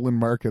black people in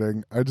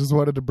marketing, I just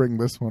wanted to bring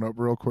this one up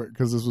real quick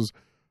because this was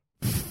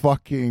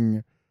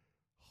fucking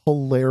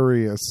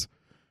hilarious.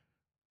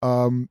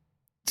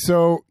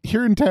 So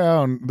here in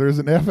town, there's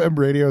an FM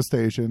radio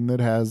station that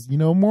has,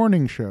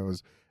 morning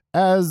shows,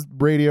 as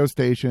radio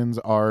stations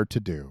are to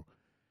do.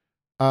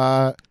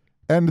 And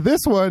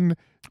this one,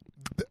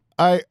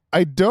 I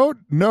don't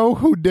know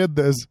who did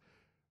this,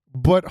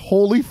 but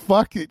holy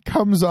fuck, it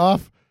comes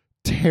off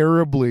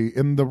terribly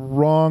in the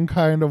wrong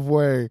kind of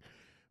way,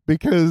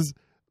 because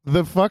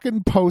the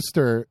fucking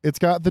poster, it's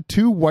got the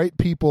two white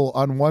people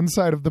on one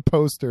side of the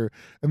poster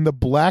and the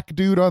black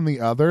dude on the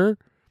other,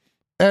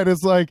 and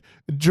it's like,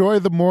 enjoy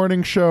the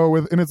morning show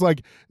and it's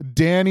like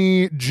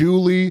Danny,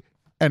 Julie,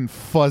 and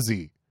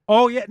Fuzzy.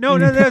 Oh yeah, no,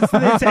 it's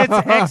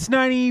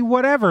X90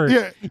 whatever.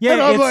 Yeah,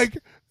 and I'm like,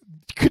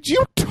 could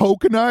you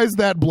tokenize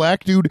that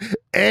black dude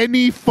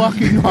any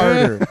fucking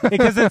harder?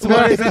 Because it's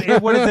what is it?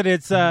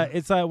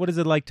 It's what is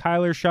it, like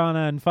Tyler,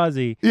 Shauna, and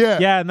Fuzzy?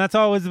 Yeah, and that's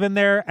always been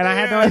there. And I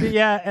had no idea.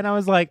 Yeah, and I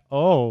was like,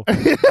 oh,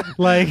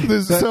 like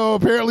so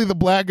apparently the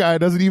black guy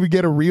doesn't even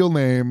get a real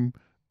name.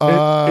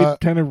 It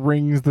kind of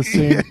rings the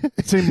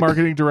same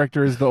marketing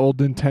director as the old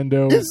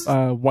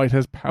Nintendo white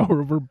has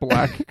power over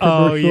black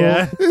commercial. Oh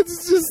yeah,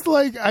 it's just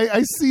like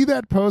I see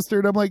that poster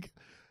and I'm like,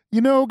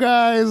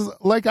 guys,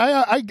 like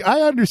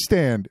I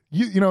understand.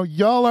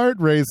 Y'all aren't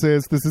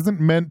racist. This isn't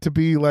meant to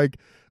be like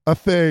a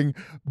thing,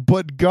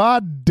 but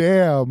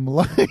goddamn,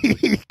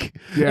 like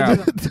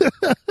yeah.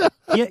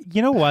 Yeah,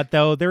 you know what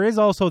though? There is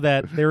also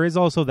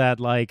that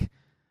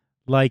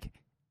like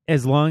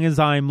as long as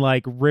I'm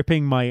like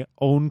ripping my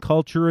own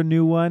culture a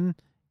new one,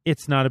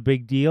 it's not a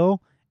big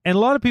deal. And a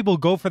lot of people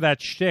go for that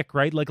shtick,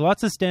 right? Like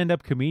lots of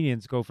stand-up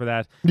comedians go for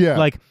that. Yeah.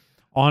 Like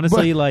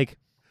honestly, like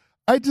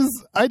I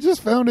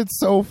just found it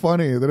so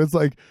funny that it's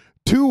like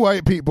two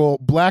white people,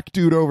 black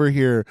dude over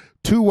here,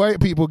 two white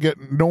people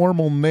get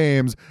normal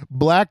names,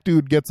 black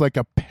dude gets like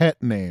a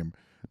pet name.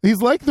 He's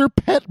like their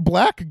pet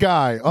black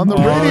guy on the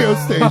radio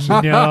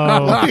station.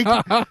 No,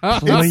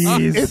 like,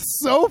 please. It's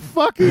so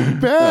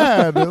fucking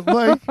bad.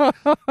 Like,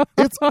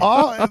 it's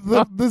all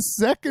the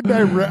second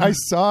I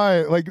saw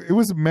it, like it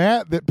was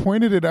Matt that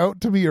pointed it out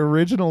to me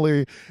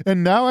originally,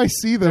 and now I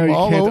see them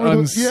all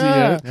over.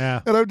 Yeah,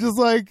 and I'm just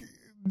like,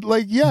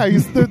 yeah,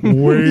 he's the.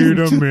 Wait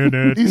a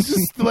minute. He's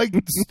just like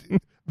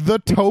the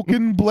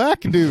token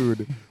black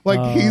dude.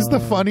 Like he's the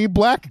funny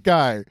black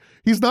guy.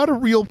 He's not a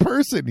real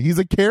person. He's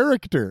a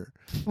character.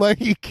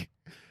 Like,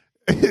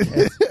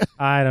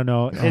 I don't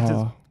know.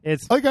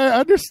 It's like, I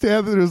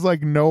understand that there's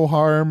like no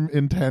harm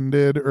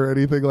intended or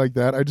anything like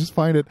that. I just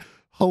find it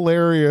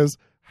hilarious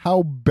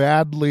how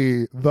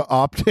badly the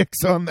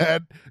optics on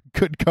that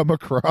could come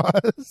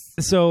across.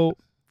 So,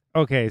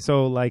 okay.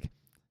 So like,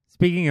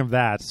 speaking of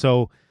that,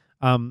 so,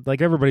 like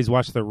everybody's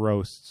watched the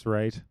roasts,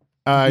 right?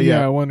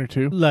 Yeah, one or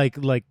two. Like,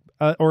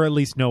 or at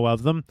least know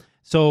of them.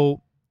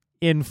 So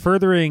in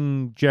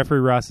furthering Jeffrey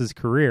Ross's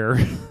career,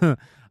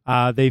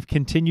 they've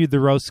continued the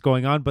roasts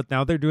going on, but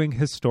now they're doing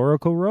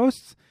historical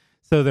roasts.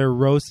 So they're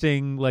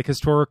roasting like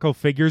historical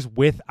figures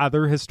with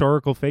other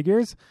historical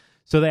figures.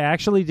 So they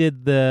actually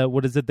did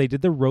they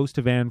did the roast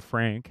of Anne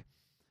Frank,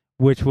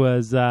 which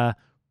was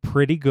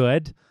pretty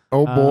good.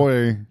 Oh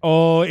boy.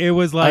 It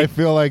was like, I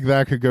feel like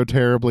that could go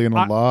terribly in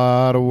a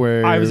lot of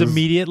ways. I was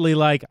immediately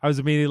like,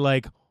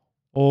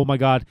 oh my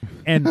God.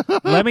 And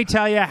let me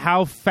tell you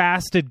how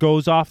fast it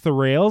goes off the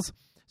rails.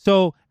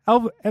 So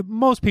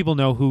most people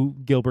know who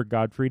Gilbert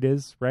Gottfried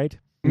is, right?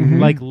 Mm-hmm.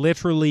 Like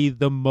literally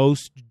the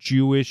most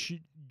Jewish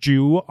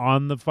Jew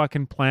on the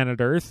fucking planet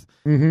Earth.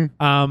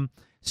 Mm-hmm.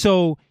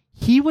 So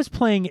he was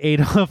playing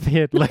Adolf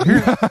Hitler. Jesus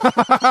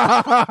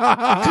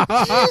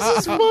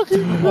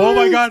fucking Christ. Oh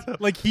my God.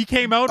 Like, he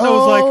came out and I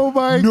was like, Oh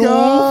my no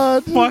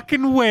God.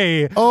 fucking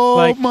way. Oh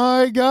Like,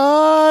 my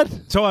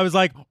God. so I was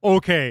like,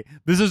 okay,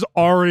 this is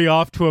already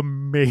off to an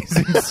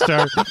amazing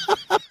start.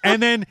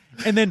 and then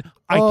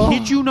I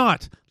kid you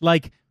not,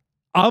 like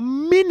a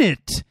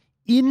minute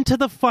into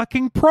the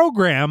fucking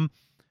program,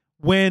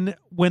 when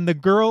the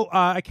girl,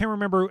 I can't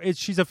remember,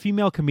 she's a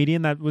female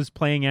comedian that was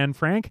playing Anne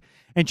Frank,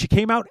 and she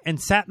came out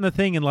and sat in the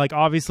thing and like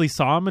obviously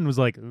saw him and was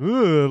like,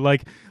 ugh,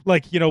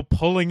 like you know,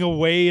 pulling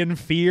away in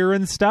fear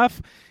and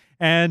stuff.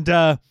 And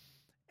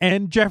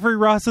Jeffrey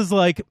Ross is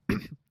like,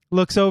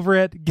 looks over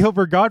at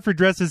Gilbert Gottfried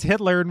dressed as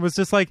Hitler and was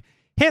just like,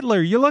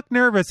 Hitler, you look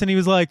nervous. And he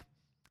was like,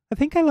 I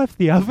think I left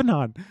the oven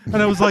on.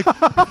 And I was like,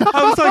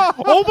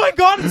 oh my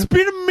God, it's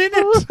been a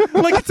minute.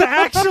 Like, it's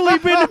actually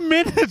been a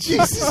minute.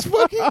 Jesus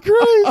fucking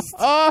Christ.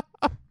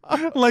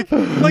 like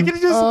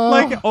it just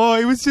like, oh,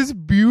 it was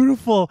just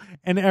beautiful.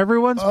 And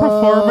everyone's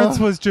performance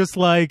was just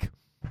like,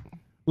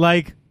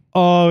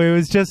 oh, it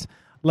was just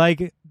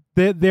like,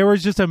 there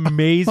was just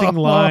amazing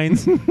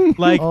lines.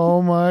 Like,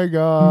 oh my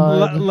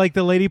God. Like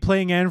the lady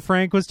playing Anne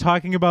Frank was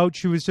talking about,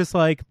 she was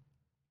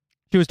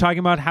talking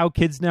about how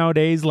kids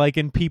nowadays, like,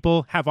 and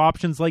people have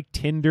options like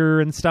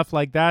Tinder and stuff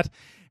like that.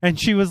 And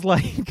she was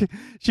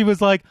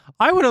like,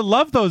 I would have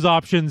loved those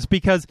options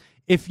because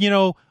if, you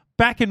know,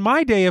 back in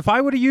my day, if I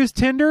would have used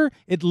Tinder,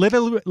 it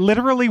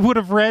literally would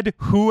have read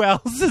who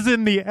else is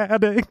in the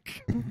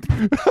attic.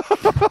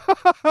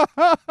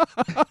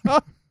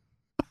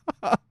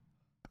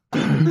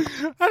 And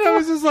I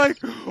was just like,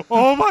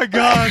 oh my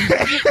God.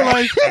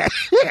 Like,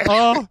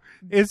 oh,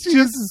 it's just,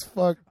 Jesus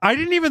fuck. I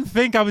didn't even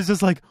think. I was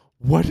just like,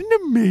 what an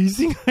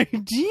amazing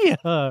idea.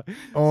 Oh.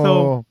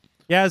 So,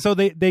 yeah, so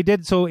they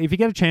did. So if you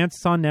get a chance,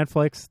 it's on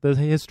Netflix. The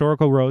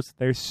historical roast,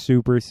 they're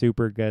super,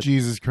 super good.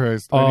 Jesus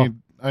Christ. Oh.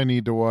 I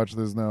need to watch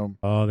this now.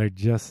 Oh, they're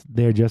just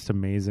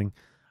amazing.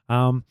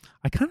 I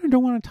kind of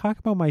don't want to talk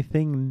about my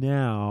thing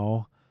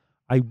now.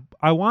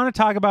 I want to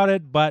talk about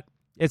it, but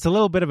it's a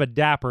little bit of a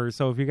dapper.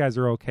 So if you guys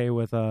are okay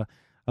with a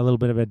little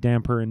bit of a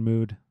damper in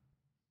mood.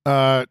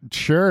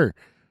 Sure.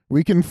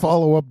 We can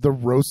follow up the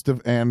roast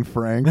of Anne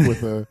Frank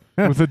with a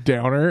with a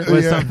downer.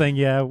 With something,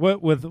 yeah,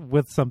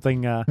 with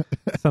something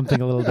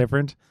something a little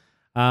different.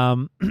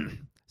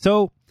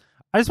 So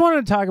I just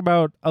wanted to talk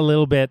about a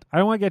little bit. I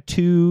don't want to get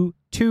too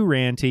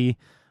ranty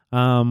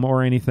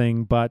or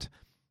anything, but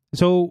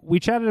so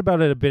we chatted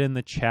about it a bit in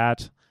the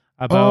chat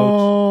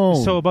about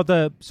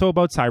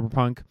about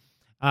Cyberpunk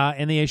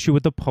and the issue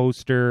with the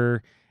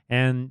poster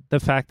and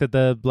the fact that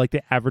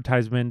the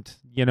advertisement,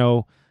 you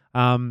know,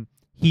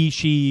 he,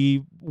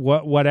 she,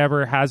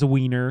 whatever has a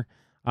wiener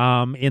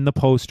in the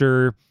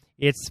poster.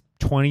 It's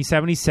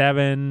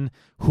 2077.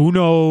 Who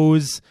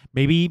knows?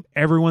 Maybe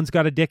everyone's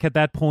got a dick at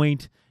that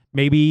point.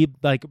 Maybe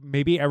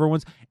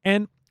everyone's.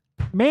 And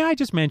may I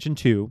just mention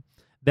too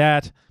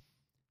that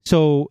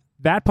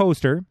that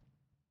poster,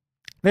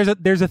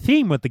 there's a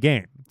theme with the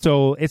game.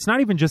 So it's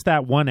not even just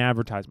that one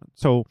advertisement.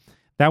 So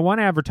that one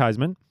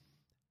advertisement,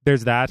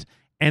 there's that,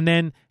 and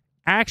then.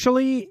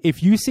 Actually,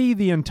 if you see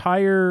the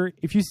entire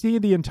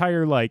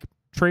like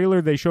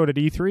trailer they showed at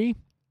E3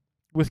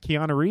 with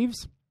Keanu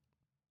Reeves,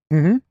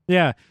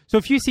 yeah. So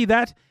if you see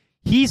that,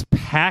 he's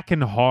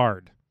packing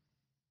hard.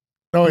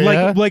 Oh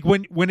yeah. Like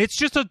when it's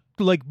just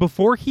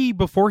before he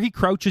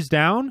crouches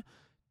down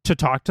to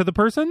talk to the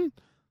person,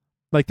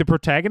 like the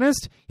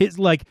protagonist, it's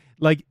like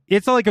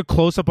it's like a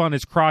close up on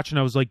his crotch, and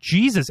I was like,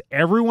 Jesus,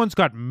 everyone's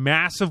got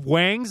massive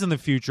wangs in the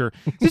future.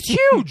 It's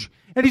huge.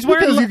 And he's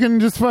wearing, because you can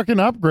just fucking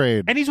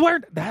upgrade. And he's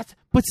wearing that.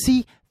 But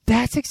see,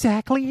 that's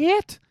exactly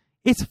it.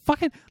 It's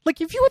fucking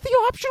like, if you had the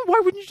option, why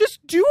wouldn't you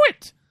just do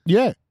it?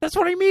 Yeah, that's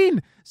what I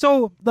mean.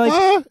 So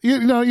like,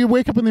 you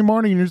wake up in the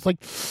morning and you're just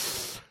like,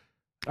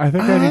 I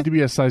think I need to be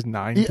a size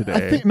 9 today.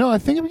 I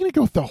think I'm gonna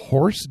go with the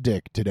horse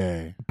dick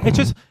today. It's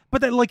just,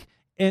 but then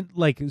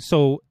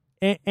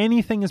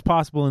anything is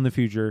possible in the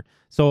future.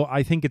 So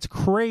I think it's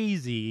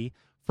crazy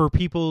for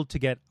people to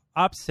get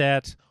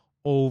upset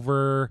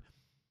over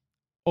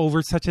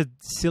such a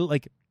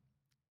silly,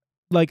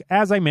 like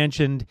as I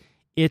mentioned,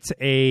 it's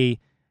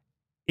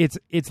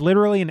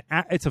literally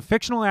it's a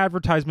fictional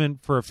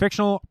advertisement for a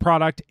fictional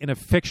product in a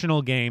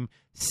fictional game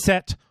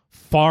set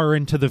far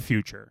into the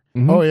future.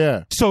 Mm-hmm. Oh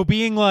yeah. So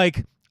being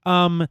like,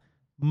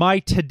 my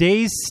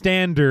today's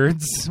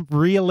standards,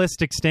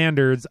 realistic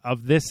standards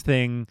of this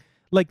thing,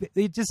 like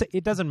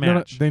it doesn't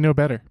match. No, they know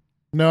better.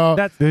 No,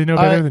 they know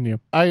better than you.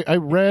 I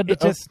read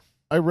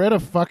I read a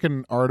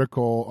fucking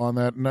article on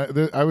that, and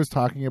I was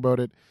talking about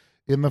it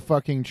in the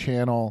fucking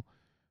channel.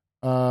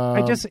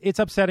 It's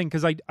upsetting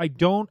because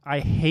I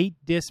hate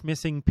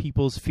dismissing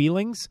people's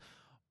feelings,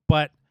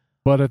 but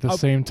at the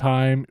same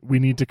time, we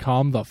need to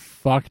calm the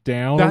fuck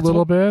down a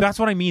little bit. That's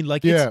what I mean.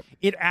 Like,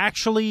 it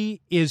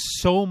actually is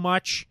so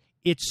much.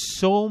 It's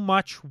so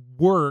much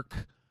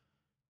work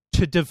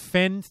to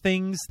defend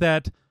things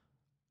that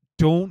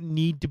don't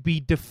need to be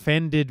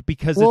defended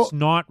because it's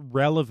not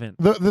relevant.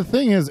 The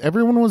thing is,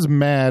 everyone was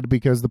mad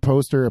because the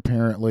poster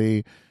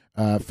apparently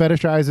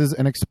fetishizes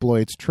and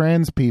exploits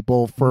trans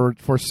people for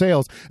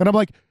sales. And I'm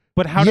like,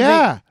 But how do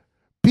yeah,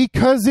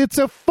 because it's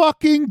a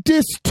fucking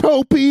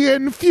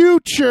dystopian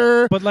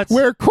future But let's-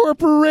 where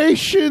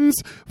corporations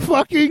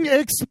fucking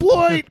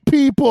exploit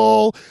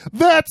people.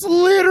 That's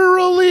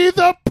literally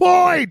the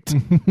point.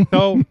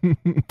 So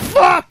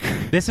Fuck.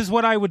 this is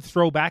what I would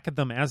throw back at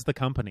them as the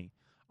company.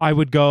 I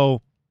would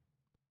go,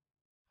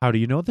 how do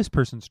you know this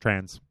person's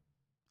trans?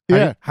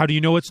 Yeah. How do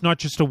you know it's not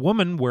just a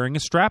woman wearing a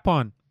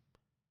strap-on?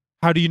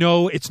 How do you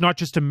know it's not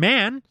just a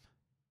man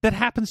that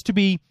happens to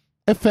be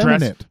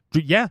Effeminate.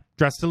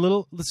 dressed a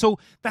little? So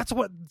that's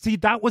what. See,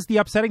 that was the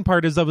upsetting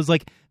part. Is I was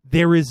like,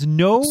 there is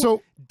no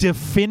So-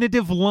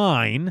 definitive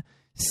line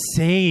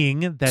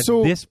saying that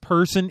So- this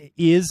person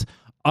is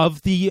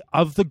of the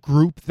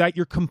group that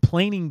you're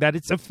complaining that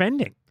it's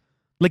offending.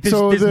 Like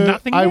there's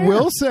nothing. I there.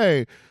 will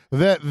say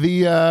that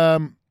the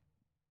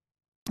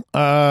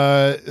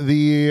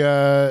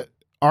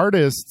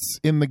artists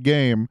in the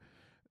game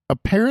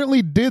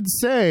apparently did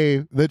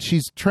say that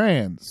she's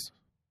trans.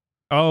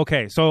 Oh,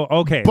 okay. So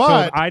But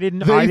so I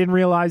didn't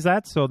realize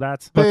that. So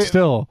that's But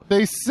still,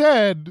 They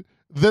said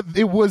that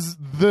it was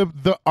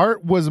the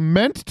art was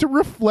meant to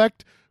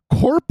reflect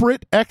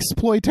corporate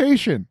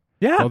exploitation.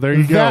 yeah. well, there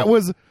you go. That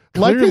was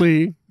like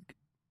clearly,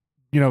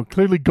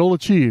 clearly goal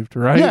achieved,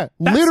 right? yeah,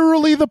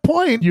 literally the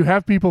point. You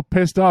have people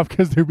pissed off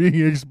because they're being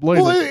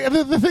exploited.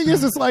 Well, the thing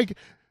is, it's like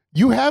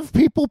you have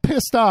people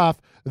pissed off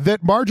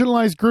that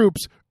marginalized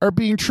groups are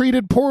being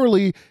treated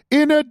poorly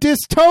in a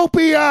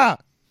dystopia.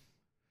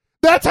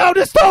 That's how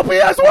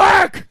dystopias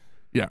work.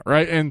 Yeah,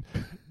 right. And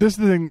this is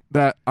the thing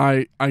that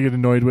I get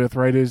annoyed with,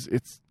 right? Is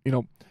it's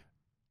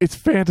it's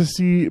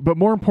fantasy, but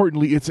more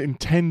importantly, it's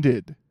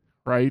intended,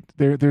 right?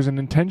 There's an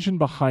intention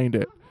behind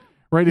it,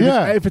 right?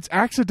 If it's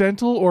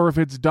accidental or if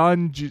it's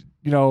done,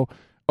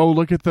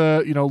 look at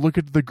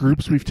the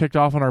groups we've ticked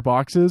off on our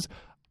boxes.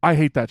 I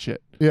hate that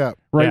shit. Yeah.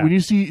 Right? Yeah. When you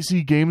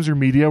see games or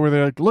media where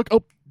they're like, look,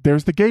 oh,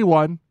 there's the gay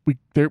one.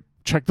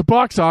 Check the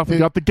box off. We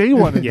got the gay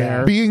one in Yeah.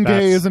 there. Being gay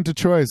That's- isn't a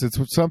choice. It's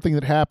something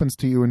that happens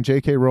to you, and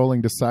J.K.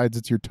 Rowling decides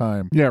it's your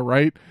time. Yeah,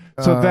 right.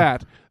 So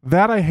that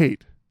I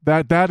hate.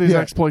 That is Yeah.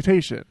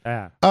 exploitation.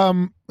 Yeah.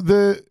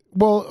 The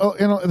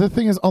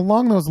thing is,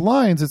 along those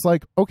lines, it's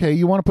like, okay,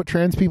 you want to put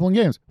trans people in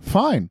games,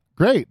 fine,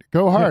 great,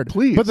 go hard,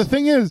 please. But the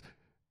thing is,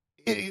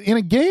 in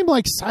a game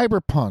like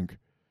Cyberpunk,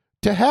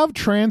 to have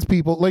trans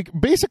people, like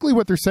basically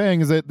what they're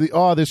saying is that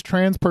this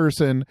trans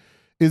person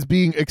is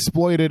being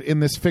exploited in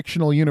this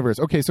fictional universe.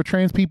 Okay, so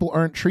trans people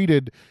aren't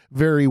treated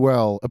very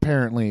well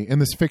apparently in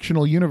this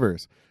fictional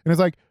universe, and it's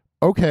like,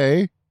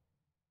 okay,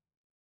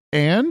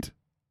 and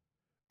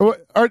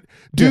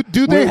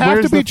do they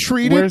have to be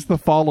treated? Where's the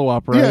follow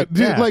up? Right?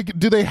 Yeah,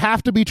 do they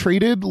have to be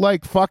treated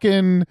like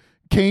fucking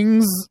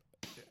kings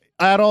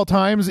at all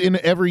times in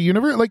every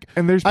universe? Like,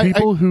 And there's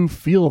people who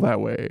feel that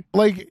way,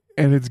 like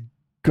and it's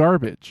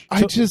garbage.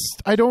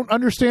 I don't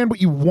understand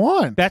what you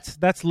want.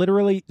 That's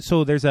literally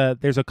so. There's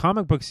a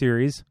comic book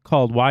series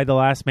called Why the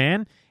Last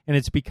Man, and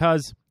it's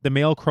because the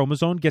male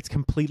chromosome gets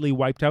completely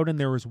wiped out, and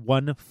there was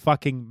one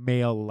fucking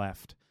male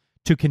left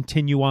to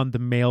continue on the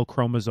male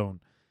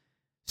chromosome.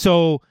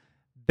 So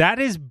that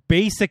is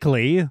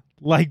basically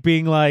like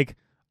being like,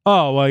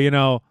 oh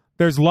well,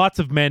 there's lots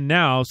of men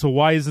now, so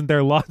why isn't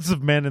there lots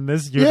of men in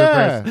this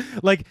universe? Yeah.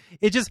 Like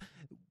it just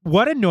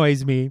what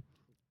annoys me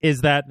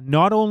is that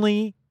not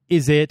only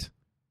is it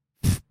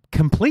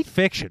complete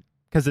fiction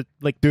because it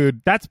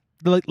Dude, that's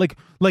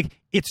like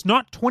it's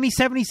not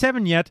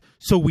 2077 yet,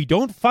 so we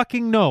don't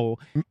fucking know.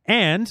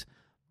 And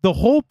the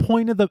whole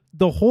point of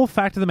the whole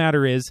fact of the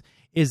matter is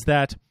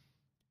that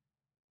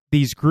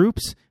these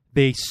groups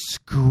they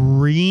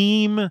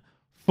scream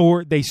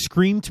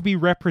to be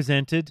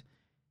represented,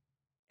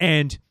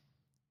 and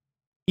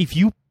if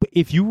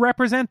you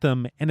represent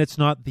them and it's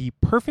not the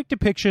perfect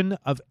depiction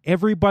of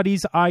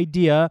everybody's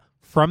idea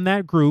from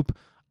that group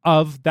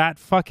of that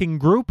fucking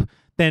group,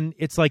 then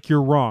it's like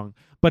you're wrong.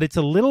 But it's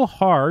a little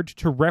hard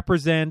to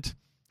represent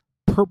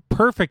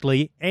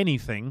perfectly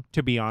anything,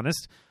 to be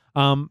honest.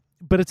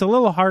 But it's a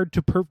little hard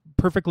to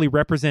perfectly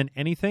represent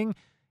anything.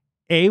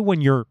 A,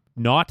 when you're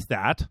not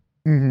that.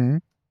 mm-hmm.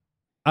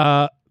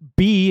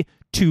 B,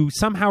 to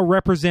somehow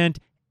represent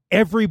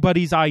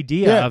everybody's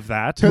idea of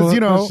that. Because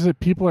Well, it's just that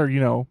people are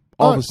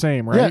all the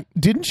same, right? Yeah,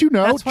 didn't you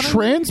know That's what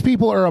trans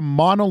people are a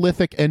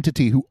monolithic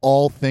entity who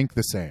all think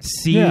the same?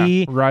 See,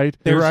 Yeah, right.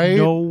 there's Right?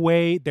 no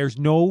way, there's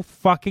no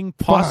fucking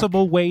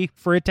possible way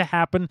for it to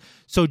happen.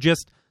 So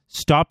just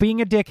stop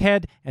being a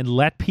dickhead and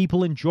let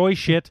people enjoy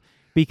shit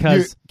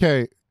because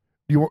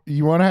You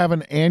want to have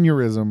an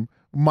aneurysm?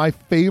 My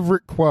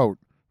favorite quote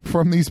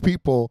from these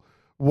people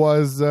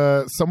was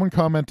someone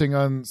commenting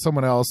on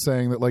someone else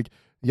saying that, like,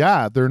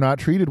 yeah, they're not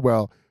treated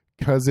well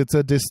because it's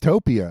a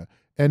dystopia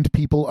and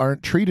people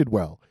aren't treated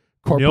well.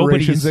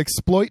 Corporations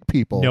exploit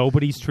people.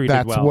 nobody's treated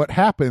That's well. what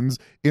happens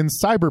in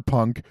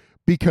Cyberpunk,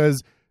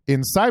 because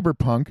in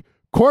Cyberpunk,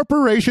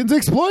 corporations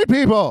exploit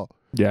people.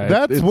 Yeah,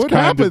 That's it's what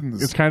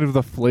happens. It's kind of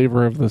the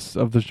flavor of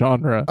the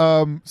genre.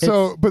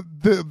 But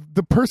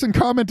the person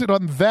commented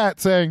on that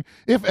saying,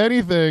 if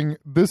anything,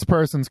 this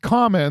person's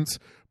comments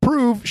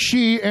prove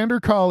she and her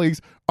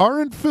colleagues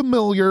aren't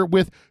familiar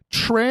with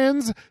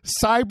trans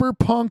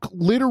cyberpunk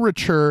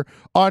literature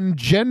on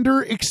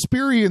gender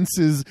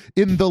experiences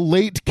in the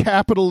late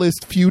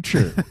capitalist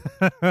future.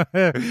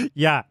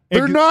 Yeah.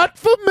 They're not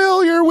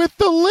familiar with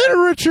the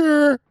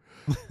literature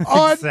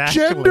on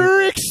Exactly.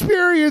 gender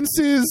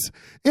experiences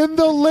in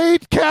the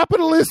late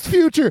capitalist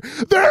future.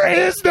 There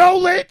is no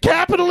late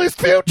capitalist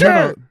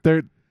future.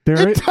 There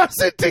It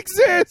doesn't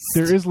exist.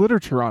 there is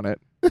literature on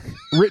it,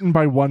 written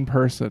by one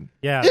person.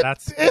 Yeah,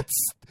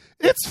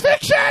 It's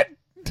fiction.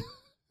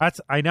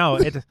 I know.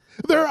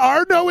 There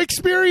are no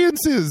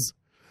experiences.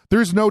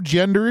 There's no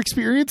gender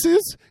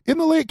experiences in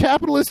the late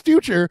capitalist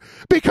future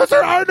because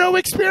there are no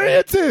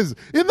experiences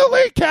in the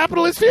late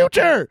capitalist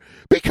future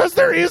because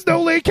there is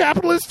no late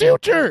capitalist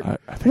future.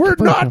 I think We're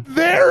the not person-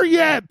 there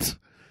yet.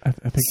 I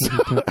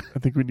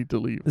think we need to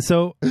leave.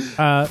 So,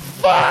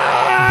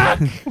 Fuck!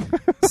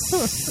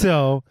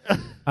 so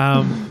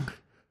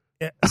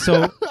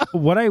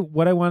what I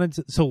wanted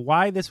to, so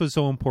why this was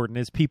so important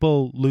is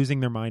people losing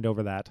their mind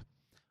over that.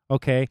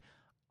 Okay,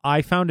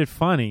 I found it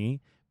funny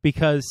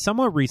because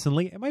somewhat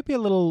recently, it might be a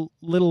little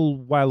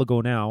while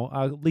ago now,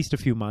 at least a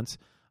few months.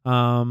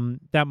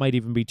 That might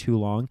even be too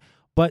long.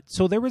 But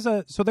there was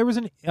a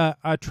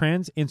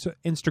trans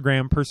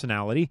Instagram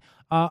personality.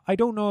 I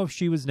don't know if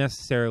she was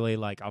necessarily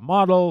like a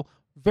model,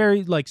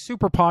 very like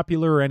super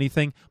popular or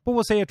anything, but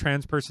we'll say a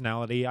trans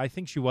personality. I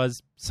think she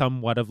was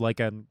somewhat of like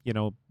a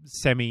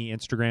semi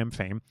Instagram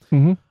fame.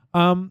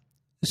 Mm-hmm.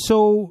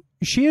 So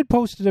she had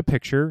posted a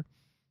picture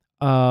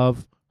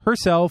of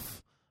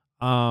herself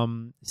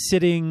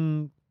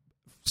sitting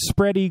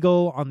spread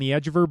eagle on the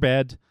edge of her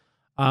bed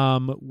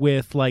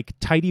with like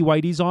tighty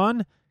whities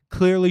on,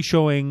 clearly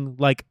showing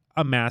like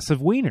a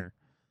massive wiener.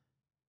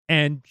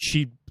 And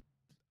she's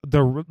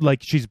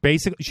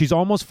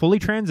almost fully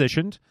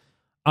transitioned,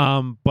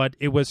 but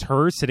it was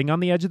her sitting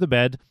on the edge of the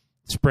bed,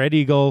 spread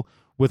eagle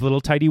with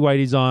little tighty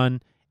whities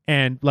on,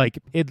 and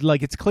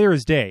it's clear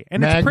as day.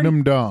 And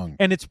Magnum dong.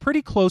 And it's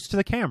pretty close to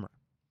the camera.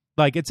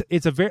 Like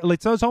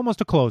it's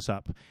almost a close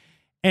up.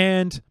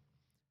 And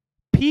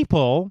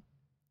people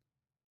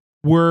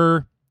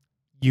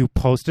you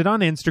posted on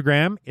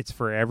Instagram, it's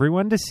for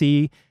everyone to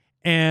see,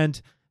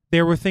 and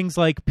there were things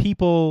like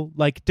people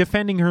like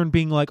defending her and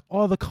being like,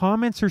 "Oh, the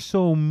comments are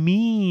so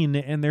mean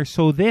and they're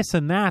so this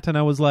and that." And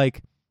I was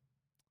like,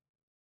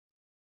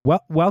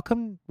 "Well,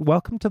 welcome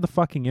to the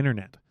fucking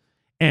internet."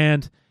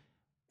 And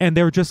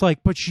they were just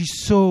like, "But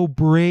she's so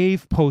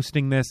brave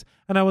posting this."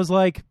 And I was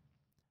like,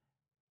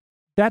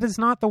 that is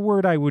not the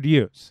word I would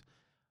use.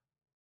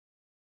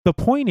 The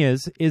point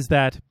is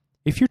that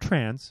if you're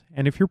trans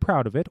and if you're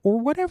proud of it, or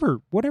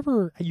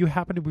whatever you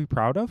happen to be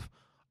proud of,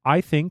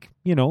 I think,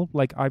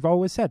 like I've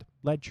always said,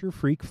 let your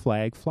freak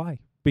flag fly,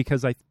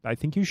 because I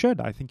think you should.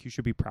 I think you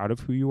should be proud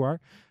of who you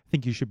are. I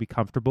think you should be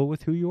comfortable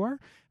with who you are,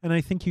 and I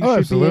think you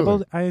should be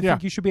able.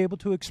 Think you should be able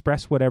to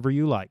express whatever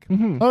you like.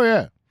 Mm-hmm. Oh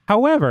yeah.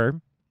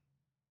 However,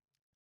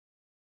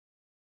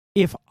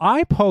 if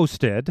I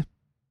posted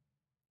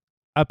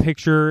a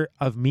picture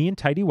of me and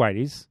tighty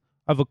whities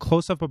of a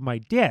close up of my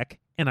dick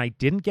and I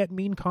didn't get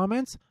mean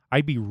comments,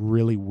 I'd be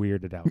really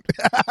weirded out.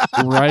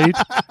 Right?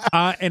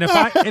 And if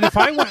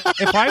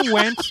I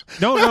went,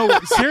 no,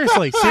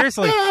 seriously.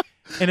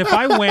 And if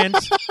I went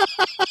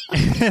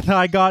and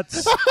I got,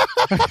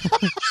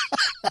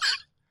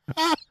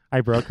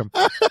 I broke him.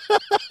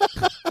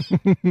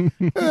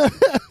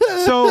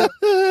 So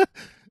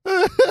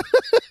I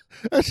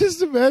was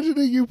just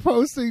imagining you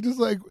posting just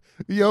like,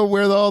 "Yo,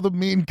 where are all the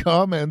mean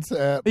comments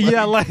at?"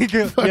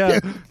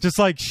 Just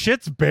like,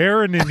 shit's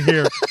barren in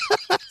here.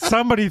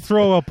 Somebody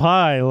throw a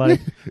pie. Like,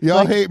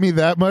 y'all hate me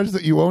that much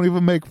that you won't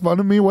even make fun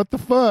of me. What the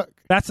fuck?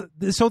 That's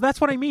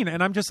what I mean.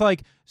 And I'm just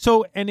like,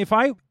 and if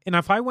I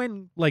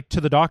went like to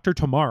the doctor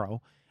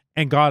tomorrow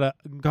and got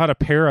a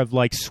pair of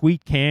like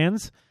sweet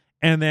cans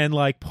and then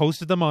like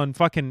posted them on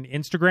fucking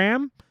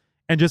Instagram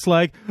and just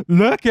like,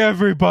 "Look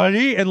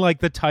everybody," and like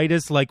the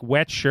tightest like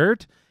wet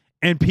shirt,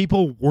 and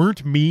people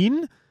weren't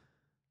mean,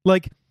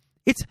 like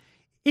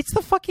it's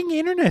the fucking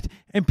internet,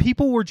 and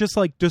people were just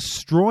like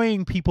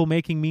destroying people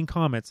making mean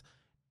comments.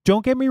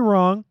 Don't get me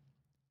wrong.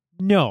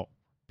 No,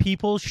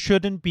 people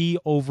shouldn't be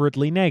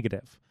overtly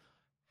negative.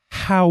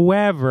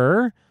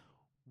 However,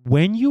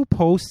 when you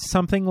post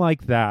something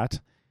like that,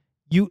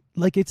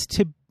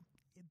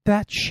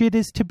 that shit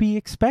is to be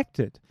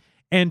expected.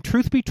 And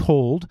truth be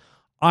told,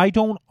 I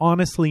don't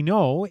honestly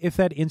know if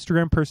that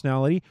Instagram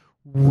personality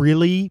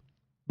really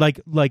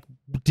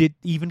did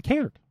even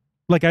cared.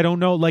 Like, I don't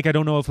know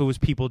if it was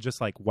people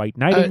just like white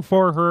knighting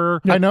for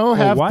her. I know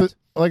half what?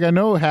 I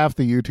know half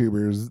the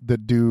YouTubers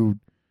that do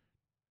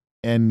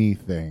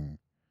anything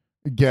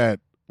get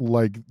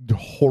like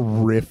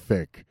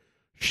horrific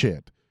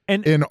shit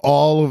And in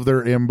all of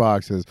their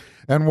inboxes.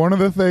 And one of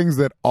the things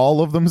that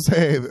all of them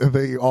say that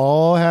they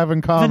all have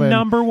in common, the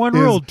number one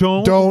is rule,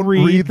 don't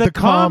read the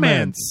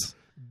comments.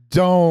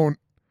 Don't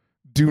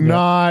Do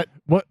not.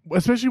 What,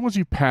 especially once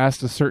you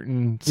pass a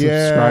certain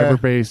subscriber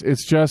base,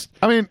 it's just.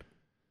 I mean,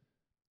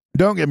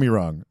 don't get me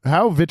wrong.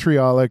 How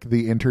vitriolic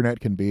the internet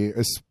can be,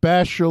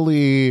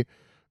 especially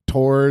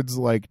towards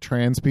like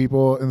trans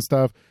people and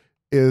stuff,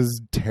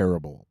 is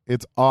terrible.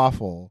 It's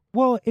awful.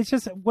 Well, it's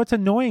just what's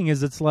annoying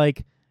is it's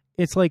like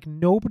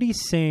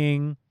nobody's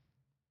saying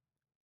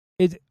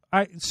it.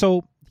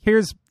 So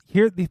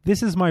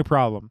this is my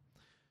problem.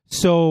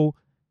 So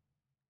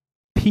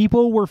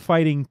people were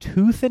fighting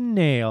tooth and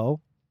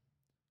nail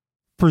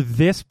for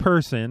this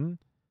person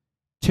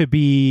to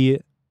be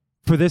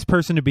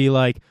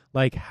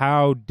like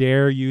how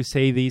dare you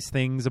say these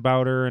things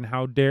about her, and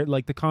how dare,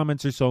 like, the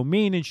comments are so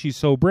mean and she's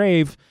so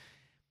brave.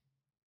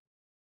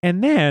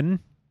 And then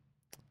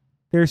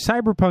there's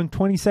Cyberpunk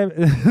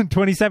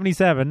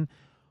 2077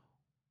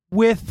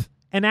 with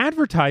an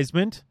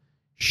advertisement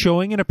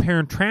showing an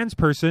apparent trans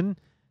person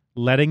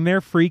letting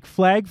their freak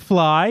flag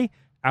fly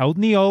out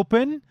in the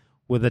open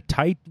with a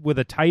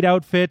tight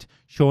outfit,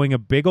 showing a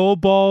big old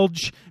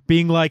bulge,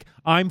 being like,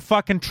 I'm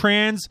fucking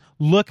trans,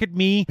 look at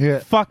me,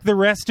 fuck the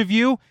rest of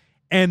you.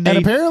 And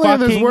apparently in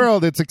this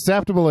world, it's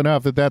acceptable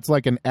enough that that's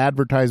like an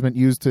advertisement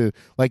used to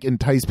like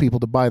entice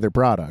people to buy their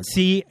product.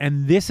 See,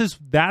 and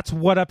that's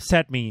what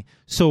upset me.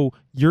 So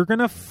you're going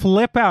to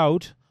flip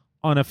out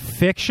on a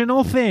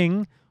fictional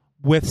thing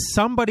with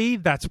somebody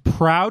that's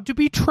proud to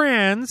be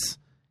trans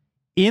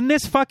in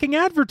this fucking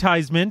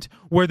advertisement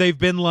where they've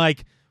been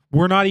like,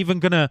 we're not even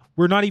gonna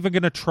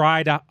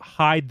try to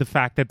hide the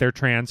fact that they're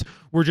trans.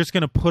 We're just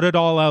gonna put it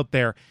all out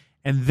there.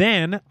 And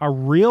then a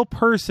real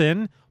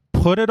person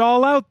put it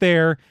all out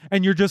there,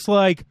 and you're just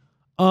like,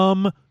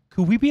 could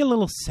we be a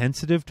little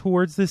sensitive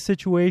towards this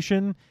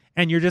situation?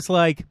 And you're just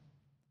like,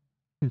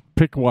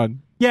 pick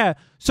one. Yeah.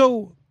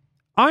 So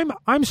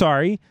I'm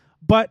sorry,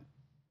 but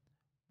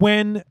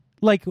when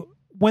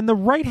the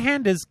right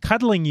hand is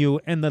cuddling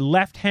you and the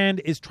left hand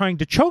is trying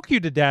to choke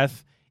you to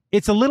death,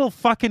 it's a little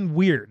fucking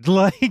weird.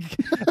 Like,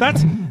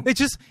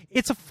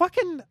 it's a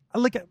fucking,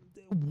 like,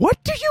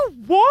 what do you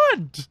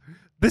want?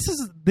 This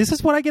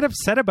is what I get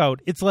upset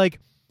about. It's like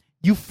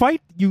you're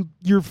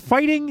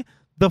fighting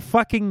the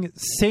fucking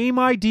same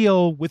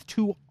ideal with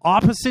two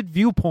opposite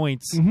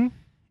viewpoints. Mm-hmm.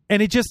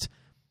 And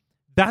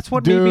that's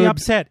what made me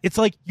upset. It's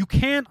like, you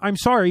can't, I'm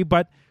sorry,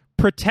 but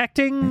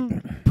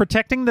protecting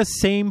the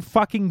same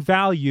fucking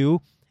value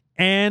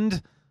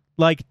and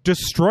like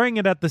destroying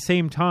it at the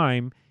same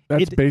time.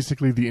 That's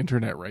basically the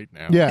internet right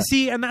now. Yeah.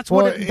 See, and that's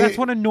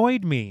what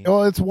annoyed me.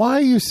 Well, it's why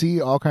you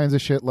see all kinds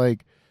of shit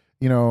like,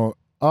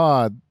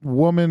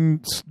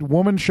 woman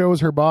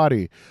shows her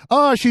body.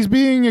 She's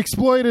being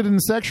exploited and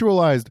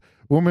sexualized.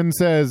 Woman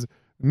says,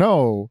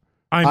 "No,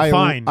 I'm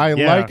fine. I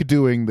like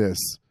doing this."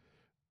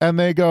 And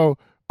they go,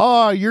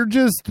 you're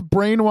just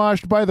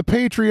brainwashed by the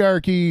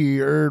patriarchy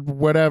or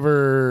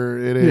whatever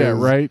it is. Yeah,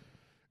 right.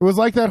 It was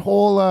like that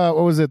whole what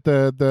was it?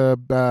 The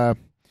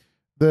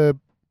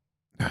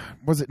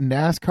was it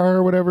NASCAR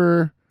or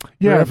whatever?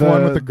 Yeah, the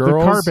F1 with the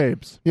girls. The car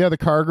babes. Yeah, the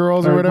car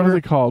girls or whatever. What are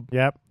they called?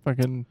 Yep.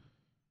 Fucking.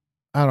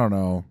 I don't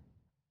know.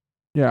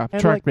 Yeah,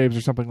 and track babes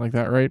or something like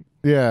that, right?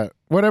 Yeah,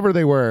 whatever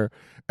they were.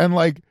 And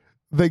like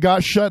they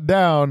got shut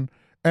down,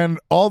 and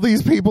all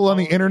these people on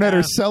the internet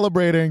are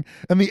celebrating,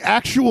 and the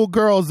actual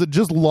girls that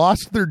just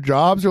lost their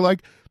jobs are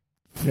like,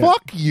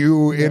 fuck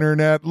you,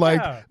 internet.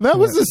 Like, that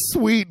was a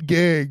sweet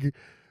gig.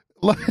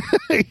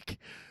 Like,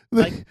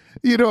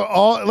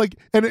 all like,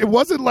 and it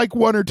wasn't like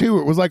one or two.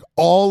 It was like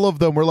all of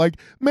them were like,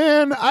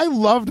 man, I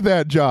loved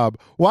that job.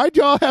 Why'd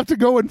y'all have to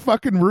go and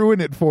fucking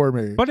ruin it for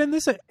me? But in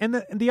this,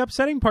 and the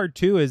upsetting part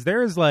too is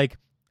there is like,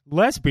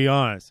 let's be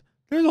honest,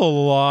 there's a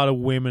lot of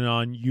women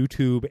on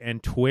YouTube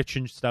and Twitch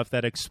and stuff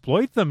that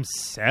exploit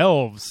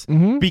themselves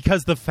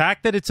because the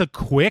fact that it's a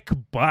quick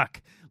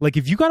buck. Like,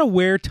 if you got to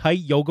wear tight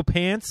yoga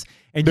pants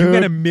and you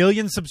get 1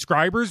 million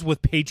subscribers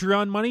with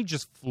Patreon money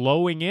just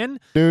flowing in,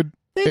 dude.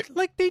 They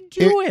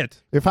do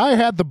it. If I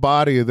had the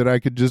body that I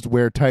could just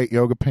wear tight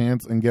yoga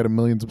pants and get 1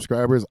 million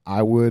subscribers,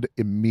 I would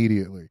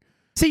immediately.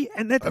 See,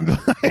 but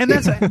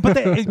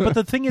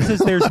the thing is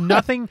there's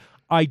nothing.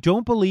 I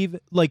don't believe,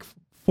 like,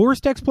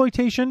 forced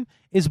exploitation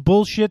is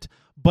bullshit,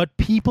 but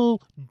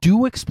people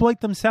do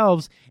exploit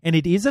themselves, and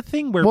it is a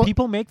thing where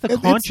people make the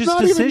conscious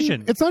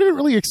decision. It's not even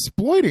really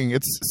exploiting;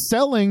 it's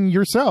selling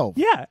yourself.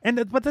 Yeah,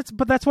 but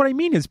that's what I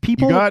mean is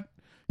people.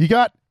 You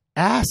got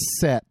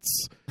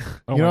assets.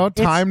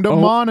 Time to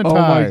monetize. Oh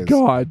my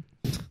god!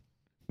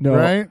 No,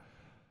 right?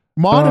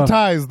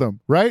 Monetize them,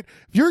 right?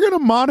 If you're going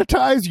to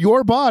monetize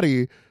your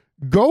body,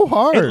 go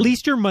hard. At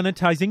least you're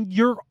monetizing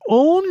your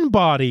own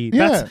body.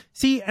 Yeah.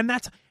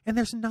 And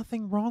there's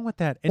nothing wrong with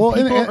that. And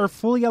people are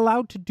fully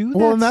allowed to do that.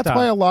 Well, and that's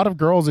why a lot of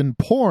girls in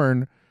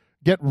porn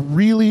get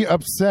really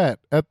upset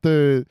at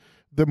the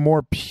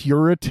more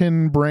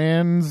Puritan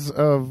brands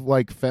of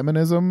like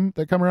feminism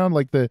that come around,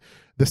 like the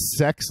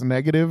sex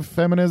negative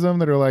feminism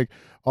that are like,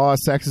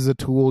 sex is a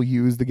tool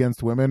used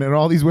against women, and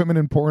all these women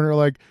in porn are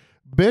like,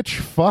 bitch,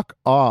 fuck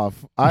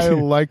off. I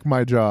like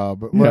my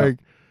job. Like,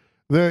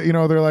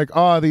 they're like,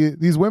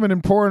 these women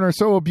in porn are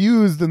so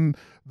abused, and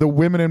the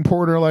women in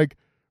porn are like,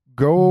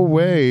 Go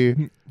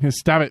away.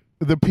 Stop it.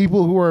 The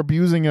people who are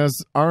abusing us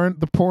aren't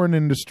the porn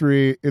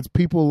industry. It's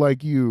people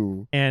like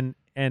you. And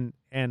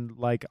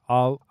like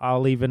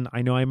I'll even,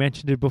 I know I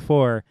mentioned it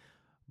before,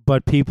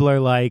 but people are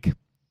like,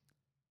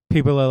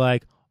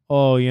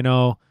 oh, you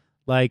know,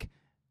 like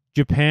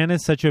Japan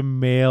is such a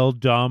male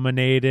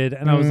dominated,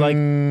 and I was like,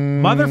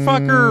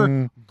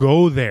 motherfucker,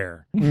 go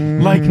there.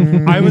 Like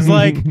I was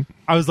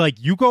like,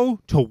 you go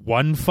to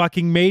one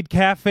fucking maid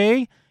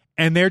cafe,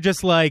 and they're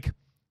just like,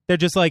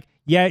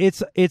 yeah,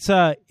 it's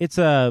a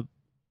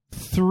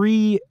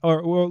 3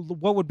 or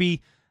what would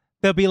be,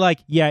 they'll be like,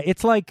 yeah,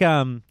 it's like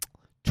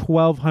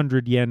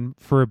 1,200 yen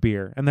for a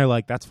beer, and they're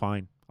like, that's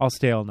fine, I'll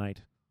stay all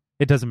night,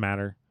 it doesn't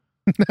matter.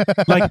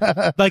 like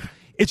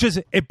it's just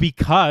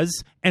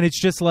because, and it's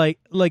just like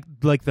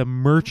the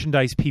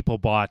merchandise people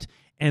bought,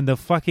 and the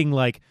fucking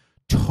like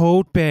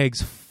tote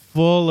bags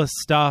full of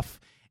stuff,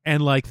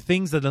 and like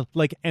things that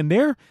like, and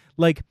they're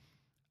like,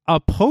 a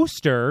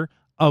poster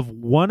of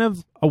one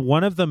of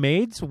the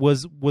maids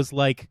was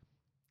like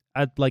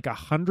at like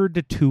 $100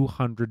 to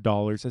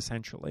 $200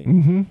 essentially.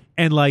 Mm-hmm.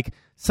 And like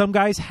some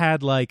guys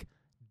had like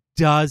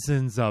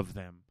dozens of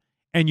them,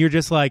 and you're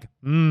just like,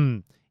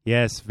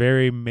 yes,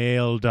 very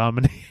male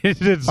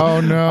dominated.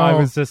 Oh no. I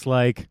was just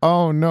like,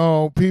 oh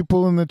no,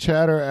 people in the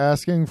chat are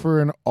asking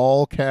for an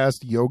all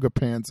cast Yoga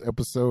Pants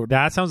episode.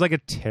 that sounds like a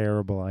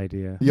terrible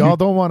idea. Y'all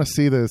don't want to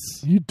see this.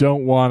 You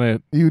don't want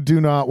it. You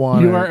do not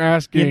want it. You are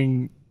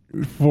asking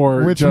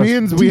for which just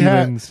means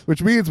demons.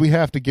 we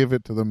have to give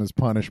it to them as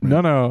punishment.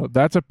 No,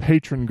 that's a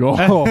patron goal.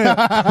 There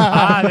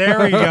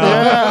we go.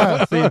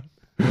 Yeah. See,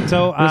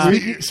 so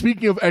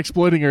Speaking of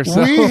exploiting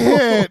ourselves,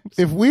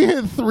 if we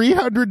hit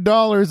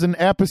 $300 an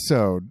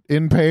episode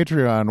in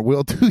Patreon,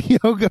 we'll do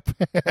Yoga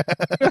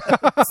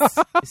Pants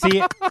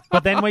see,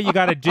 but then what you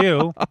got to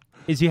do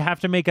is you have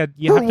to make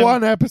for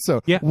one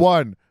episode. Yeah.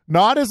 One.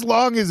 Not as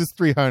long as it's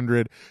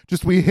 300.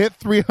 Just we hit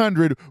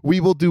 300, we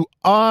will do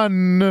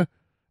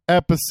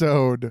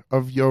episode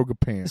of Yoga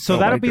Pants. So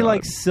that'll be God.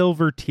 like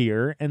silver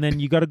tier, and then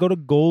you got to go to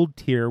gold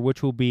tier,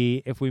 which will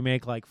be, if we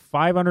make like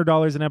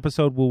 $500 an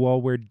episode, we'll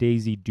all wear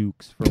Daisy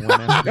Dukes for one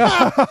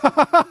episode.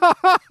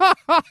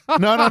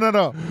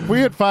 No. If we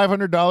hit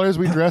 $500,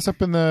 we dress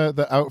up in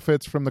the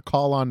outfits from the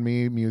Call on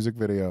Me music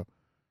video.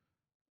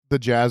 The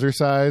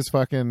Jazzercise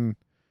fucking...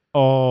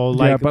 Oh,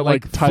 like, yeah, but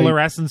like tight.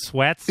 fluorescent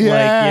sweats?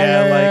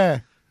 Yeah.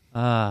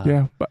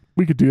 yeah, but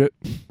we could do it.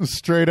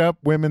 Straight up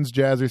women's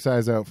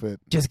Jazzercise outfit.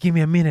 Just give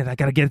me a minute. I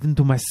got to get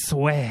into my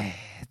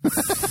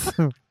sweats.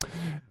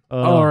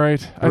 All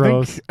right.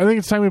 gross. I think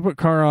it's time we put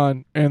Car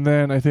on, and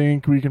then I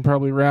think we can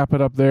probably wrap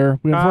it up there.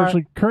 We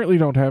unfortunately currently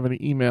don't have any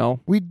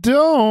email, We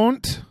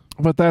don't.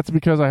 but that's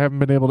because I haven't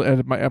been able to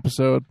edit my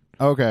episode.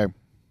 Okay.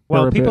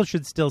 Well, for a people bit.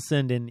 should still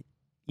send in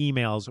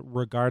emails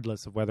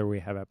regardless of whether we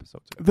have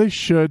episodes. They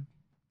should.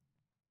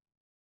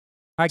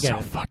 I get So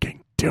it.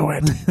 fucking do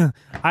it.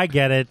 I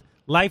get it.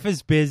 Life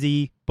is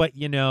busy, but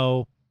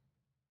you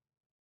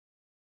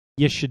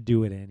should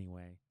do it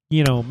anyway.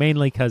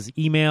 Mainly because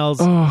emails,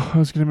 Oh, I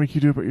was going to make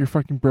you do it, but you're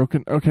fucking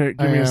broken. Okay,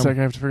 give me I a am. second.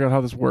 I have to figure out how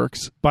this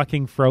works.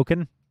 bucking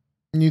froken.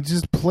 You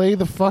just play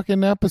the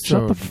fucking episode.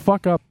 Shut the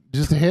fuck up.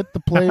 Just hit the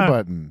play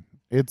button.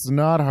 It's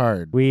not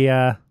hard. We,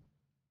 I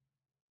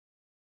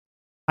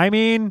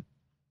mean,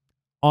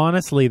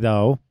 honestly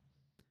though,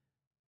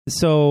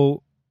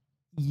 so,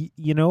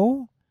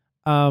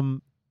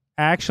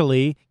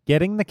 actually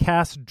getting the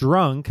cast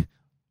drunk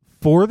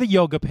for the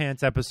Yoga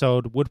Pants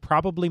episode would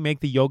probably make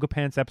the Yoga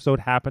Pants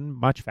episode happen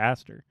much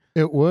faster.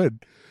 It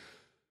would.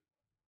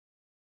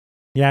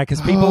 Yeah,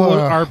 because people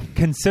are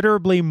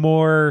considerably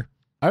more...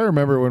 I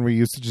remember when we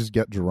used to just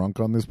get drunk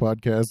on this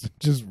podcast and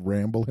just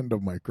ramble into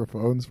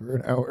microphones for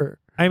an hour.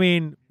 I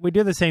mean, we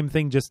do the same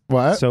thing, just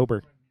What?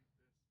 sober.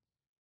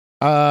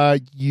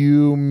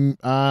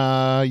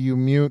 You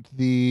mute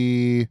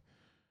the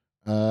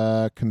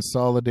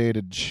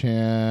consolidated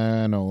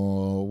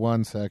channel.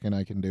 1 second,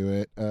 I can do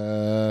it.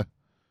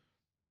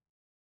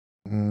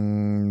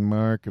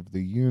 Mark of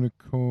the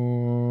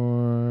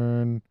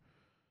Unicorn.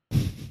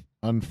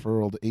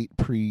 Unfurled 8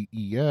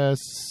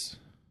 pre-ES.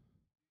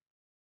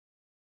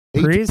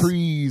 8 Pre's?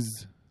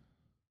 pre's.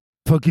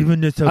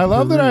 Forgiveness of I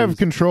love that I have Peru.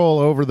 control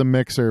over the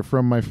mixer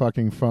from my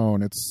fucking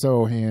phone. It's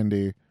so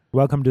handy.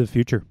 Welcome to the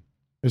future.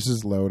 This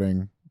is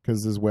loading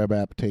because this web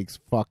app takes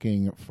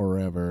fucking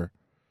forever.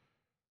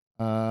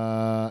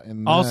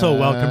 And Also,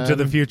 welcome to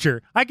the then-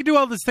 future. I can do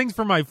all these things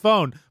from my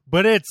phone,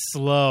 but it's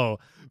slow.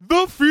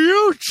 The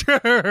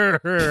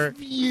future!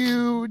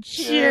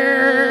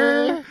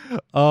 Future.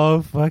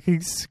 Oh, fucking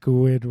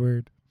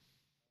Squidward.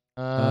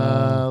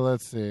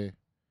 Let's see.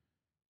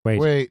 Wait.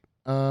 Wait.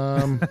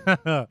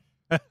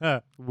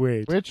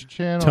 Wait. Which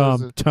channel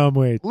is it? Tom,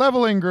 wait.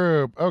 Leveling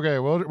group. Okay,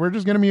 well, we're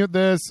just gonna mute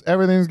this.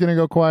 Everything's gonna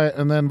go quiet,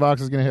 and then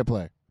Vox is gonna hit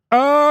play.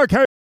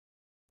 Okay.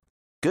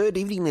 Good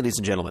evening, ladies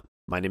and gentlemen.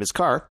 My name is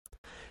Carr,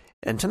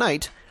 and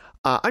tonight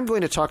I'm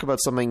going to talk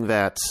about something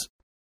that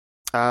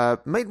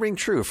might ring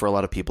true for a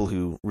lot of people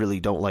who really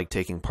don't like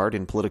taking part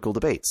in political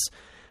debates.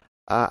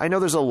 I know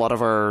there's a lot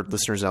of our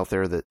listeners out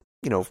there that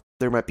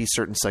there might be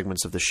certain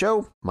segments of the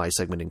show, my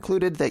segment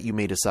included, that you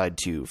may decide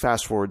to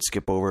fast forward,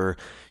 skip over,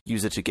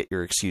 use it to get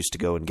your excuse to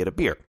go and get a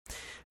beer.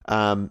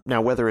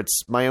 Now, whether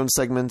it's my own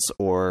segments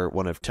or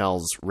one of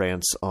Tal's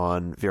rants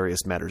on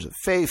various matters of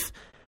faith,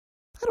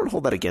 I don't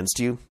hold that against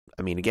you.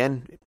 I mean,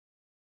 again,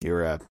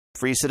 you're a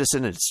free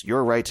citizen. It's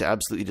your right to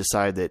absolutely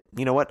decide that,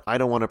 you know what, I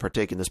don't want to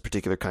partake in this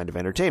particular kind of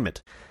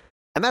entertainment.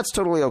 And that's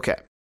totally okay.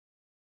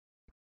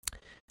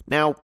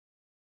 Now,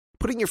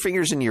 putting your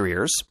fingers in your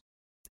ears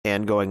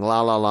and going,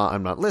 la, la, la,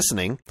 I'm not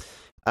listening,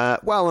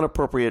 while an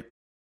appropriate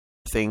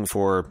thing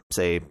for,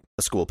 say,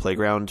 a school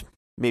playground,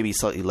 maybe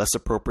slightly less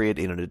appropriate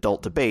in an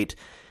adult debate,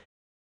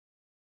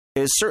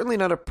 is certainly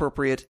not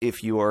appropriate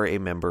if you are a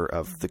member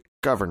of the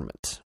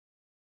government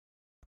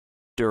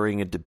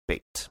during a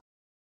debate.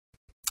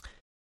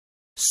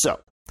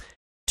 So,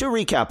 to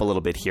recap a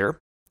little bit here,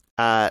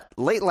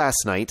 late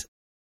last night,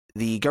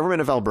 the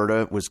government of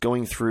Alberta was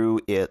going through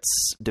its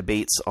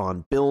debates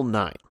on Bill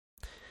 9.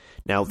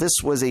 Now, this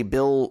was a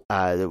bill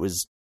that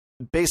was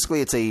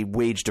basically, it's a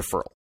wage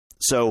deferral.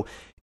 So,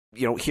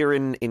 here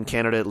in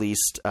Canada, at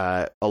least,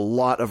 a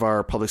lot of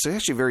our public sector,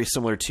 actually very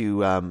similar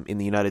to in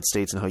the United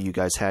States and how you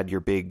guys had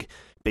your big,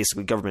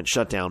 basically, government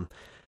shutdown.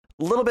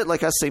 A little bit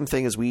like us, same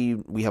thing as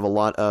we have a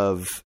lot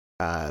of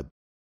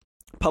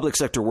public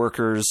sector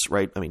workers,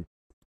 right? I mean,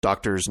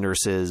 doctors,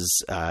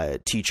 nurses,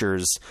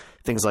 teachers,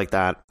 things like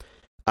that,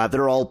 that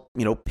are all,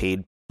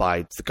 paid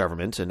by the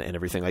government and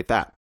everything like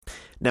that.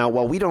 Now,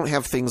 while we don't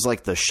have things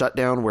like the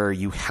shutdown where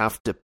you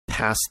have to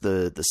pass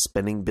the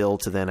spending bill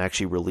to then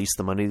actually release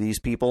the money to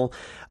these people,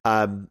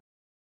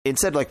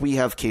 instead, like, we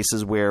have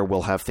cases where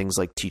we'll have things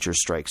like teacher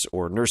strikes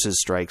or nurses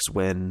strikes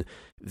when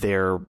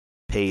their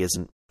pay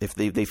isn't, if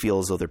they feel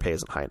as though their pay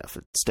isn't high enough.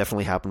 It's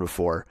definitely happened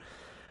before.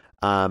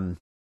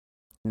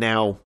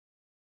 Now,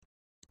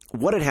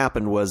 what had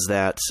happened was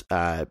that,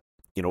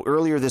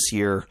 earlier this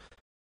year,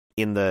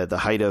 in the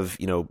height of,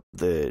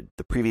 the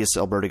previous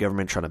Alberta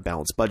government trying to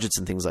balance budgets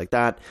and things like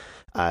that,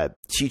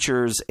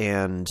 teachers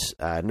and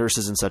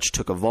nurses and such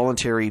took a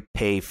voluntary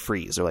pay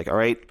freeze. They're like, all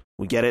right,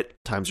 we get it.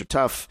 Times are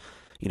tough.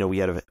 We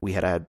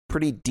had a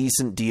pretty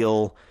decent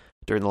deal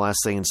during the last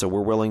thing. And so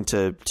we're willing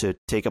to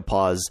take a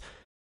pause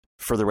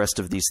for the rest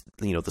of these,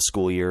 the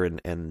school year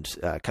and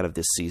kind of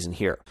this season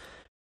here,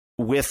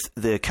 with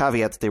the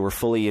caveat that they were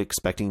fully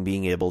expecting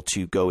being able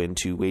to go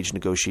into wage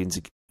negotiations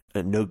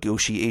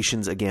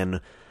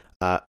again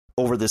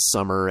over this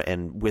summer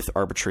and with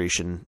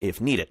arbitration if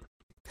needed.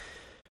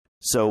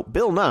 So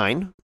Bill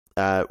 9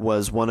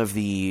 was one of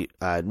the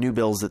new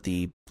bills that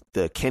the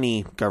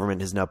Kenney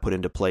government has now put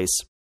into place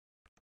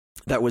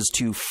that was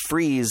to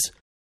freeze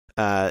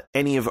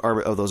any of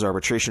those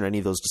arbitration or any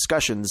of those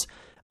discussions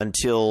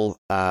until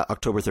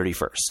October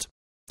 31st.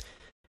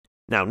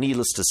 Now,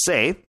 needless to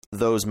say,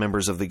 those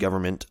members of the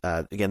government,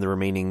 again, the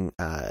remaining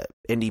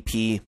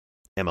NDP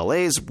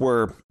MLAs,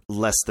 were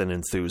less than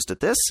enthused at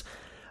this,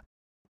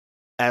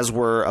 as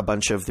were a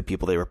bunch of the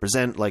people they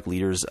represent, like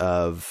leaders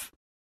of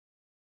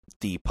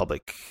the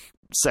public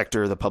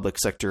sector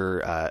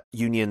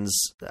unions,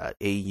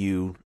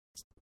 AUCP,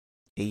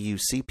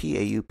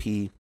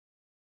 AUP.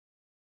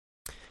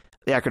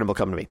 The acronym will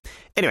come to me.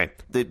 Anyway,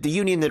 the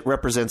union that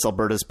represents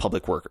Alberta's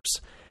public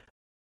workers.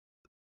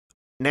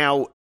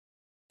 Now,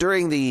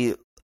 during the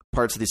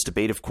parts of this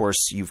debate, of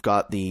course, you've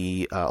got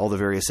the all the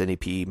various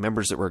NDP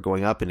members that were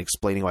going up and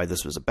explaining why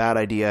this was a bad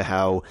idea,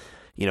 how,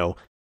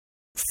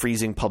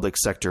 freezing public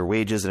sector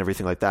wages and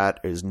everything like that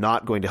is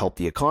not going to help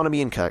the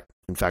economy. In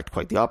fact,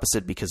 quite the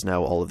opposite, because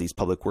now all of these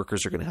public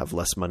workers are going to have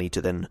less money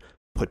to then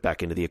put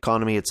back into the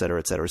economy, et cetera,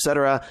 et cetera, et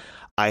cetera.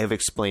 I have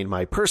explained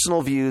my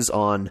personal views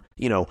on,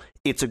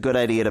 it's a good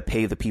idea to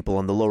pay the people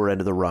on the lower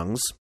end of the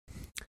rungs.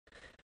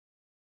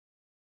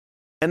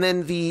 And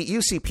then the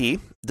UCP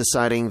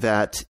deciding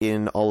that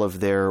in all of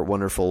their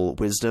wonderful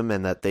wisdom,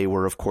 and that they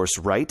were, of course,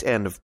 right,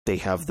 and they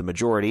have the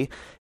majority,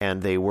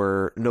 and they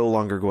were no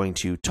longer going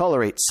to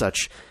tolerate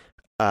such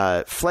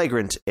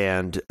flagrant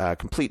and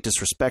complete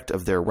disrespect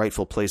of their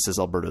rightful place as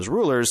Alberta's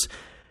rulers,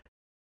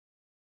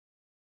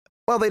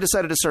 well, they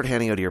decided to start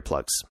handing out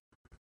earplugs.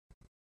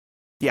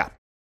 Yeah.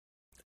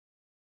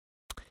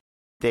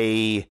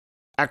 They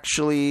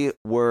actually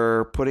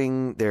were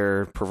putting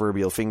their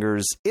proverbial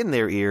fingers in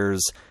their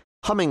ears,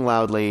 humming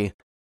loudly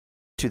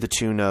to the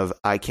tune of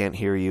 "I Can't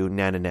Hear You,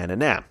 na na na na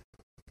na."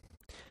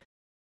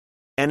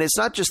 And it's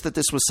not just that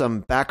this was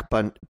some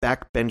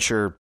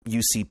backbencher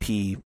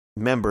UCP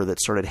member that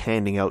started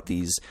handing out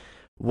these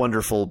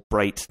wonderful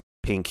bright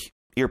pink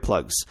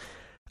earplugs.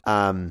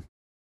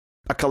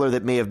 A color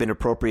that may have been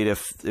appropriate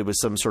if it was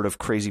some sort of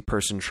crazy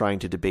person trying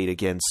to debate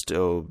against,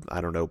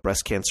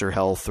 breast cancer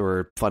health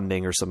or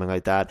funding or something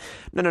like that.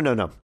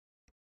 No.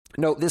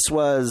 No, this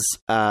was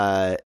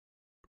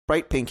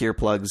bright pink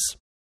earplugs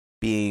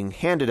being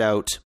handed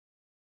out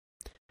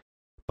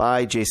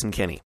by Jason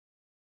Kenney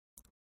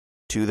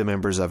to the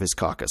members of his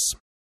caucus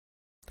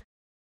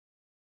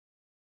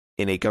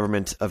in a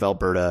Government of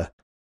Alberta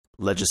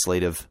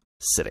legislative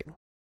sitting.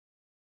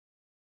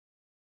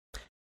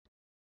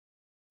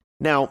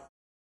 Now,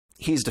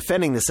 he's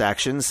defending this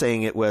action,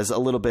 saying it was a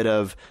little bit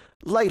of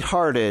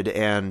lighthearted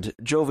and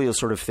jovial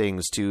sort of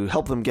things to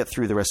help them get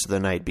through the rest of the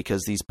night,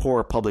 because these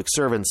poor public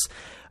servants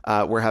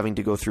were having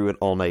to go through an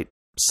all-night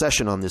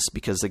session on this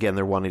because, again,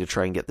 they're wanting to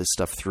try and get this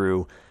stuff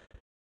through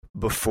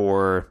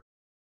before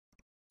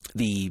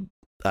the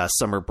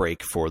summer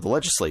break for the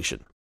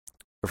legislation,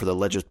 or for the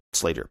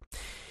legislator.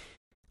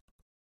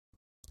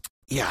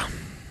 Yeah.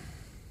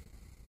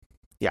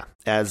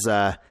 As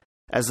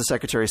the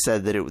secretary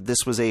said, that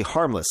this was a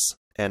harmless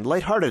and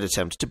lighthearted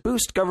attempt to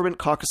boost government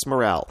caucus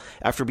morale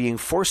after being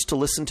forced to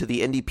listen to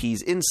the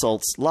NDP's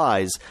insults,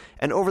 lies,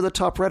 and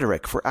over-the-top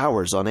rhetoric for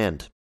hours on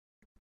end.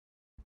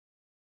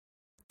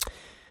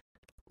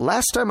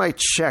 Last time I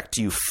checked,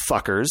 you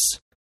fuckers,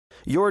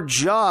 your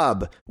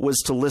job was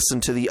to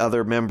listen to the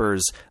other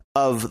members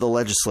of the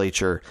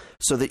legislature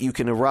so that you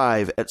can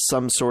arrive at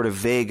some sort of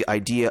vague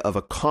idea of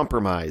a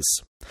compromise.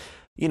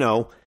 You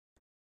know,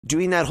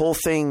 doing that whole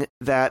thing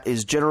that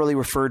is generally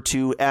referred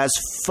to as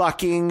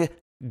fucking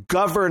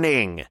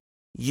governing,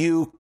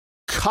 you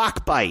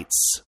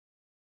cockbites.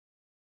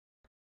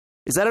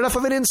 Is that enough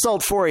of an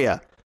insult for you?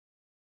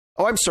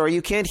 Oh, I'm sorry,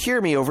 you can't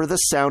hear me over the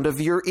sound of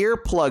your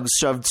earplugs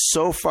shoved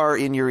so far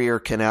in your ear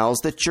canals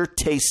that you're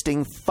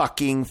tasting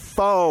fucking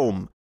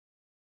foam.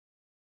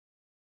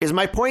 Is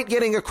my point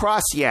getting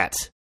across yet?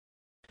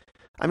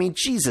 I mean,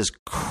 Jesus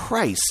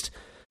Christ.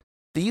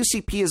 The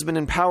UCP has been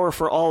in power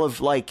for all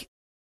of,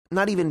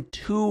 not even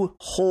 2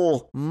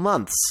 whole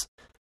months.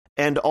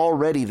 And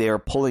already they are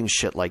pulling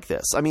shit like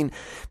this. I mean,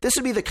 this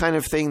would be the kind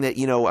of thing that,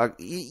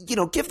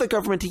 give the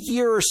government a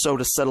year or so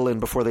to settle in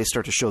before they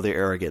start to show their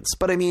arrogance.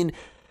 But I mean,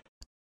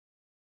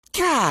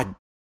 God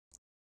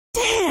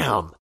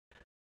damn.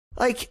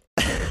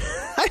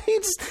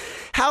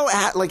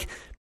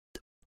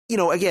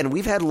 Again,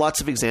 we've had lots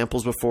of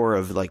examples before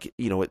of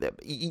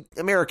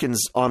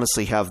Americans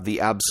honestly have the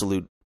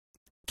absolute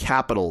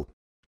capital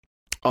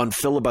on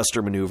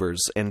filibuster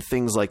maneuvers and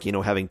things like,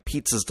 having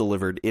pizzas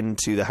delivered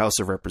into the House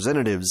of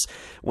Representatives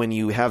when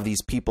you have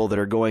these people that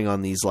are going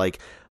on these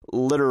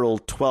literal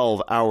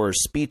 12-hour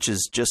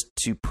speeches just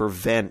to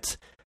prevent,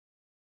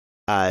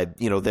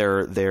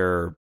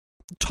 their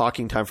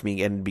talking time from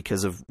being ended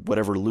because of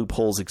whatever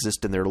loopholes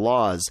exist in their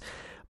laws.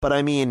 But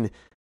I mean,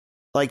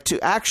 to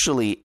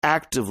actually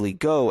actively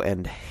go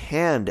and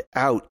hand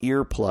out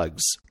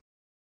earplugs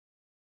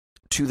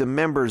to the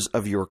members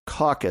of your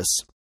caucus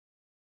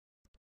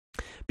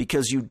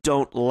because you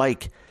don't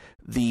like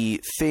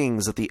the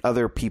things that the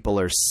other people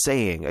are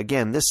saying.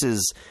 Again, this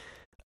is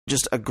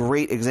just a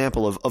great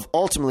example of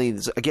ultimately,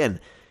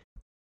 again,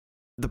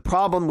 the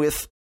problem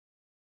with,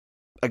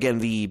 again,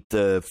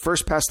 the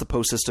first past the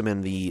post system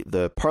and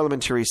the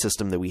parliamentary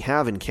system that we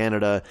have in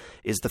Canada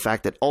is the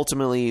fact that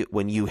ultimately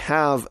when you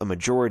have a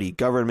majority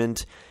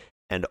government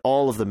and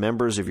all of the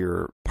members of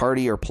your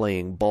party are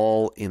playing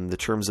ball in the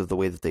terms of the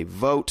way that they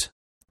vote,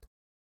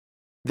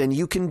 then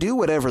you can do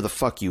whatever the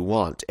fuck you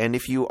want. And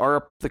if you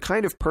are the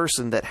kind of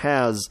person that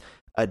has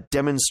a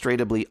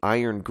demonstrably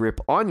iron grip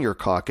on your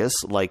caucus,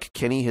 like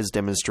Kenny has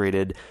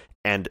demonstrated,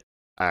 and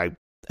I,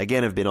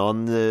 again, have been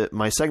on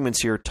my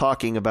segments here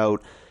talking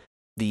about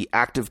the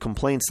active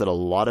complaints that a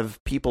lot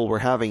of people were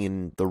having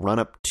in the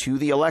run-up to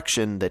the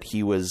election, that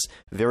he was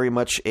very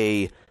much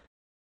a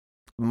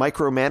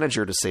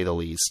micromanager, to say the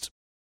least,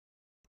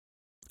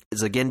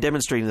 is again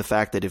demonstrating the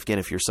fact that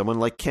if you're someone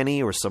like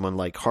Kenny or someone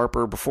like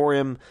Harper before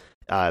him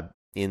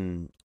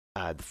in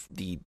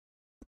the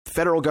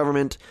federal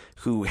government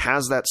who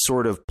has that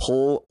sort of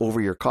pull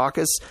over your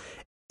caucus,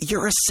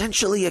 you're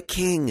essentially a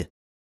king.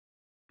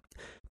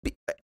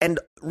 And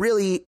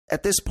really,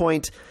 at this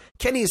point,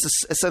 Kenny has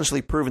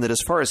essentially proven that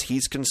as far as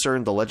he's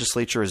concerned, the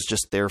legislature is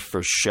just there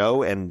for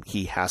show and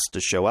he has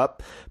to show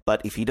up.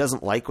 But if he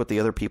doesn't like what the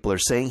other people are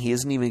saying, he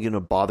isn't even going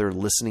to bother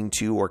listening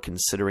to or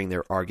considering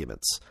their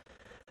arguments.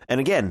 And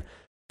again,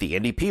 the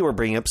NDP were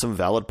bringing up some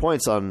valid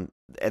points on,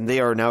 and they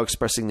are now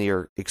expressing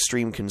their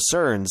extreme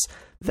concerns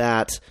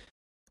that,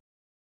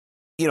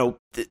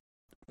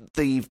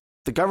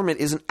 the government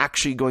isn't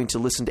actually going to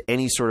listen to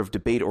any sort of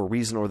debate or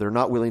reason, or they're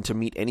not willing to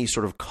meet any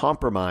sort of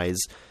compromise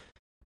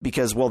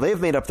because, well,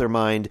 they've made up their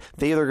mind.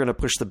 They are going to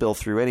push the bill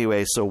through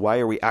anyway, so why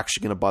are we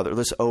actually going to bother?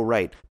 Listen, oh,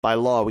 right, by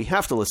law, we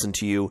have to listen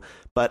to you,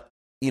 but,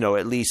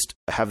 at least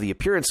have the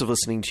appearance of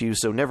listening to you,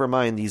 so never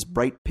mind these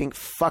bright pink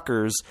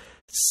fuckers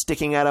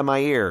sticking out of my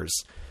ears.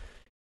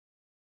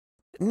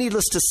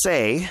 Needless to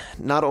say,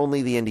 not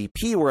only the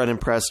NDP were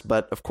unimpressed,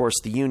 but, of course,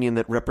 the union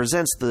that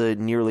represents the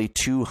nearly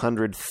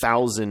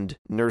 200,000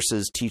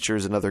 nurses,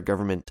 teachers, and other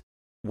government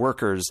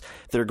workers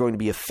that are going to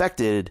be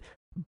affected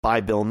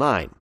by Bill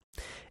 9.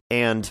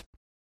 And,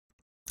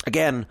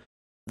 again,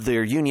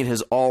 their union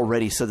has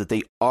already said that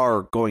they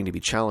are going to be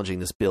challenging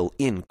this bill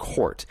in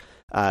court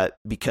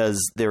because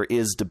there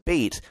is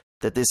debate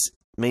that this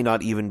may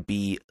not even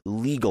be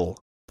legal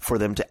for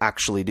them to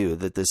actually do,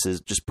 that this is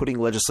just putting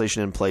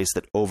legislation in place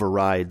that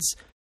overrides,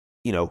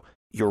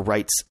 your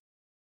rights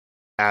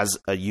as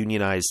a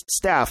unionized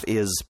staff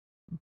is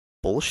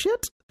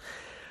bullshit,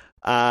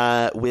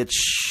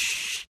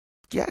 which,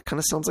 yeah, kind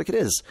of sounds like it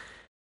is.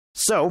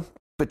 So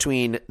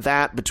between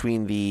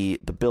the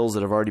bills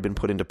that have already been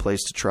put into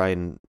place to try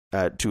and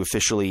to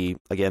officially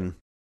again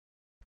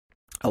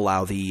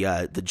allow the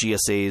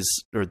GSAs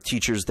or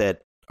teachers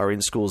that are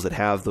in schools that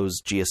have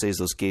those GSAs,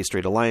 those gay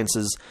straight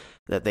alliances,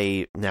 that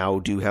they now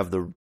do have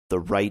the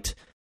right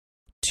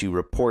to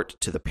report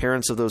to the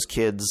parents of those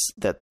kids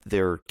that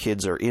their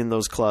kids are in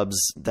those clubs.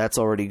 That's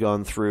already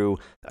gone through,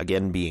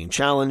 again being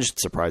challenged.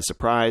 Surprise,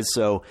 surprise.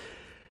 So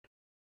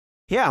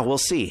yeah, we'll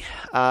see.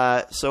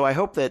 So I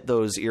hope that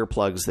those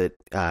earplugs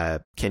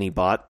that Kenny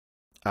bought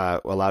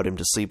allowed him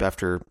to sleep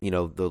after,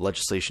 the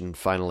legislation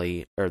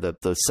finally, or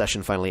the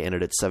session finally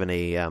ended at 7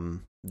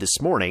 a.m. this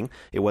morning.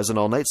 It was an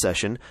all-night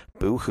session.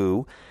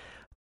 Boo-hoo.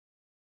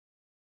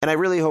 And I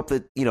really hope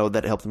that,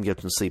 that helped him get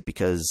some sleep,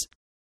 because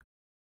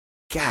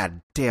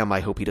God damn, I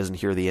hope he doesn't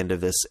hear the end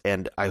of this,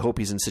 and I hope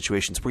he's in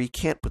situations where he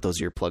can't put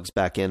those earplugs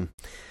back in.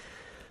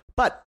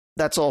 But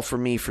that's all for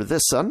me for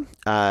this, son.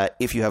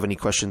 If you have any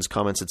questions,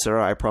 comments,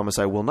 etc., I promise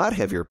I will not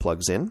have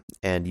earplugs in,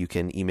 and you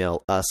can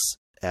email us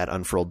at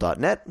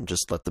unfurled.net and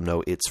just let them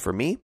know it's for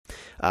me.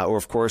 Or,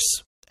 of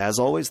course, as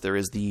always, there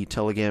is the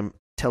Telegram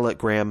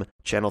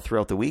channel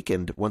throughout the week,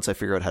 and once I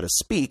figure out how to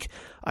speak,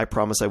 I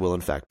promise I will,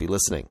 in fact, be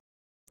listening.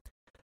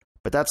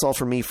 But that's all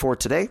for me for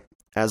today.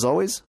 As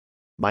always,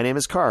 my name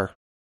is Carr.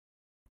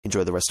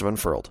 Enjoy the rest of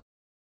Unfurled.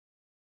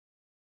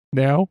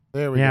 Now?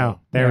 There we go.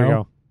 There we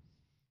go.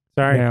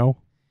 Sorry. Now?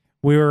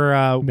 We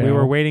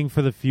were waiting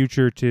for the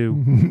future to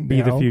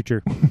be the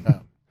future.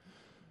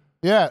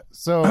 Yeah,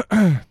 so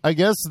I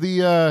guess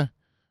the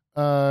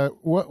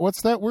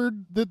what's that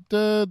word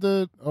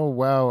that oh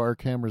wow, our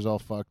camera's all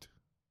fucked.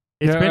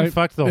 It's been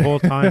fucked the whole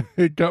time.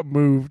 It got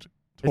moved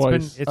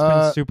twice. It's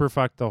been super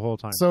fucked the whole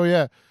time. So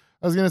yeah,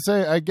 I was gonna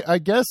say I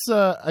guess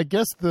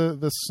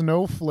the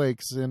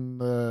snowflakes in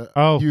the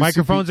UCP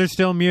microphones are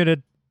still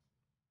muted.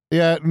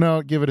 Yeah,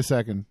 no, give it a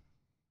second.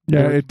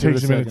 Yeah, it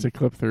takes a minute to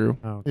clip through.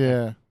 Oh, okay.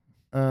 Yeah.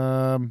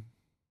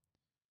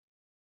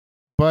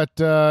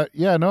 But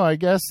yeah, no, I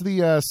guess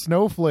the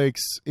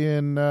snowflakes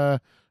in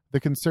the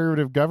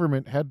conservative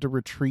government had to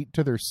retreat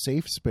to their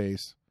safe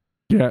space.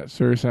 Yeah, it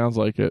sure sounds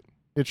like it.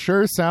 It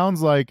sure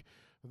sounds like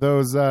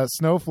those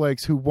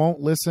snowflakes who won't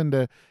listen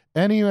to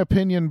any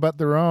opinion but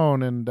their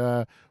own, and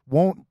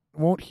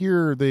won't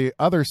hear the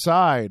other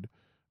side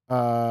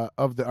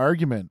of the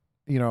argument.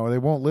 They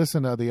won't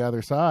listen to the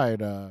other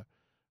side.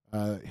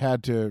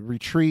 Had to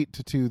retreat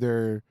to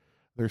their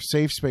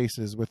safe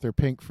spaces with their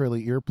pink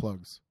frilly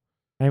earplugs.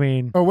 I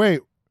mean, oh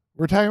wait,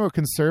 we're talking about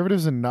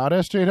conservatives and not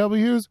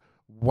SJWs?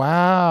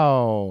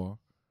 Wow.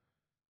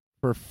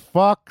 For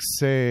fuck's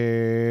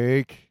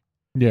sake.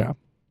 Yeah.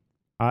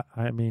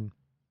 I mean,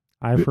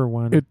 for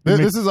one.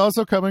 This is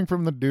also coming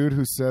from the dude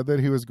who said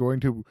that he was going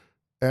to,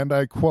 and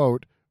I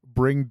quote,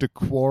 bring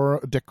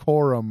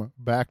decorum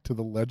back to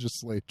the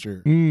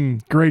legislature.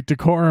 Great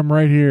decorum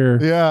right here.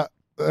 Yeah.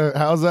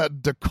 How's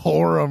that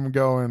decorum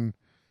going?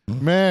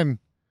 Man,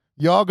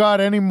 y'all got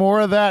any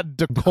more of that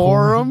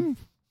decorum?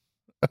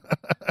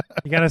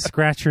 You gotta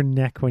scratch your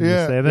neck when you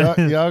say that.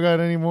 Y'all got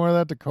any more of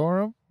that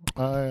decorum?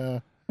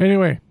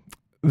 Anyway,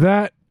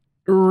 that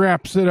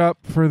wraps it up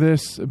for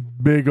this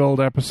big old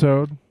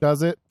episode.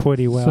 Does it?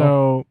 Pretty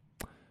well.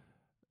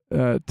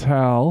 So,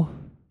 Tal,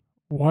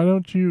 why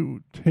don't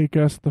you take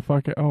us the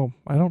fuck out? Oh,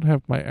 I don't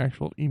have my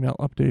actual email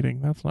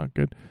updating. That's not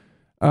good.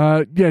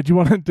 Yeah, do you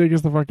want to take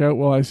us the fuck out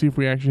while I see if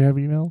we actually have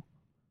email?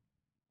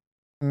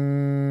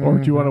 Or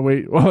do you want to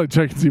wait while I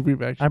check and see if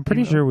we've actually... I'm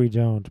pretty sure we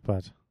don't,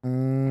 but...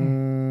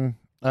 I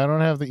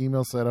don't have the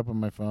email set up on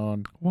my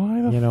phone.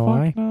 Why the fuck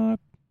why?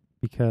 not?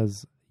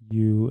 Because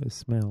you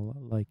smell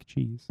like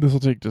cheese. This will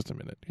take just a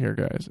minute. Here,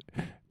 guys.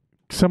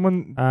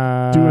 Someone do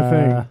a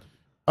thing.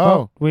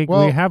 We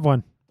have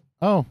one.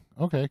 Oh,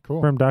 okay,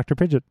 cool. From Dr.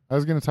 Pidgeot. I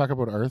was going to talk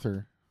about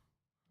Arthur.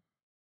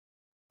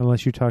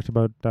 Unless you talked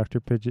about Dr.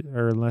 Pidgeot,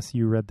 or unless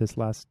you read this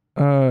last...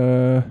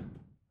 But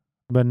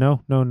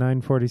no,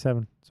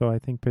 9:47. So I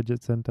think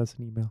Pidgeot sent us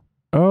an email.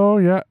 Oh,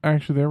 yeah.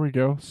 Actually, there we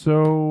go.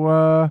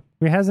 So,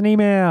 he has an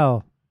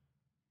email.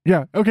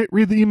 Yeah. Okay.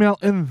 Read the email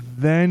and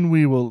then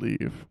we will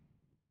leave.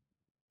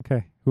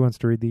 Okay. Who wants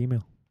to read the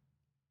email?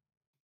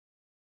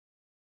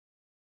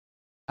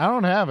 I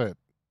don't have it.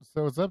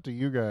 So it's up to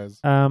you guys.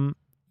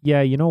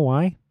 Yeah, you know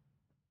why?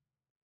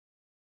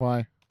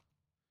 Why?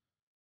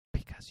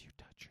 Because you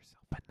touch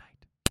yourself at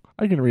night.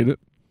 I can read it.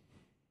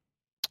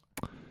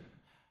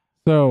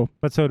 So,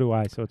 but so do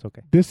I, so it's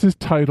okay. This is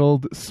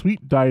titled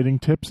Sweet Dieting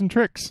Tips and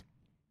Tricks.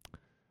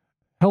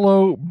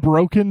 Hello,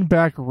 broken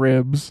back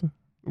ribs,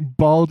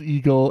 bald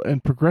eagle,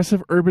 and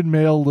progressive urban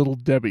male little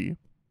Debbie.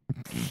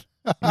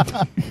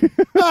 I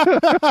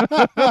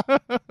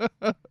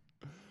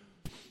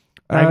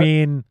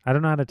mean, I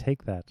don't know how to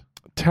take that.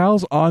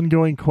 Tal's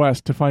ongoing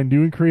quest to find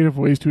new and creative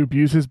ways to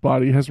abuse his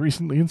body has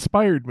recently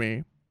inspired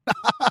me.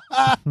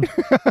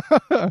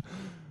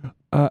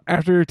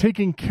 After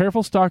taking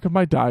careful stock of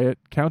my diet,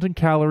 counting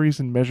calories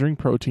and measuring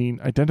protein,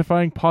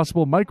 identifying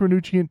possible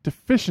micronutrient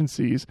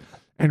deficiencies,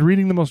 and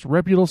reading the most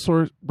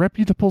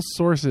reputable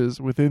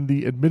sources within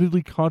the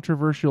admittedly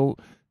controversial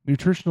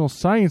nutritional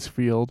science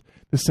field,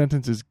 this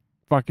sentence is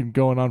fucking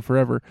going on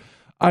forever.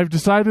 I've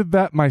decided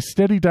that my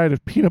steady diet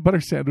of peanut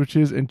butter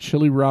sandwiches and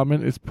chili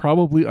ramen is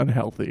probably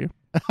unhealthy.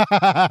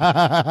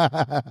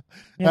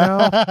 You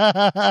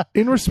know,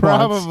 In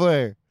response,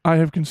 Probably. I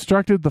have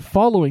constructed the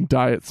following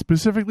diet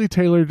specifically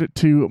tailored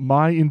to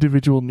my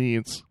individual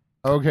needs.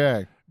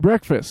 Okay.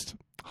 Breakfast,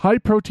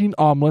 high-protein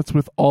omelets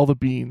with all the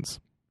beans.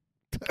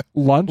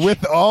 Lunch,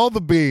 With all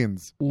the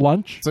beans.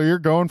 lunch, So you're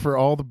going for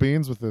all the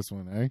beans with this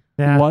one, eh?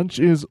 yeah. lunch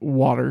is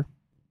water.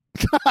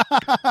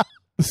 The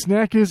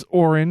snack is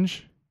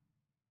orange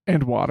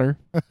and water.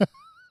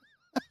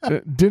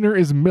 Dinner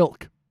is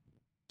milk.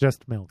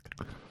 Just milk.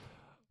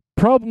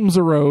 Problems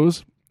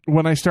arose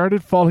when I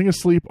started falling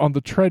asleep on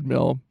the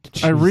treadmill.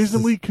 I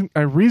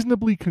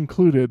reasonably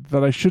concluded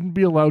that I shouldn't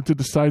be allowed to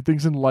decide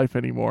things in life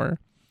anymore.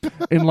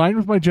 In line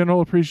with my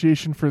general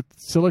appreciation for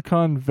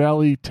Silicon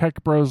Valley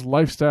tech bros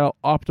lifestyle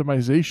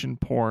optimization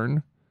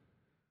porn,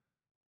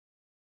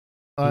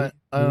 I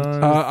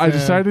I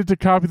decided to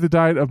copy the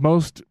diet of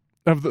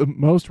the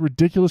most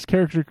ridiculous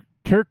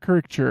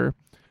caricature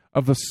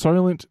of the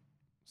soylent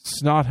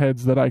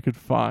snotheads that I could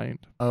find.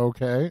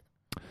 Okay.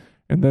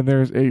 And then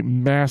there's a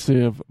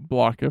massive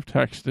block of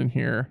text in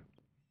here.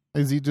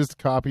 Is he just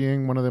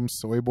copying one of them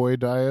soy boy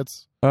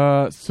diets?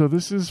 So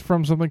this is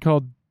from something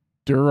called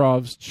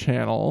Durov's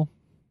channel.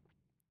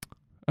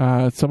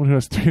 It's someone who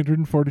has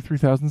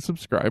 343,000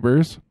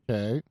 subscribers.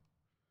 Okay.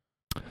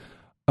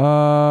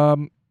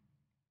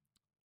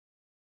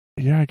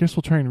 Yeah, I guess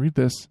we'll try and read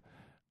this.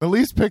 At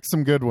least pick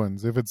some good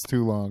ones if it's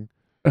too long.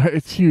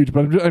 It's huge,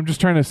 but I'm just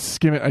trying to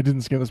skim it. I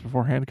didn't skim this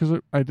beforehand because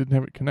I didn't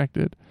have it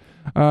connected.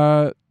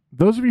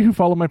 Those of you who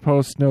follow my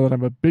posts know that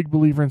I'm a big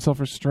believer in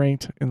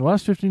self-restraint. In the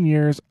last 15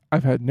 years,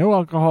 I've had no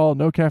alcohol,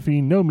 no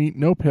caffeine, no meat,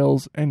 no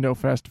pills, and no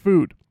fast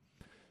food.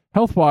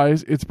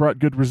 Health-wise, it's brought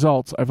good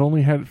results. I've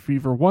only had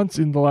fever once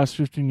in the last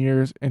 15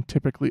 years, and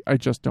typically I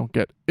just don't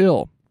get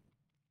ill.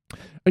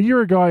 A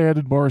year ago, I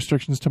added more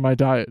restrictions to my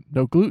diet.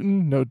 No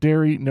gluten, no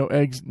dairy, no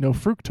eggs, no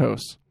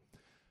fructose.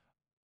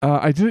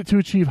 I did it to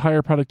achieve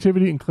higher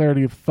productivity and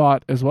clarity of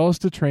thought, as well as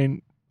to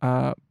train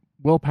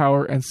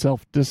willpower and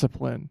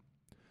self-discipline.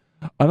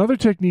 Another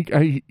technique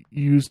I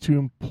use to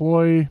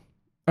employ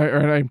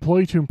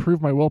to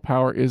improve my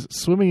willpower is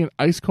swimming in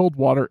ice-cold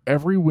water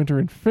every winter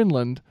in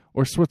Finland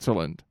or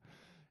Switzerland.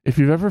 If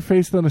you've ever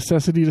faced the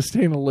necessity to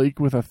stay in a lake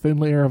with a thin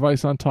layer of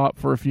ice on top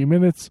for a few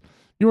minutes,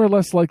 you are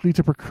less likely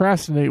to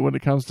procrastinate when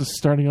it comes to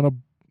starting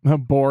on a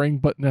boring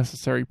but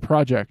necessary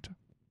project.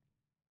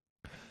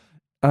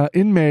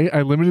 In May,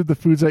 I limited the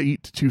foods I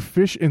eat to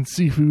fish and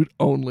seafood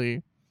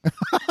only.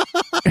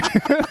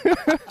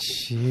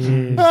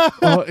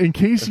 Jeez. In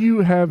case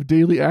you have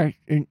daily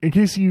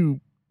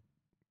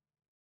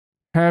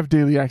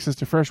access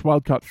to fresh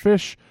wild-caught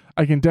fish,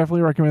 I can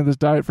definitely recommend this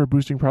diet for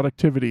boosting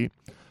productivity.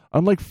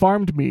 Unlike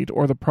farmed meat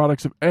or the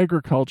products of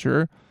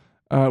agriculture,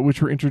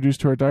 which were introduced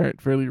to our diet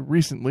fairly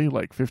recently,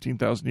 like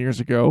 15,000 years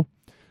ago,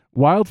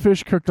 wild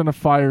fish cooked on a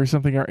fire is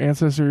something our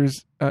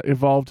ancestors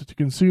evolved to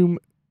consume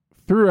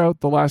throughout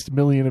the last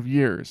million of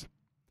years.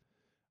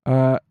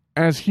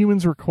 As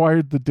humans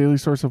required the daily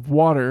source of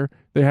water,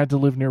 they had to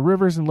live near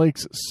rivers and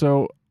lakes,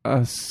 so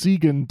a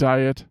vegan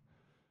diet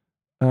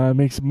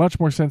makes much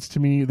more sense to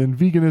me than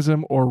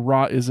veganism or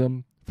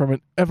rawism from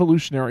an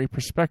evolutionary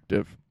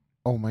perspective.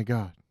 Oh my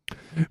God.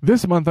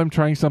 This month I'm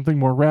trying something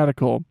more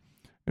radical,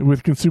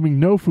 with consuming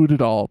no food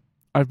at all.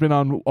 I've been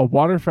on a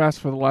water fast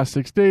for the last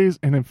 6 days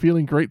and am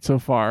feeling great so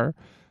far.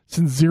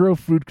 Since zero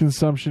food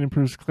consumption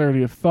improves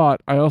clarity of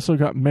thought, I also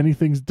got many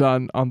things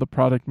done on the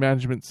product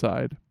management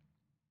side.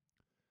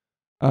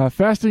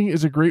 Fasting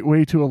is a great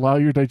way to allow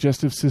your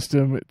digestive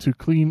system to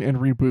clean and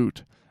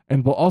reboot,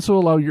 and will also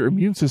allow your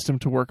immune system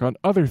to work on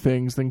other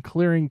things than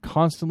clearing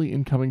constantly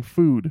incoming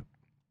food.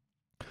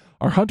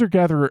 Our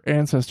hunter-gatherer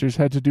ancestors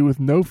had to do with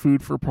no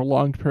food for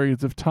prolonged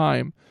periods of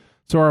time,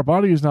 so our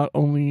body is not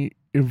only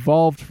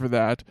evolved for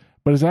that,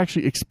 but is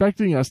actually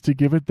expecting us to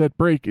give it that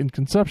break in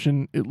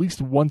consumption at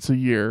least once a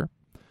year.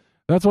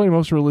 That's why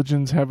most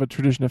religions have a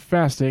tradition of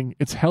fasting.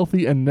 It's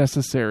healthy and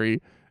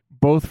necessary,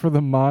 both for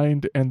the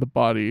mind and the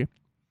body.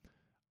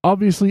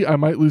 Obviously, I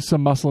might lose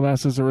some muscle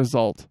mass as a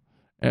result.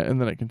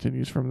 And then it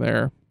continues from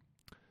there.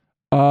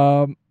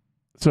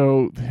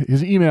 So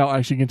his email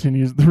actually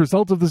continues. The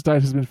result of this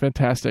diet has been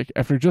fantastic.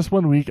 After just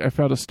 1 week, I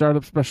found a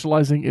startup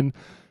specializing in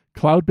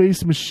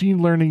cloud-based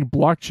machine learning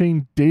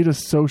blockchain data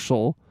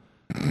social,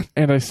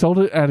 and I sold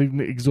it at an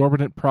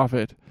exorbitant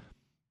profit.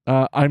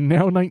 I'm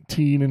now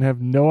 19 and have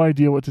no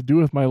idea what to do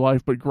with my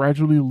life, but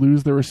gradually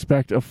lose the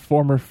respect of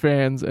former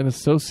fans and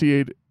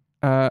associates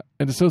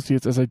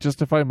as I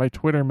justify my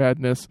Twitter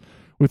madness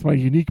with my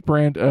unique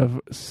brand of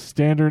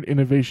standard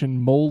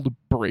innovation mold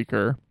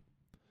breaker.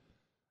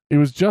 It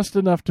was just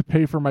enough to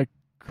pay for my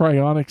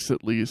cryonics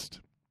at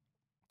least,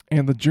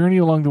 and the journey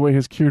along the way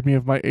has cured me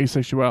of my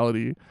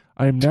asexuality.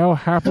 I am now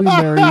happily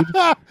married.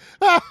 I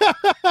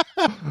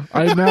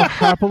am now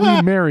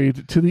happily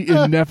married to the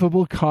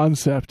ineffable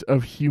concept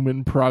of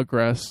human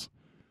progress.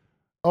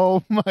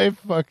 Oh my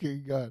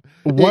fucking God.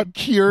 What It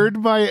cured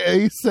my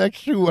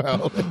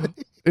asexuality.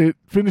 It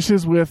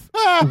finishes with,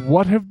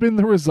 what have been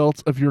the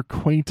results of your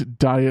quaint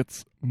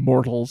diets,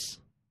 mortals?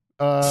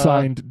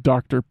 Signed,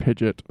 Dr.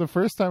 Pidgeot. The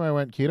first time I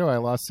went keto, I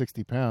lost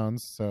 60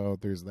 pounds, so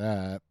there's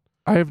that.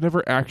 I have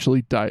never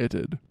actually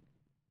dieted.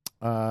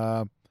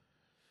 I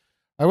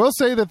will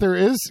say that there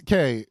is...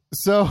 Okay,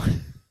 so...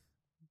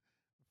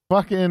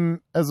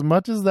 fucking... As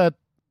much as that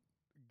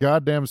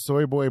goddamn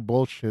soy boy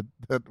bullshit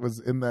that was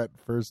in that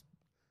first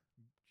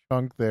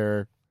chunk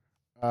there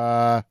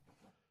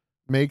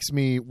makes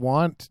me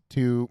want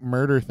to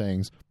murder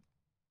things.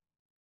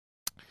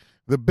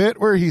 The bit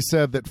where he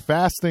said that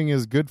fasting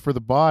is good for the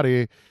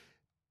body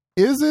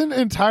isn't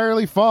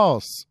entirely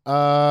false.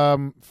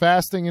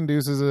 Fasting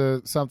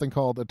induces something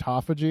called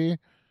autophagy,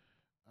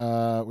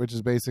 which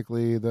is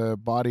basically the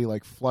body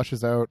like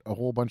flushes out a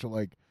whole bunch of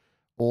like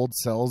old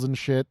cells and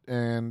shit,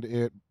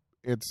 and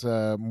it's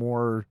a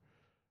more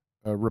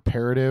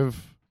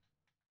reparative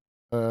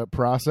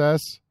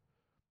process.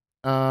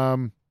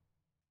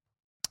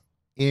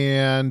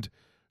 And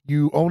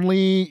you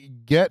only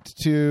get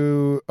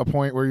to a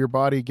point where your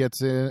body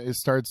gets in, it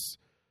starts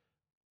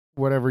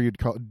whatever you'd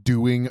call it,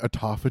 doing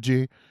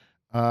autophagy.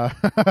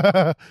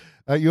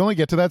 You only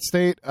get to that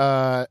state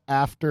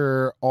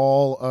after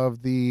all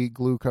of the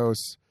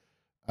glucose.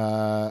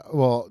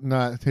 Well,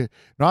 not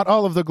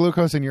all of the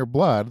glucose in your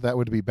blood. That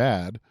would be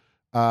bad.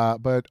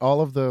 But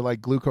all of the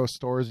like glucose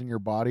stores in your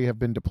body have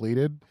been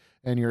depleted,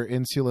 and your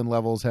insulin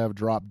levels have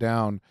dropped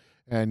down,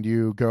 and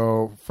you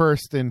go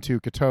first into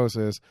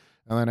ketosis.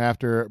 And then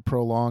after a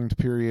prolonged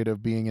period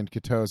of being in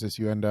ketosis,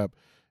 you end up,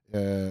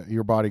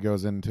 your body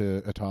goes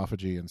into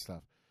autophagy and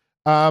stuff.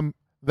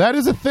 That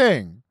is a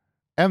thing.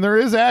 And there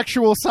is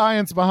actual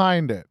science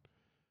behind it.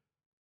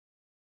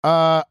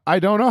 I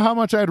don't know how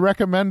much I'd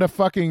recommend a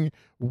fucking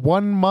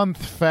 1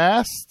 month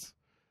fast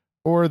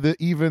or the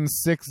even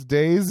 6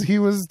 days he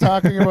was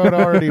talking about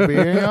already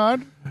being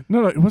on.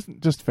 No, it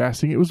wasn't just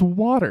fasting. It was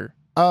water.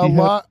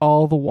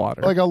 All the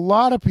water. Like a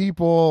lot of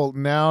people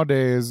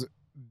nowadays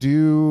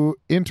do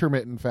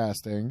intermittent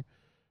fasting,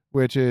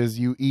 which is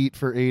you eat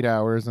for 8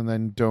 hours and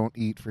then don't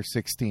eat for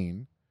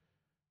 16.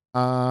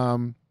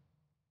 A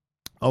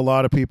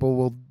lot of people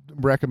will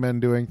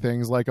recommend doing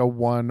things like a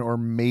 1 or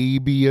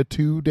maybe a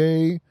 2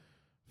 day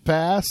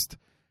fast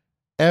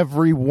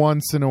every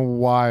once in a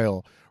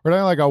while. We're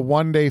talking like a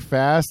 1 day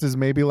fast is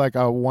maybe like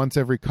a once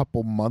every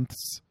couple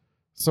months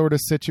sort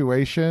of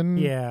situation.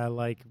 Yeah,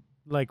 like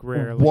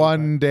rarely.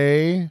 1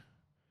 day,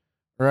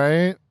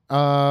 right?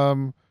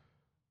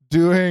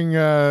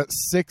 Doing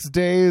 6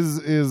 days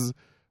is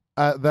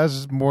that's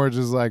just more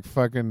just like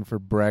fucking for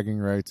bragging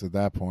rights at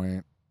that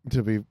point,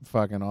 to be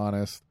fucking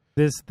honest.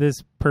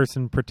 This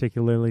person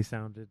particularly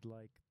sounded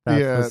like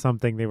that was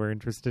something they were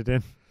interested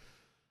in.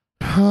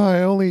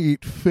 I only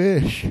eat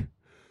fish.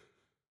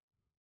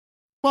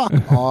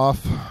 Fuck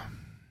off.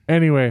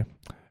 Anyway,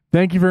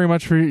 thank you very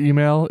much for your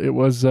email. It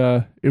was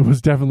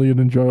definitely an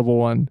enjoyable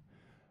one.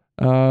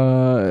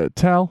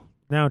 Tal,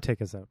 now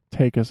take us out.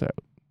 Take us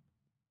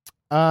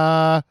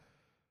out.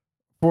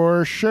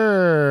 For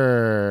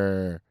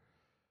sure.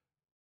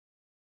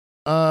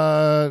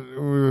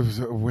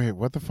 Wait,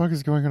 what the fuck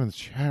is going on in the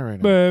chat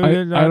right now?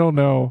 I don't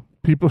know.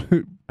 People.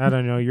 I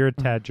don't know. You're a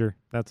Tadger.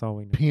 That's all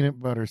we know.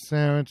 Peanut butter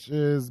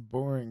sandwiches,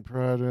 boring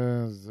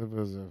products.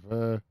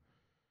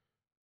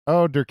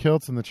 Oh,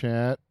 Dirkilt's in the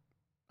chat.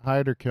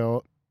 Hi,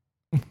 Dirkilt.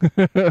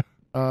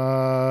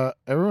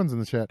 Everyone's in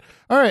the chat.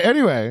 All right.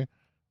 Anyway,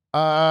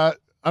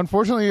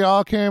 unfortunately,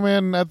 y'all came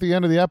in at the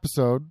end of the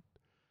episode.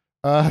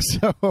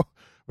 So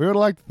we would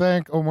like to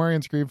thank Omari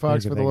and Scream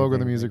Fox for the logo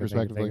and the music,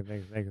 respectively.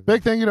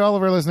 Big thank you to all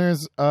of our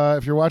listeners.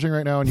 If you're watching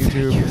right now on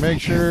YouTube,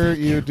 make sure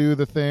you do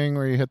the thing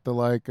where you hit the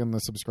like and the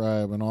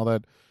subscribe and all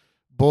that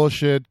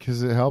bullshit,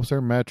 because it helps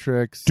our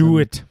metrics. Do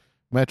it.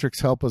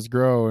 Metrics help us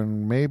grow,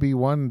 and maybe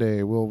one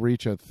day we'll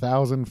reach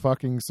 1,000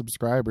 fucking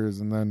subscribers,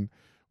 and then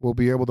we'll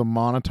be able to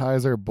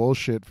monetize our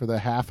bullshit for the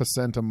half a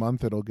cent a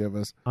month it'll give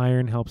us.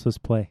 Iron helps us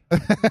play.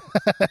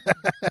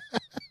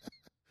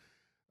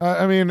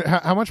 I mean,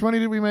 how much money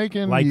did we make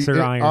in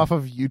iron off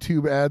of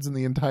YouTube ads in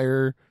the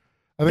entire?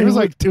 I think it was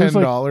like $10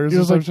 or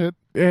some shit.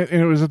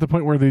 And it was at the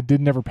point where they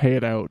did never pay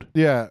it out.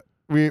 Yeah,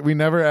 we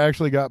never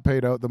actually got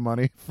paid out the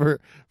money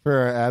for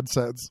our ad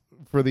sets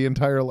for the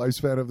entire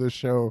lifespan of this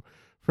show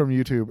from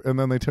YouTube, and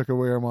then they took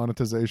away our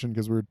monetization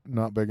because we're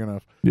not big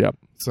enough. Yep.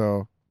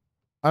 So,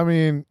 I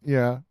mean,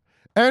 yeah.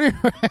 Anyway,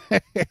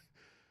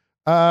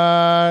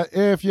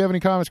 if you have any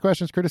comments,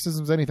 questions,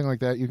 criticisms, anything like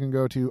that, you can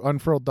go to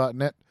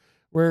unfurled.net,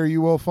 where you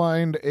will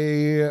find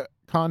a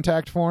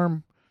contact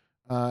form,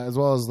 as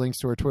well as links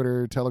to our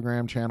Twitter,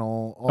 Telegram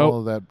channel, all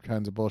of that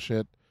kinds of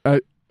bullshit.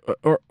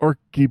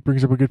 Orky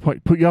brings up a good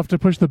point. You have to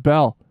push the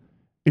bell.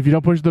 If you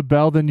don't push the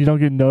bell, then you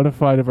don't get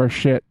notified of our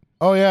shit.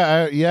 Oh,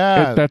 yeah,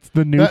 yeah. That's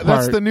the new part.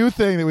 That's the new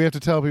thing that we have to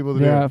tell people to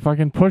do. Yeah,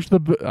 fucking push the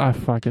I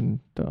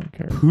fucking don't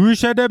care.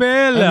 Push the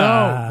bell.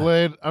 No,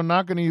 Blade, I'm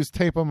not going to use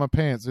tape on my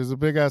pants. There's a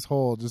big-ass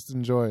hole. Just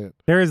enjoy it.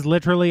 There is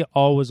literally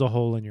always a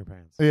hole in your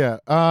pants. Yeah.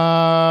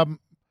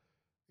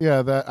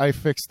 Yeah, that I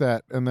fixed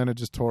that, and then it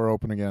just tore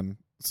open again.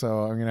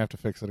 So I'm going to have to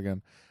fix it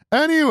again.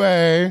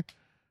 Anyway,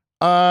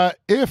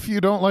 If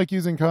you don't like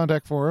using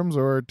contact forums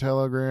or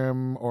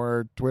Telegram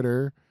or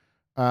Twitter,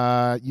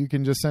 you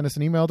can just send us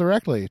an email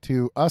directly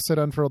to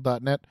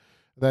us@unfurled.net.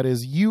 That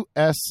is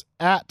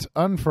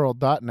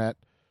us@unfurled.net.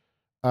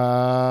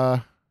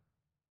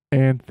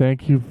 And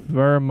thank you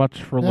very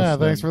much for listening. Yeah,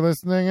 thanks for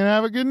listening, and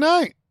have a good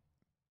night.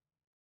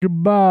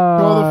 Goodbye.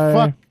 Go the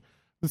fuck.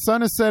 The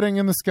sun is setting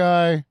in the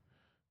sky.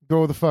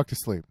 Go the fuck to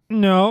sleep.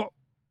 No,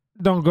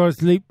 don't go to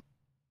sleep.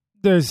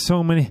 There's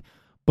so many.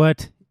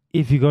 But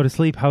if you go to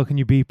sleep, how can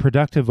you be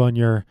productive on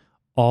your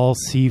all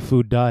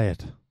seafood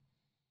diet?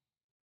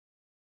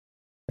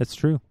 That's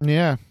true.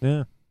 Yeah.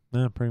 Yeah,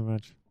 pretty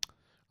much.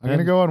 I'm going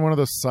to go on one of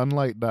those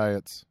sunlight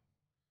diets.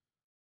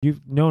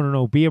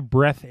 No. Be a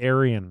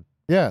breatharian.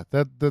 Yeah,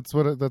 that's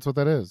what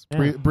that is. Yeah.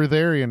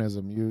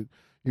 Breatharianism.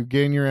 You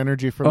gain your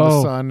energy from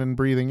the sun and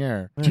breathing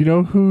air. Do you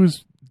know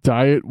whose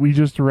diet we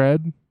just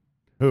read?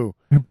 Who?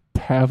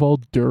 Pavel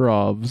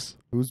Durov's.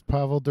 Who's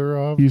Pavel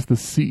Durov? He's the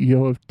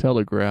CEO of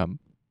Telegram.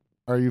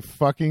 Are you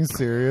fucking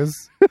serious?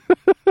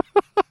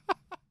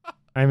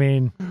 I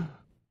mean,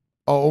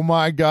 oh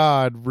my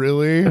God,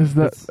 really? Is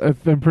that?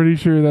 I'm pretty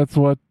sure that's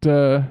what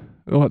Pidget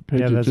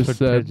that's just what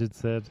said. Pidget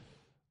said.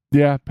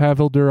 Yeah,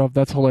 Pavel Durov.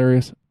 That's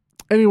hilarious.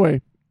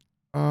 Anyway,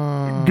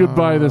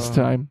 goodbye this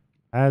time.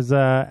 As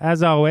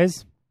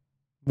always,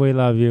 we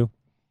love you.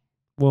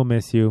 We'll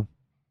miss you.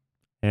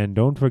 And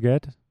don't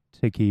forget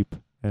to keep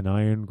an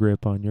iron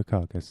grip on your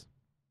caucus.